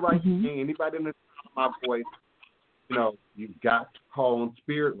doing the right thing, anybody in the sound of my voice, you've got to call on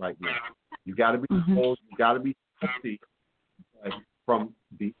spirit right now. You got to be whole. You got to be healthy from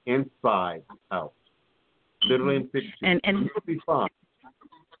the inside out. Literally and figuratively. And it'll be fun.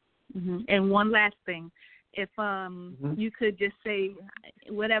 And one last thing. If you could just say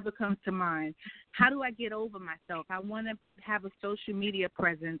whatever comes to mind, how do I get over myself? I want to have a social media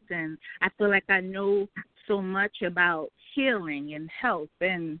presence, and I feel like I know so much about healing and health,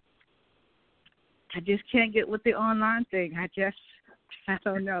 and I just can't get with the online thing. I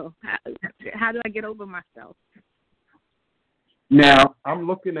don't know. How do I get over myself? Now, I'm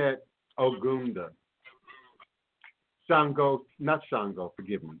looking at Ogunda.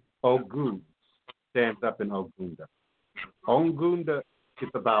 forgive me. Ogun stands up in Ogunda. Ogunda is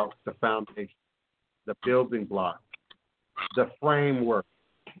about the foundation, the building block, the framework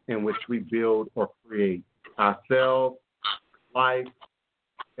in which we build or create ourselves, life,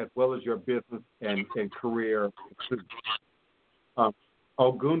 as well as your business and career.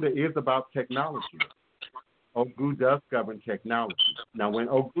 Ogunda is about technology. Ogu does govern technology. Now, when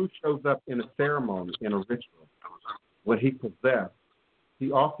Ogu shows up in a ceremony, in a ritual, what he possesses,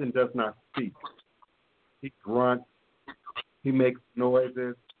 he often does not speak. He grunts. He makes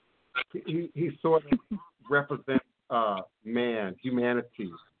noises. He sort of represents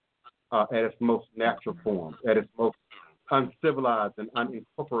humanity at its most natural form, at its most uncivilized and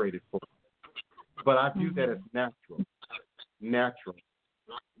unincorporated form. But I view that as natural. Natural.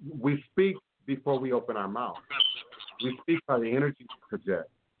 We speak before we open our mouth. We speak by the energy we project.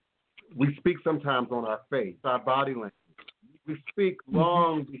 We speak sometimes on our face, our body language. We speak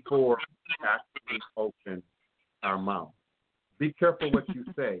long before we actually open our mouth. Be careful what you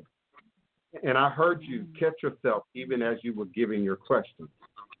say. And I heard you catch yourself even as you were giving your question.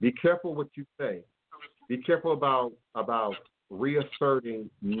 Be careful what you say. Be careful about reasserting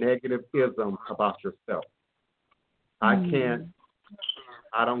negative isms about yourself. I can't.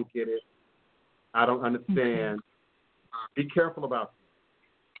 I don't get it. I don't understand. Be careful about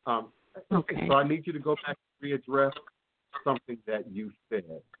that. So I need you to go back and readdress something that you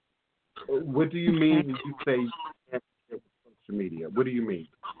said. What do you mean when you say you can't get with social media? What do you mean?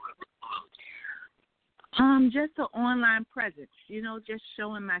 Just an online presence, just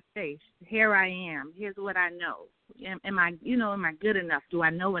showing my face. Here I am. Here's what I know. Am I good enough? Do I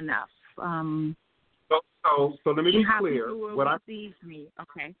know enough? So let me be clear. What I sees me.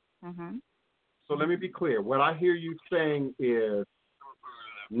 Okay. So let me be clear. What I hear you saying is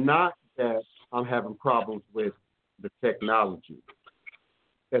not that I'm having problems with the technology.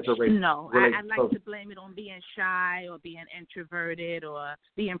 No, I like to blame it on being shy or being introverted or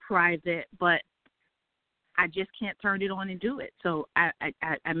being private, but I just can't turn it on and do it. So I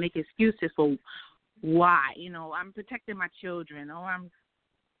make excuses for why. I'm protecting my children, or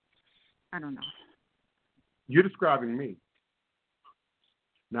I don't know. You're describing me.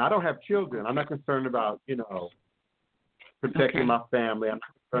 Now, I don't have children. I'm not concerned about, protecting my family. I'm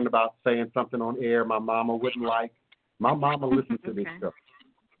not concerned about saying something on air my mama wouldn't like. My mama listens to me stuff.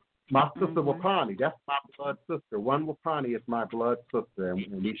 My sister Wapani, that's my blood sister. One Wapani is my blood sister,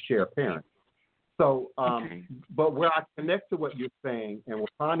 and we share parents. So, but where I connect to what you're saying, and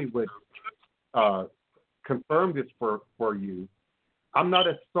Wapani would confirm this for you, I'm not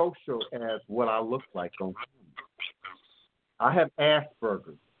as social as what I look like on camera. I have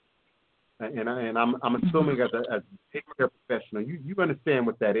Asperger's, and I'm assuming as a care professional, you understand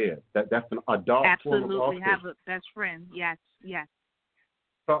what that is. That's an adult form of autism. Absolutely, have a best friend. Yes.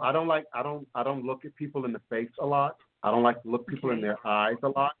 So I don't look at people in the face a lot. I don't like to look people in their eyes a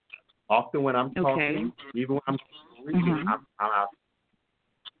lot. Often when I'm talking, even when I'm reading,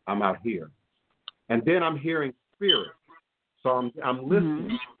 I'm out here, and then I'm hearing spirit. So I'm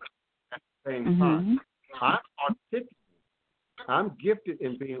listening at the same time. I'm articulate. I'm gifted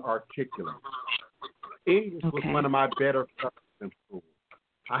in being articulate. English was one of my better subjects in school.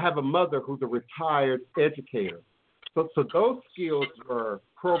 I have a mother who's a retired educator. So those skills were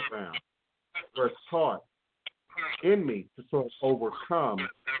programmed, were taught in me to sort of overcome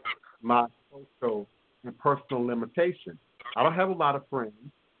my social and personal limitations. I don't have a lot of friends.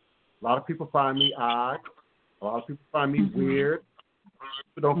 A lot of people find me odd. A lot of people find me weird.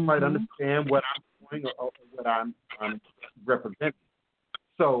 People don't quite understand what I'm doing or what I'm representing.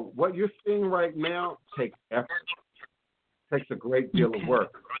 So what you're seeing right now takes effort. It takes a great deal of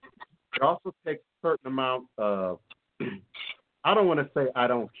work. It also takes a certain amount of, I don't want to say I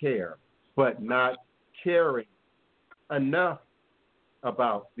don't care, but not caring enough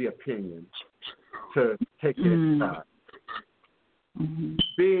about the opinion to take it inside.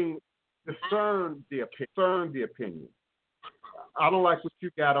 Being discern the opinion. I don't like what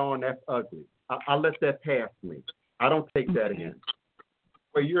you got on. That's ugly. I let that pass me. I don't take that in.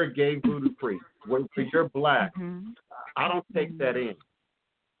 Where you're a gay voodoo priest, where you're black, I don't take that in.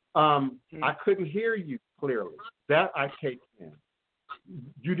 I couldn't hear you clearly. That I take in.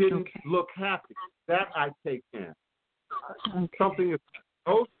 You didn't look happy. That I take in. Something is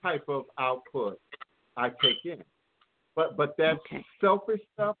those type of output I take in. But that selfish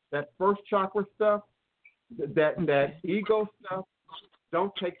stuff, that first chakra stuff, that ego stuff,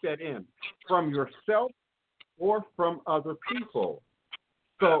 don't take that in from yourself or from other people.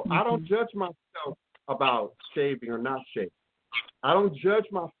 So I don't judge myself about shaving or not shaving. I don't judge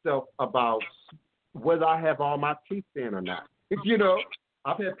myself about whether I have all my teeth in or not. You know,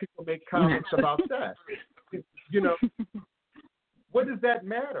 I've had people make comments about that. You know, what does that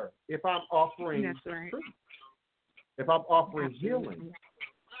matter if I'm offering truth? If I'm offering healing?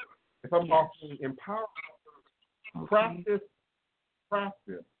 If I'm offering empowerment?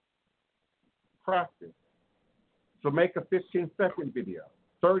 Practice. So make a 15-second video,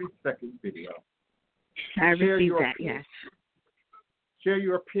 30-second video. I received that, yes. Share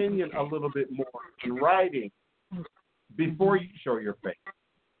your opinion a little bit more in writing before you show your face.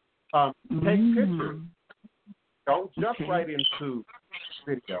 Take pictures. Don't jump right into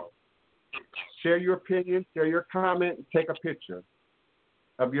video. Share your opinion, share your comment, take a picture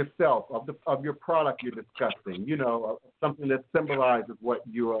of yourself, of your product you're discussing, you know, something that symbolizes what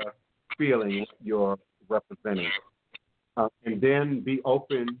you are feeling, what you're representing. And then be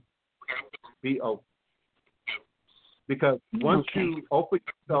open. Because once you open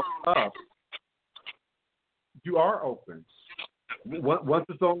yourself up, you are open. Once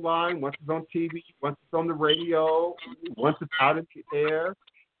it's online, once it's on TV, once it's on the radio, once it's out in the air,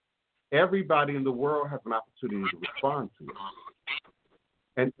 everybody in the world has an opportunity to respond to it.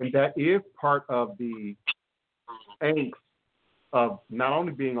 And that is part of the angst of not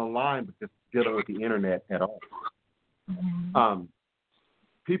only being online, but just dealing with the internet at all.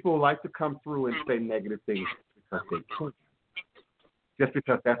 People like to come through and say negative things because they can, just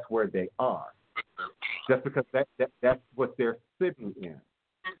because that's where they are, just because that's what they're sitting in.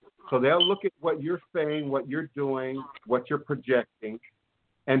 So they'll look at what you're saying, what you're doing, what you're projecting,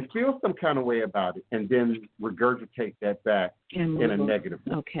 and feel some kind of way about it, and then regurgitate that back in a negative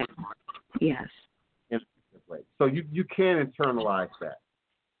way. Okay. Yes. In a negative way. So you can internalize that.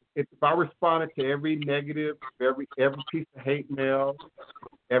 If I responded to every negative, every piece of hate mail,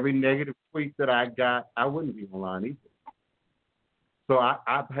 every negative tweet that I got, I wouldn't be online either. So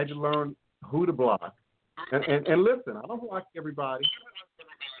I've had to learn who to block. And listen, I don't block everybody.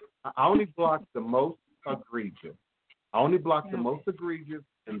 I only block the most egregious. I only block the most egregious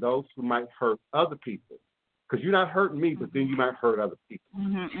and those who might hurt other people. Because you're not hurting me, but then you might hurt other people.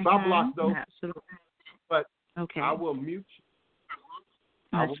 So I block those. Absolutely. But I will mute you.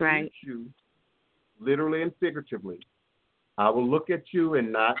 That's right. Mute you, literally and figuratively. I will look at you and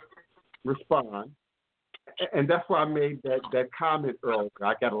not respond. And that's why I made that comment earlier.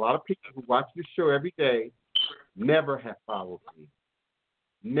 I got a lot of people who watch this show every day, never have followed me,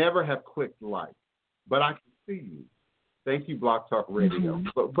 never have clicked like, but I can see you. Thank you, Block Talk Radio.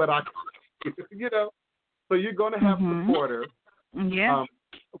 But I, you know, so you're going to have supporters. Yeah.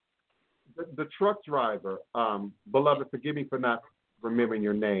 The truck driver, beloved, forgive me for not remembering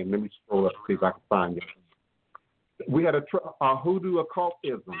your name. Let me scroll up and see if I can find you. We had a Hoodoo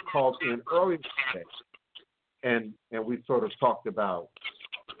occultism called in earlier today, and we sort of talked about.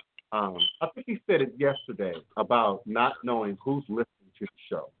 I think he said it yesterday about not knowing who's listening to the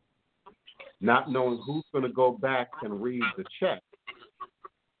show, not knowing who's going to go back and read the chat.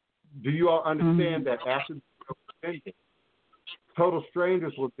 Do you all understand that after the show is ended, total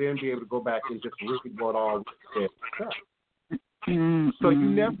strangers will then be able to go back and just read what all was said? So you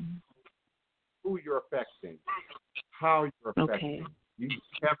never know who you're affecting, how you're affecting. You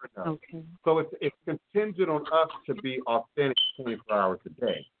never know. So it's contingent on us to be authentic 24 hours a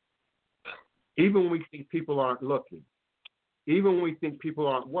day. Even when we think people aren't looking, even when we think people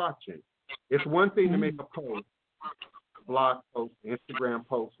aren't watching. It's one thing to make a post, blog post, Instagram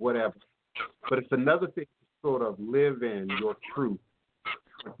post, whatever, but it's another thing to sort of live in your truth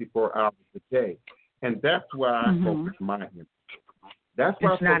 24 hours a day. And that's where I focus my energy. That's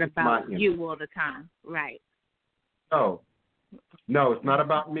why it's not about you all the time, right? No, it's not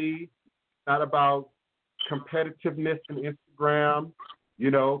about me. It's not about competitiveness in Instagram,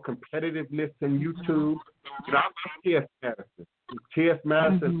 you know, competitiveness in YouTube. You know, I'm T.S. Madison. T.S.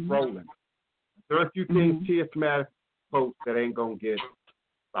 Madison's rolling. There are a few things T.S. Madison posts that ain't going to get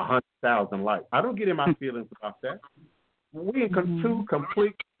 100,000 likes. I don't get in my feelings about that. We in two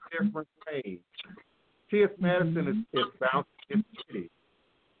complete different ways. T.S. Madison is bouncing his city.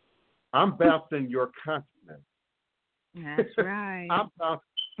 I'm bouncing your consciousness. That's right. I'm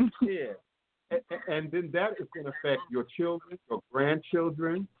bouncing, and then that is going to affect your children, your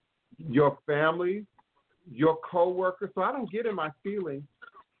grandchildren, your family, your co-workers. So I don't get in my feelings.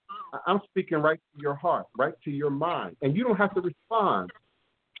 I'm speaking right to your heart, right to your mind. And you don't have to respond.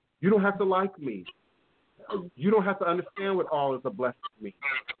 You don't have to like me. You don't have to understand what all is a blessing to me.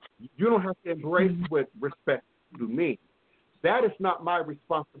 You don't have to embrace what respect to me. That is not my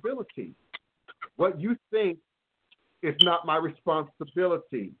responsibility. What you think is not my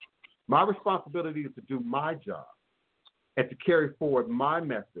responsibility. My responsibility is to do my job and to carry forward my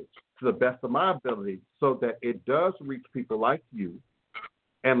message to the best of my ability so that it does reach people like you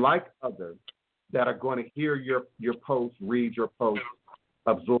and like others that are going to hear your post, read your post,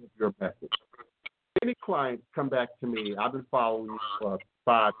 absorb your message. Many clients come back to me. I've been following you for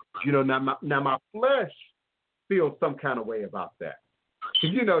 5 years. Now my flesh feels some kind of way about that.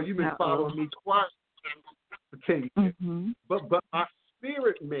 You've been following me quietly for 10 years. But my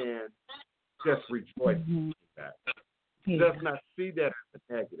spirit man just rejoices with that. He does not see that as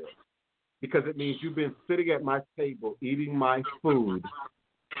a negative because it means you've been sitting at my table eating my food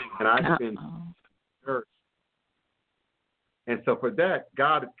and I've been hurt. And so for that,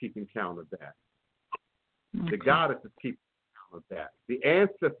 God is keeping count of that. The goddess is keeping count of that. The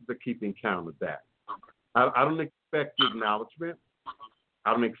ancestors are keeping count of that. I don't expect the acknowledgement.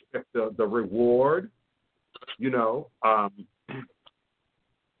 I don't expect the reward.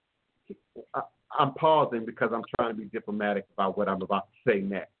 I'm pausing because I'm trying to be diplomatic about what I'm about to say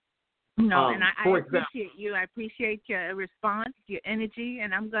next. No, and I appreciate you. I appreciate your response, your energy,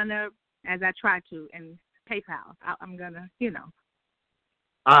 and I'm going to, as I try to, in PayPal, I'm going to,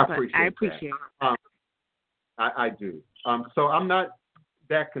 I appreciate it. I do. So I'm not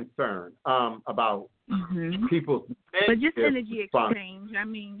that concerned about people's but just energy exchange. I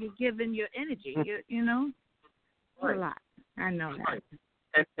mean, you're giving your energy, right. A lot. I know that.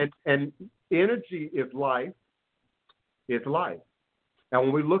 Right. And energy is life. It's life. And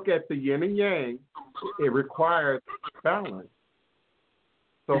when we look at the yin and yang, it requires balance.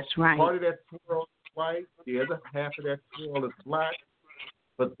 So that's right. Part of that swirl is white, the other half of that swirl is black.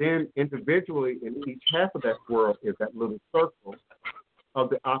 But then individually in each half of that swirl is that little circle of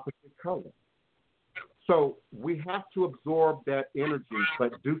the opposite color. So we have to absorb that energy,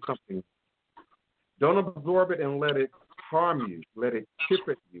 but do something. Don't absorb it and let it harm you. Let it chip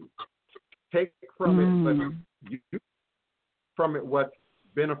at you. Take from it, but you from it what's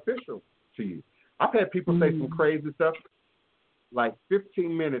beneficial to you. I've had people say some crazy stuff like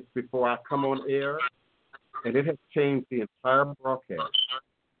 15 minutes before I come on air, and it has changed the entire broadcast.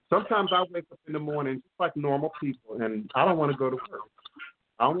 Sometimes I wake up in the morning just like normal people, and I don't want to go to work.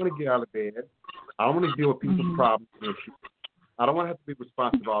 I don't want to get out of bed. I don't want to deal with people's problems and issues. I don't want to have to be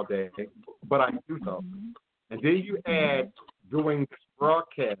responsive all day, but I do so. And then you add doing this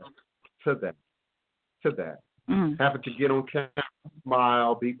broadcast to that. Having to get on camera,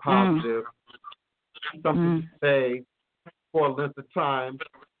 smile, be positive, something to say for a length of time.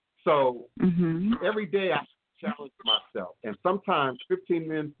 So every day I challenge myself. And sometimes 15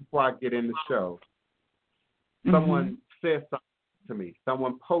 minutes before I get in the show, someone says something to me.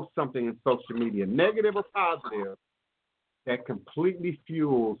 Someone posts something in social media, negative or positive, that completely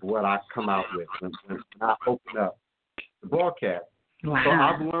fuels what I come out with when I open up the broadcast. Wow. So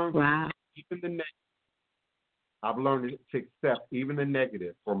I've learned even the negative. I've learned to accept even the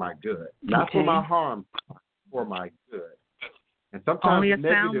negative for my good, not for my harm, for my good. And sometimes only a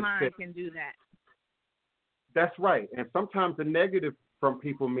negative sound mind can do that. That's right. And sometimes the negative from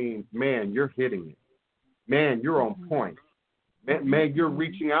people means, man, you're hitting it. Man, you're on point. Man, you're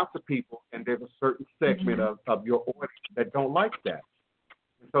reaching out to people, and there's a certain segment of your audience that don't like that.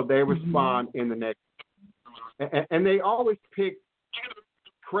 And so they respond in the negative. And they always pick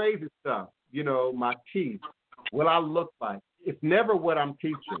crazy stuff. My teeth, what I look like. It's never what I'm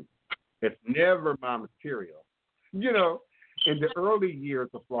teaching. It's never my material. In the early years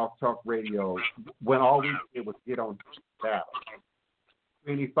of Blog Talk Radio, when all we did was get on battle.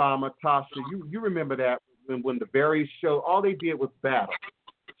 Queenie Farmer, Tasha, you remember that when the very show, all they did was battle.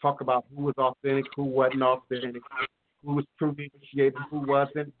 Talk about who was authentic, who wasn't authentic, who was truly initiated, who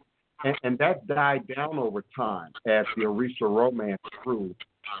wasn't. And that died down over time as the Orisha romance grew.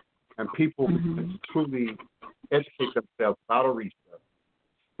 And people truly educate themselves about Orisha.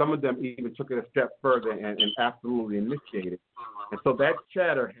 Some of them even took it a step further and absolutely initiated. And so that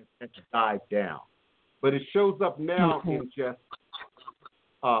chatter has died down. But it shows up now in just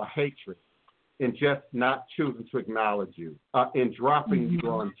hatred, in just not choosing to acknowledge you, in dropping you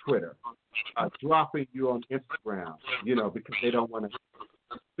on Twitter, dropping you on Instagram, because they don't want to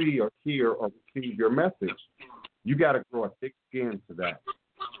see or hear or receive your message. You got to grow a thick skin to that.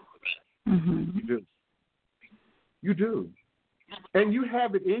 You do. You do. And you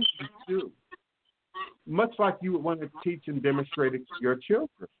have it in you, too. Much like you would want to teach and demonstrate it to your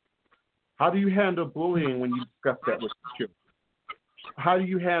children. How do you handle bullying when you discuss that with your children? How do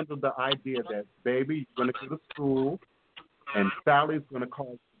you handle the idea that, baby, you're going to go to school and Sally's going to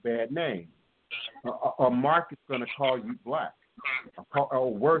call you a bad name, or Mark is going to call you black,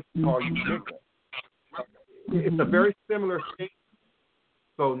 or worse, call you nigger? It's a very similar thing.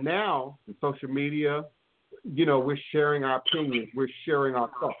 So now, in social media, we're sharing our opinions, we're sharing our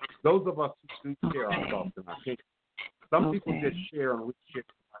thoughts. Those of us who do share our thoughts and our opinions. Some people just share and we share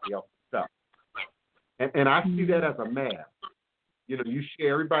somebody else's stuff. And I see that as a mask. You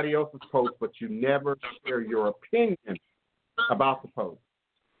share everybody else's post, but you never share your opinion about the post.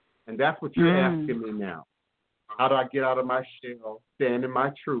 And that's what you're asking me now. How do I get out of my shell, stand in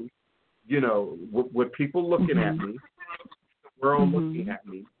my truth? With people looking at me, the world looking at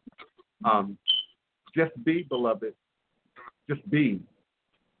me. Just be, beloved. Just be.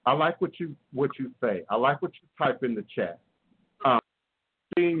 I like what you say. I like what you type in the chat.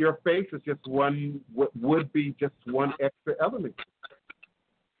 Seeing your face is just would be just one extra element.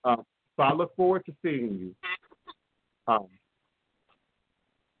 So I look forward to seeing you.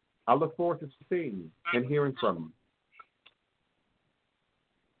 I look forward to seeing you and hearing from you.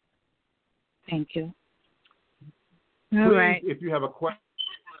 Thank you. Please, All right. if you have a question,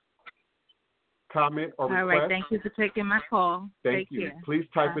 comment, or request. All right. Thank you for taking my call. Thank you. Care. Please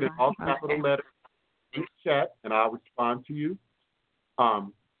type it in all capital letters in the chat, and I'll respond to you.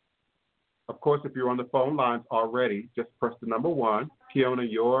 Of course, if you're on the phone lines already, just press the number 1. Kiona,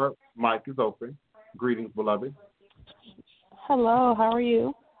 your mic is open. Greetings, beloved. Hello, how are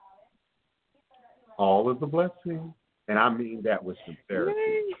you? All is a blessing, and I mean that with sincerity.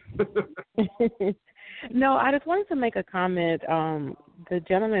 No, I just wanted to make a comment. The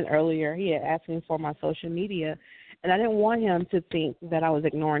gentleman earlier, he had asked me for my social media, and I didn't want him to think that I was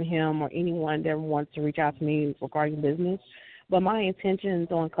ignoring him or anyone that wants to reach out to me regarding business. But my intentions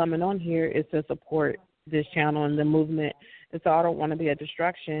on coming on here is to support this channel and the movement, and so I don't want to be a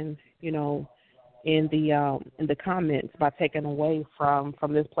distraction, in the comments by taking away from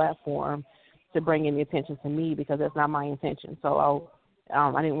this platform to bring any attention to me, because that's not my intention. So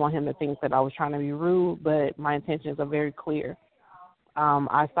I didn't want him to think that I was trying to be rude, but my intentions are very clear.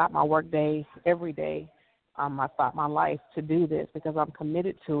 I stop my work day every day. I stop my life to do this because I'm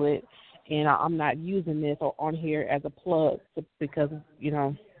committed to it, and I'm not using this on here as a plug because,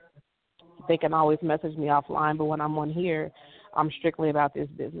 they can always message me offline, but when I'm on here, I'm strictly about this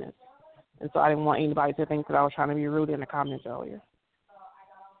business. And so I didn't want anybody to think that I was trying to be rude in the comments earlier.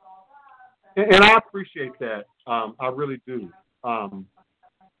 And I appreciate that. I really do.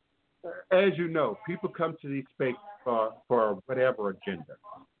 As you know, people come to these spaces for whatever agenda.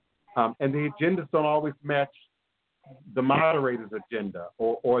 And the agendas don't always match the moderator's agenda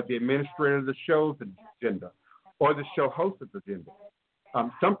or the administrator of the show's agenda or the show host's agenda.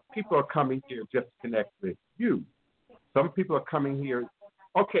 Some people are coming here just to connect with you. Some people are coming here.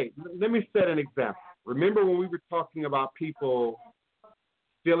 Okay, let me set an example. Remember when we were talking about people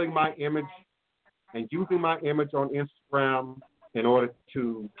stealing my image and using my image on Instagram in order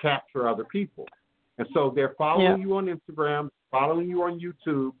to capture other people? And so they're following you on Instagram, following you on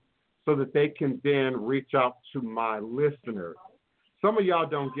YouTube, so that they can then reach out to my listeners. Some of y'all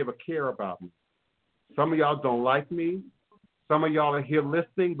don't give a care about me. Some of y'all don't like me. Some of y'all are here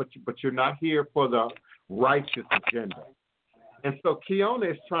listening, but you're not here for the righteous agenda. And so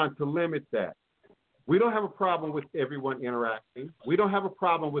Kiona is trying to limit that. We don't have a problem with everyone interacting. We don't have a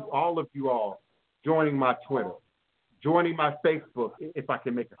problem with all of you all joining my Twitter, joining my Facebook, if I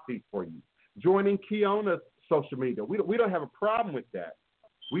can make a seat for you, joining Kiona's social media. We don't have a problem with that.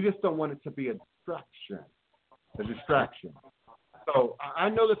 We just don't want it to be a distraction. So I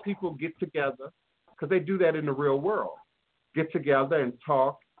know that people get together because they do that in the real world, get together and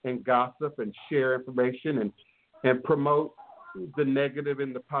talk and gossip and share information and promote the negative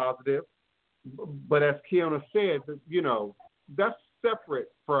and the positive. But as Kiona said, that's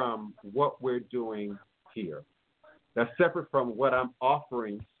separate from what we're doing here. That's separate from what I'm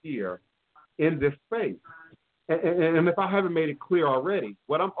offering here in this space. And if I haven't made it clear already,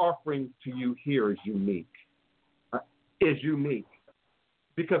 what I'm offering to you here is unique.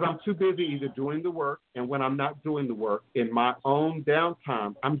 Because I'm too busy either doing the work, and when I'm not doing the work, in my own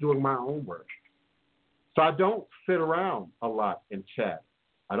downtime, I'm doing my own work. So I don't sit around a lot and chat.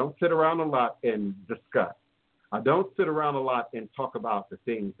 I don't sit around a lot and discuss. I don't sit around a lot and talk about the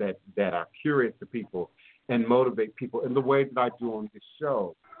things that are curious to people and motivate people in the way that I do on this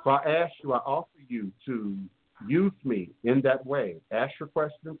show. So I offer you to use me in that way. Ask your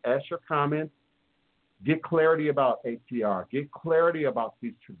questions, ask your comments, get clarity about ATR, get clarity about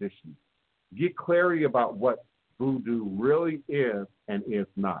these traditions, get clarity about what voodoo really is and is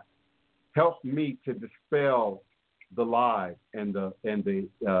not. Help me to dispel the lies and the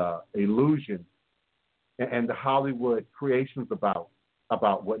illusions and the Hollywood creations about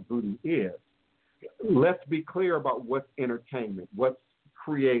what voodoo is. Let's be clear about what's entertainment, what's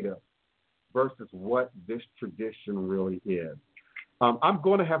creative, versus what this tradition really is. I'm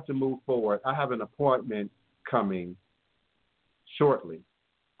going to have to move forward. I have an appointment coming shortly.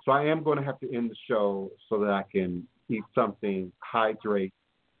 So I am going to have to end the show so that I can eat something, hydrate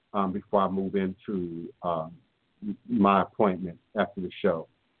before I move into my appointment after the show.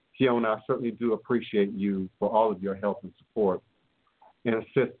 Fiona, I certainly do appreciate you for all of your help and support and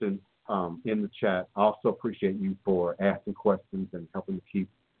assistance in the chat. I also appreciate you for asking questions and helping to keep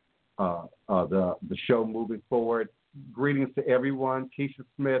the show moving forward. Greetings to everyone. Keisha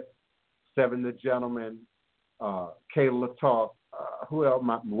Smith, Seven the Gentleman, Kayla Talk, who else?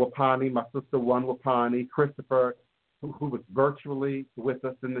 Wapani, my sister One Wapani, Christopher, who was virtually with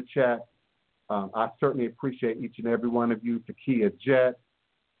us in the chat. I certainly appreciate each and every one of you. Takia Jet,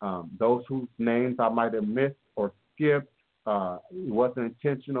 those whose names I might have missed or skipped. It wasn't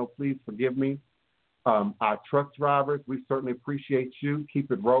intentional. Please forgive me. Our truck drivers, we certainly appreciate you.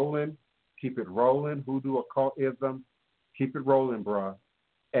 Keep it rolling. Keep it rolling. Hoodoo occultism. Keep it rolling, bruh.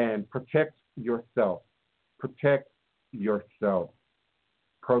 And protect yourself. Protect yourself.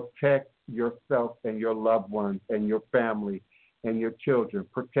 Protect yourself and your loved ones and your family and your children.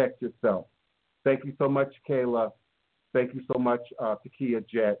 Protect yourself. Thank you so much, Kayla. Thank you so much, Takia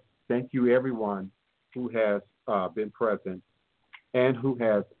Jet. Thank you, everyone who has been present and who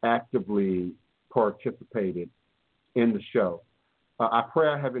has actively participated in the show. I pray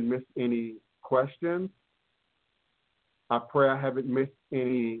I haven't missed any questions. I pray I haven't missed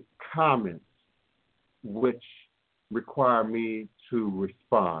any comments which require me to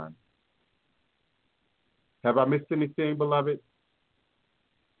respond. Have I missed anything, beloved?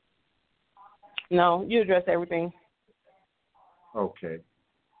 No, you addressed everything. Okay.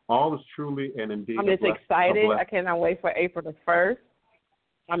 All is truly and indeed. I'm just excited. I cannot wait for April the 1st.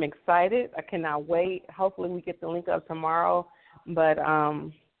 I'm excited. I cannot wait. Hopefully we get the link up tomorrow. But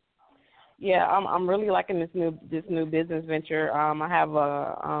yeah, I'm really liking this new business venture. I have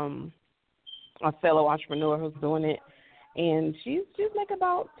a fellow entrepreneur who's doing it, and she's making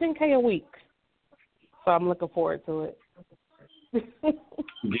about $10K a week. So I'm looking forward to it.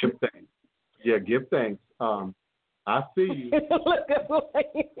 Give thanks. Yeah, give thanks. I see you. Look,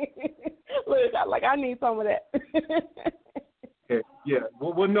 I need some of that. Yeah.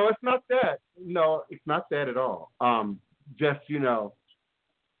 Well, no, it's not that. No, it's not that at all. Just, you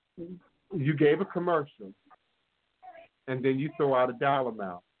gave a commercial, and then you throw out a dollar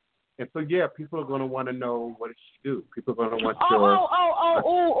amount. And so, yeah, people are going to want to know what it should do. People are going to want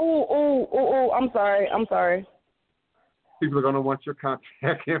I'm sorry. People are going to want your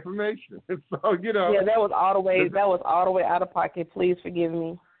contact information. And so, Yeah, that was all the way out of pocket. Please forgive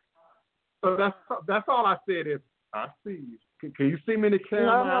me. So that's all I said is, I see you. Can you see me in the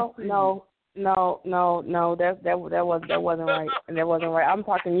camera? No. That wasn't right. And that wasn't right. I'm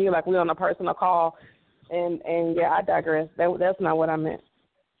talking to you like we're on a personal call. And yeah, I digress. That's not what I meant.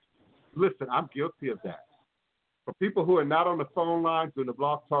 Listen, I'm guilty of that. For people who are not on the phone lines doing the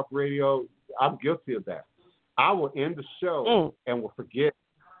Blog Talk Radio, I'm guilty of that. I will end the show and will forget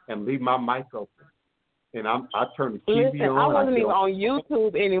and leave my mic open. And I turn the TV on. I wasn't even on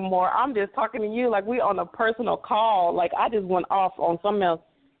YouTube anymore. I'm just talking to you like we on a personal call. Like I just went off on something else.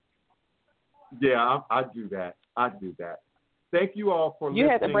 Yeah, I do that. Thank you all for listening. You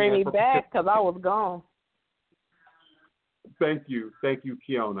had to bring me back because I was gone. Thank you,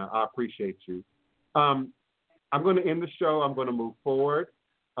 Kiona. I appreciate you. I'm going to end the show. I'm going to move forward.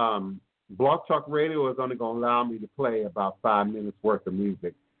 Blog Talk Radio is only going to allow me to play about 5 minutes worth of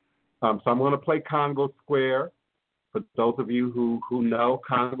music. So I'm going to play Congo Square. For those of you who know,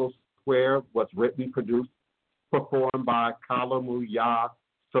 Congo Square was written, produced, performed by Kalamu Ya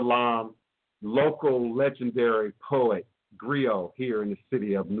Salam, local legendary poet, griot here in the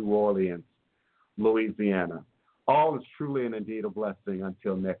city of New Orleans, Louisiana. All is truly and indeed a blessing.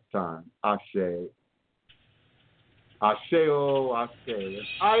 Until next time. Ashe. Ashe-o, Ashe.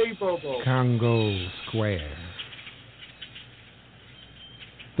 Aye, Bobo. Congo Square.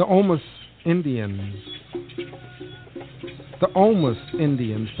 The Omus Indians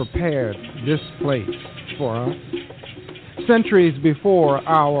prepared this place for us centuries before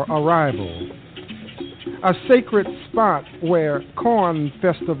our arrival. A sacred spot where corn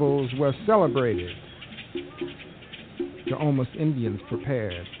festivals were celebrated. The Omus Indians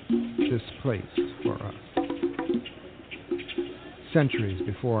prepared this place for us centuries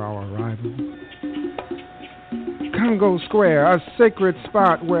before our arrival. Congo Square, a sacred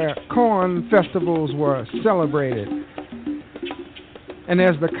spot where corn festivals were celebrated. And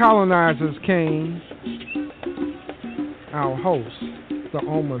as the colonizers came, our hosts, the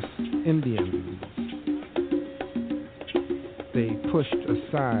Omus Indians, they pushed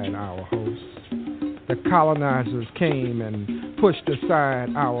aside our hosts. The colonizers came and pushed aside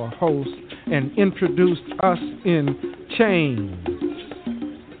our host and introduced us in chains.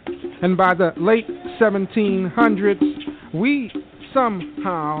 And by the late 1700s, we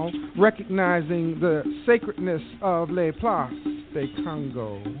somehow, recognizing the sacredness of Les Places de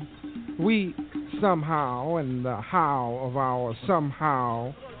Congo, we somehow, and the how of our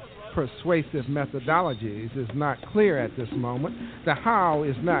somehow persuasive methodologies is not clear at this moment. The how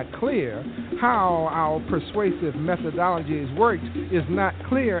is not clear. How our persuasive methodologies worked is not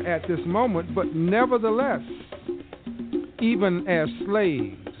clear at this moment, but nevertheless, even as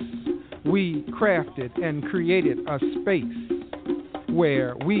slaves, we crafted and created a space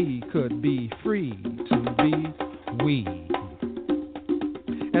where we could be free to be we.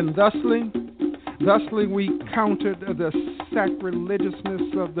 And thusly we countered the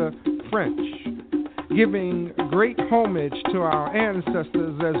sacrilegiousness of the French, giving great homage to our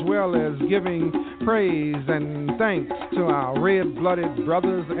ancestors as well as giving praise and thanks to our red-blooded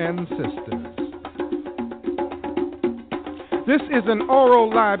brothers and sisters. This is an oral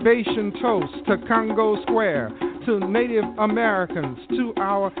libation toast to Congo Square, to Native Americans, to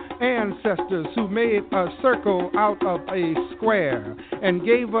our ancestors who made a circle out of a square and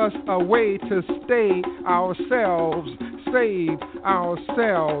gave us a way to save ourselves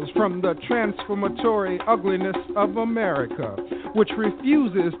from the transformatory ugliness of America, which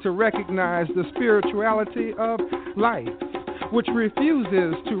refuses to recognize the spirituality of life, which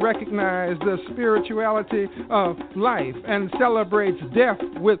refuses to recognize the spirituality of life and celebrates death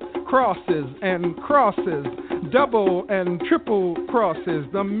with crosses and crosses, double and triple crosses,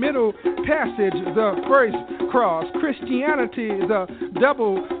 the middle passage, the first cross, Christianity, the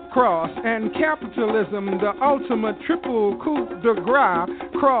double cross, and capitalism, the ultimate triple coup de grace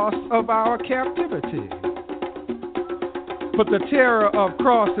cross of our captivity. But the terror of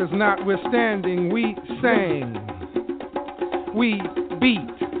crosses notwithstanding, we sang, we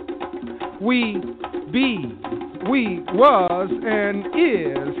beat, we be, we was and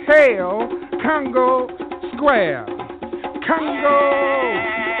is. Hail Congo Square,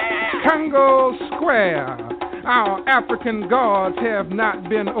 Congo Square. Our African gods have not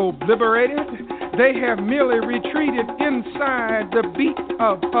been obliterated. They have merely retreated inside the beat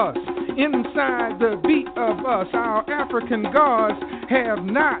of us. Inside the beat of us, our African gods have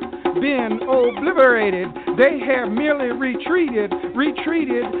not been obliterated. They have merely retreated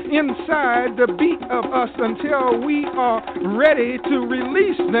inside the beat of us until we are ready to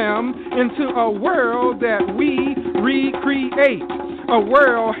release them into a world that we recreate. A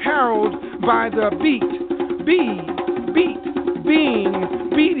world heralded by the beating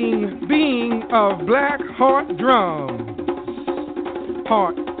of black heart drums.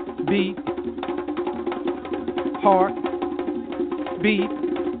 Heart beat, heart beat,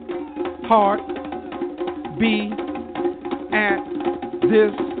 heart beat at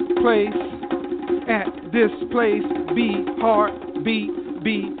this place, be heart beat,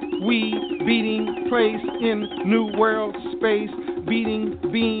 we beating place in new world space, being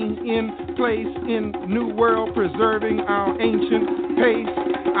in place in new world, preserving our ancient pace.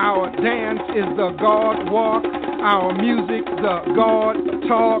 Our dance is the God walk, our music the God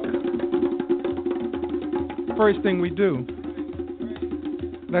talk. First thing we do,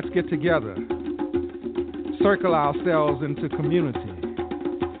 let's get together, circle ourselves into community.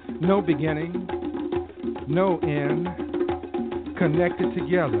 No beginning, no end, connected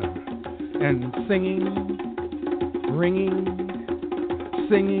together and singing, ringing,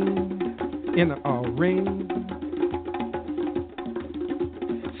 singing in a ring.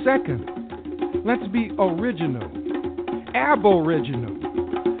 Second, let's be original, aboriginal.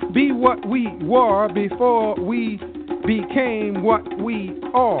 Be what we were before we became what we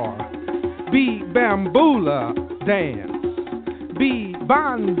are. Be bamboola dance. Be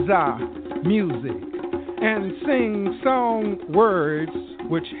banza music. And sing song words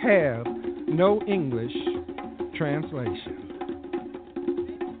which have no English translation.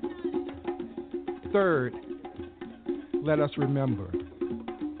 Third, let us remember.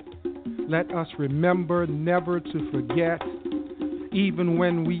 Let us remember never to forget. Even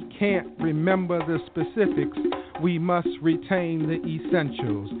when we can't remember the specifics, we must retain the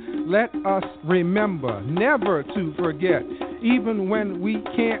essentials. Let us remember never to forget. Even when we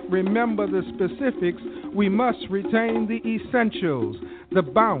can't remember the specifics, we must retain the essentials. The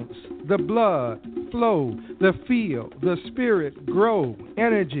bounce, the blood flow, the feel, the spirit grow,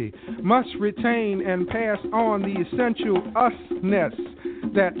 energy must retain and pass on the essential usness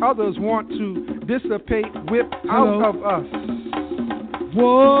that others want to dissipate, whip out of us.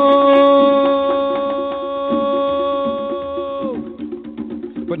 Whoa!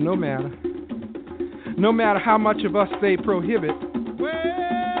 But no matter. No matter how much of us they prohibit,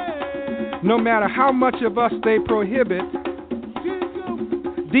 no matter how much of us they prohibit,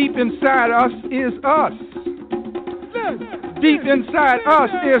 deep inside us is us. Deep inside us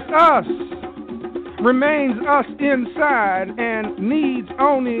is us. Remains us inside and needs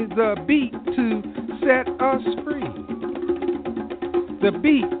only the beat to set us free. The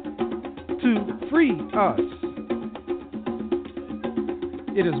beat to free us.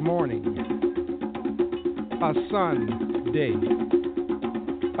 It is morning, a Sunday,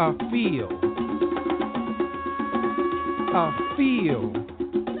 a field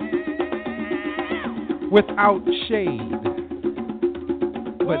without shade,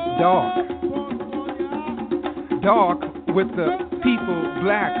 but dark with the people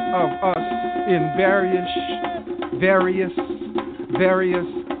black of us in various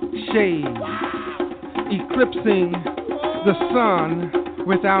shades, eclipsing the sun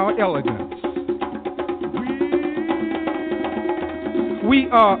with our elegance. We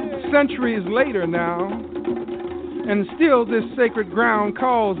are centuries later now, and still this sacred ground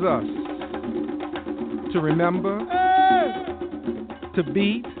calls us to remember, to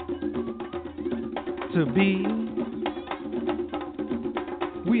beat, to be.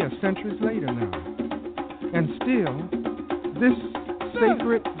 We are centuries later now, and still this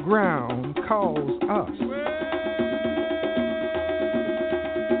sacred ground calls us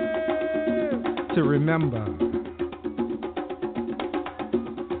to remember,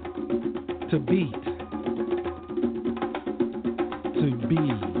 to beat, to be.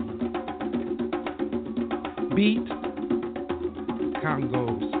 Beat Congo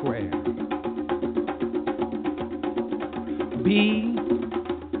Square. Be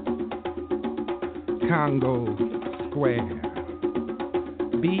Congo Square.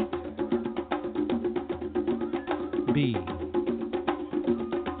 Beat, be.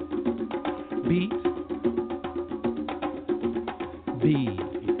 Beat, be.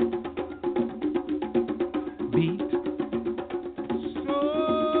 Beat,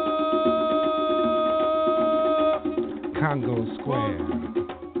 Congo Square.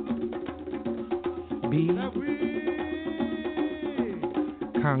 Be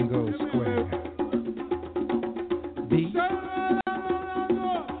Congo Square. Be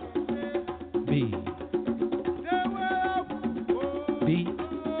be beat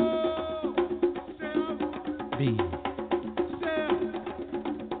be.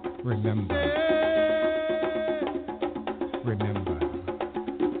 Remember.